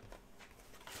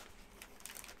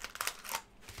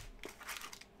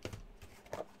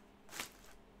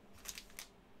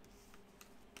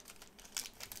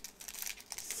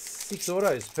 Six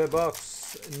autos per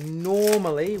box.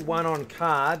 Normally one on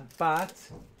card, but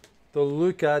the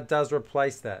Luka does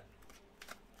replace that.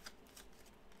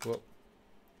 Well,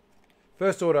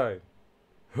 first auto.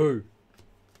 Who?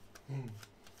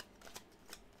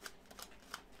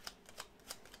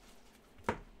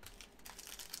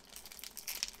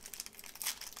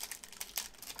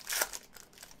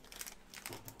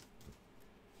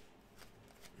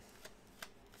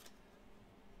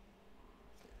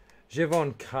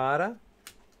 Javon Carter,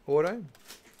 auto.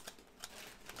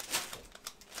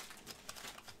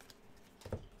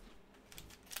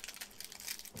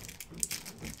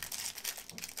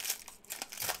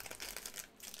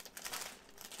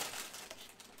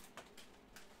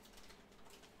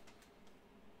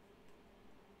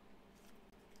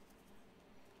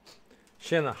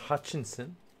 Shanna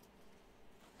Hutchinson.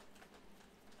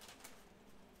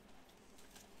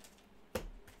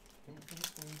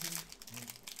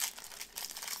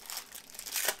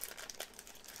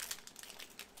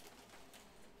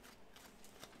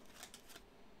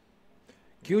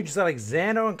 Gilgeous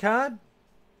Alexander on card.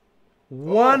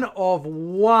 One of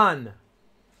one.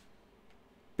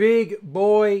 Big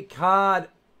boy card.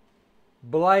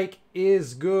 Blake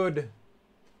is good.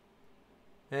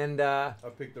 And I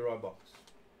picked the right box.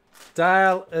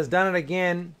 Dale has done it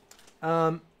again.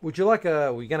 Would you like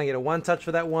a... We're going to get a one touch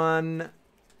for that one,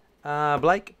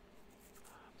 Blake?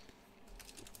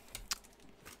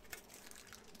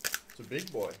 It's a big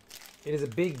boy. It is a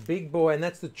big, big boy, and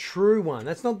that's the true one.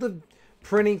 That's not the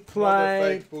printing Not the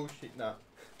plate. fake bullshit, no.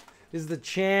 This is the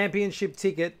championship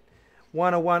ticket.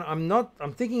 101.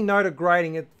 I'm thinking no to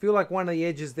grading. I feel like one of the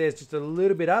edges there is just a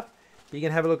little bit up. You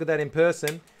can have a look at that in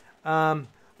person.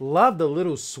 Love the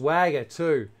little swagger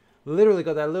too. Literally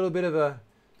got that little bit of a,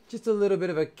 just a little bit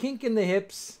of a kink in the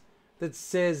hips that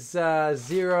says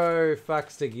 0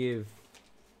 fucks to give.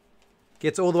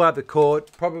 Gets all the way up the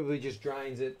court. Probably just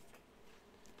drains it.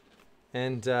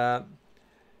 And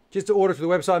just to order through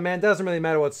the website, man. Doesn't really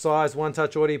matter what size. One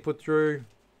touch order you put through.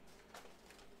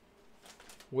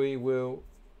 We will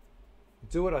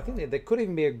do it. I think there could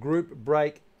even be a group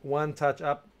break. One touch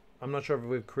up. I'm not sure if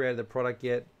we've created the product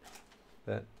yet.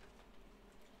 But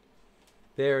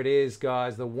there it is,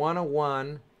 guys. The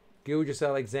 101 Gilgis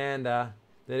Alexander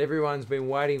that everyone's been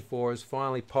waiting for has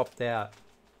finally popped out.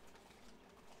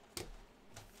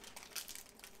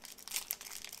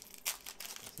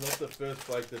 It's not the first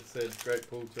bloke that said great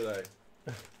pull today.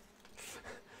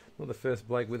 Not the first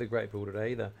bloke with a great pull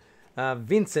today either.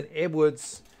 Vincent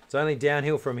Edwards. It's only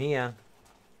downhill from here.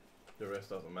 The rest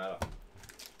doesn't matter.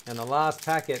 And the last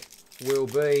packet will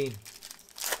be...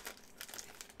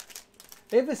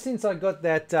 Ever since I got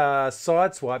that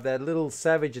side swipe, that little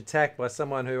savage attack by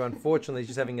someone who unfortunately is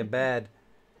just having a bad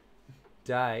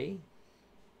day,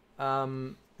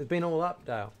 it's been all up,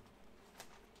 Dale.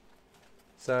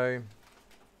 So...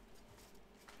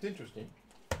 It's interesting.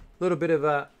 Little bit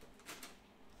of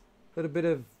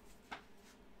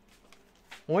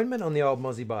ointment on the old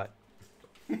mozzie bite.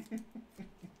 Little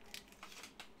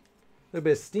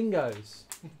bit of stingos.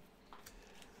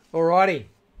 Alrighty.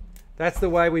 That's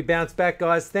the way we bounce back,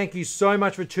 guys. Thank you so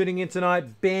much for tuning in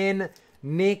tonight. Ben,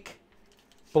 Nick,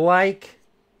 Blake,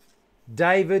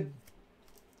 David,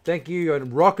 thank you.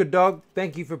 And Rocket Dog,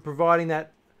 thank you for providing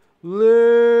that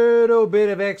little bit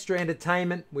of extra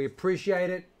entertainment. We appreciate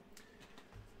it.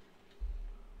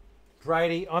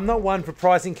 Brady, I'm not one for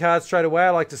pricing cards straight away.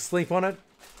 I like to sleep on it.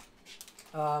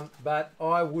 But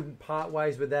I wouldn't part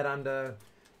ways with that under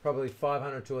probably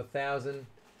 500 to 1,000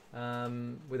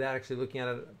 without actually looking at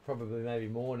it. Probably maybe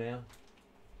more now.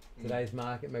 Today's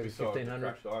market, maybe 1,500.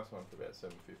 Crushed ice one for about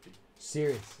 750.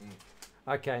 Serious?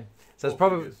 Okay. So Four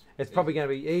figures. it's probably going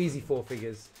to be easy 4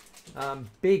 figures.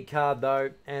 Big card though,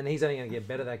 and he's only going to get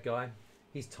better, that guy.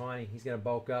 He's tiny. He's going to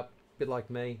bulk up, a bit like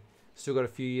me. Still got a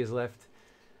few years left.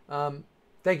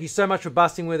 Thank you so much for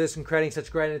busting with us and creating such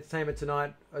great entertainment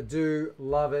tonight. I do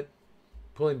love it,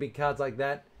 pulling big cards like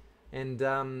that. And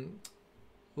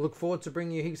look forward to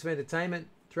bringing you heaps of entertainment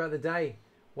throughout the day.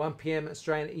 1 p.m.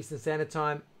 Australian Eastern Standard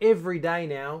Time every day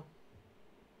now.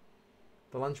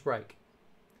 The lunch break.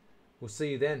 We'll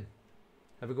see you then.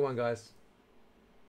 Have a good one, guys.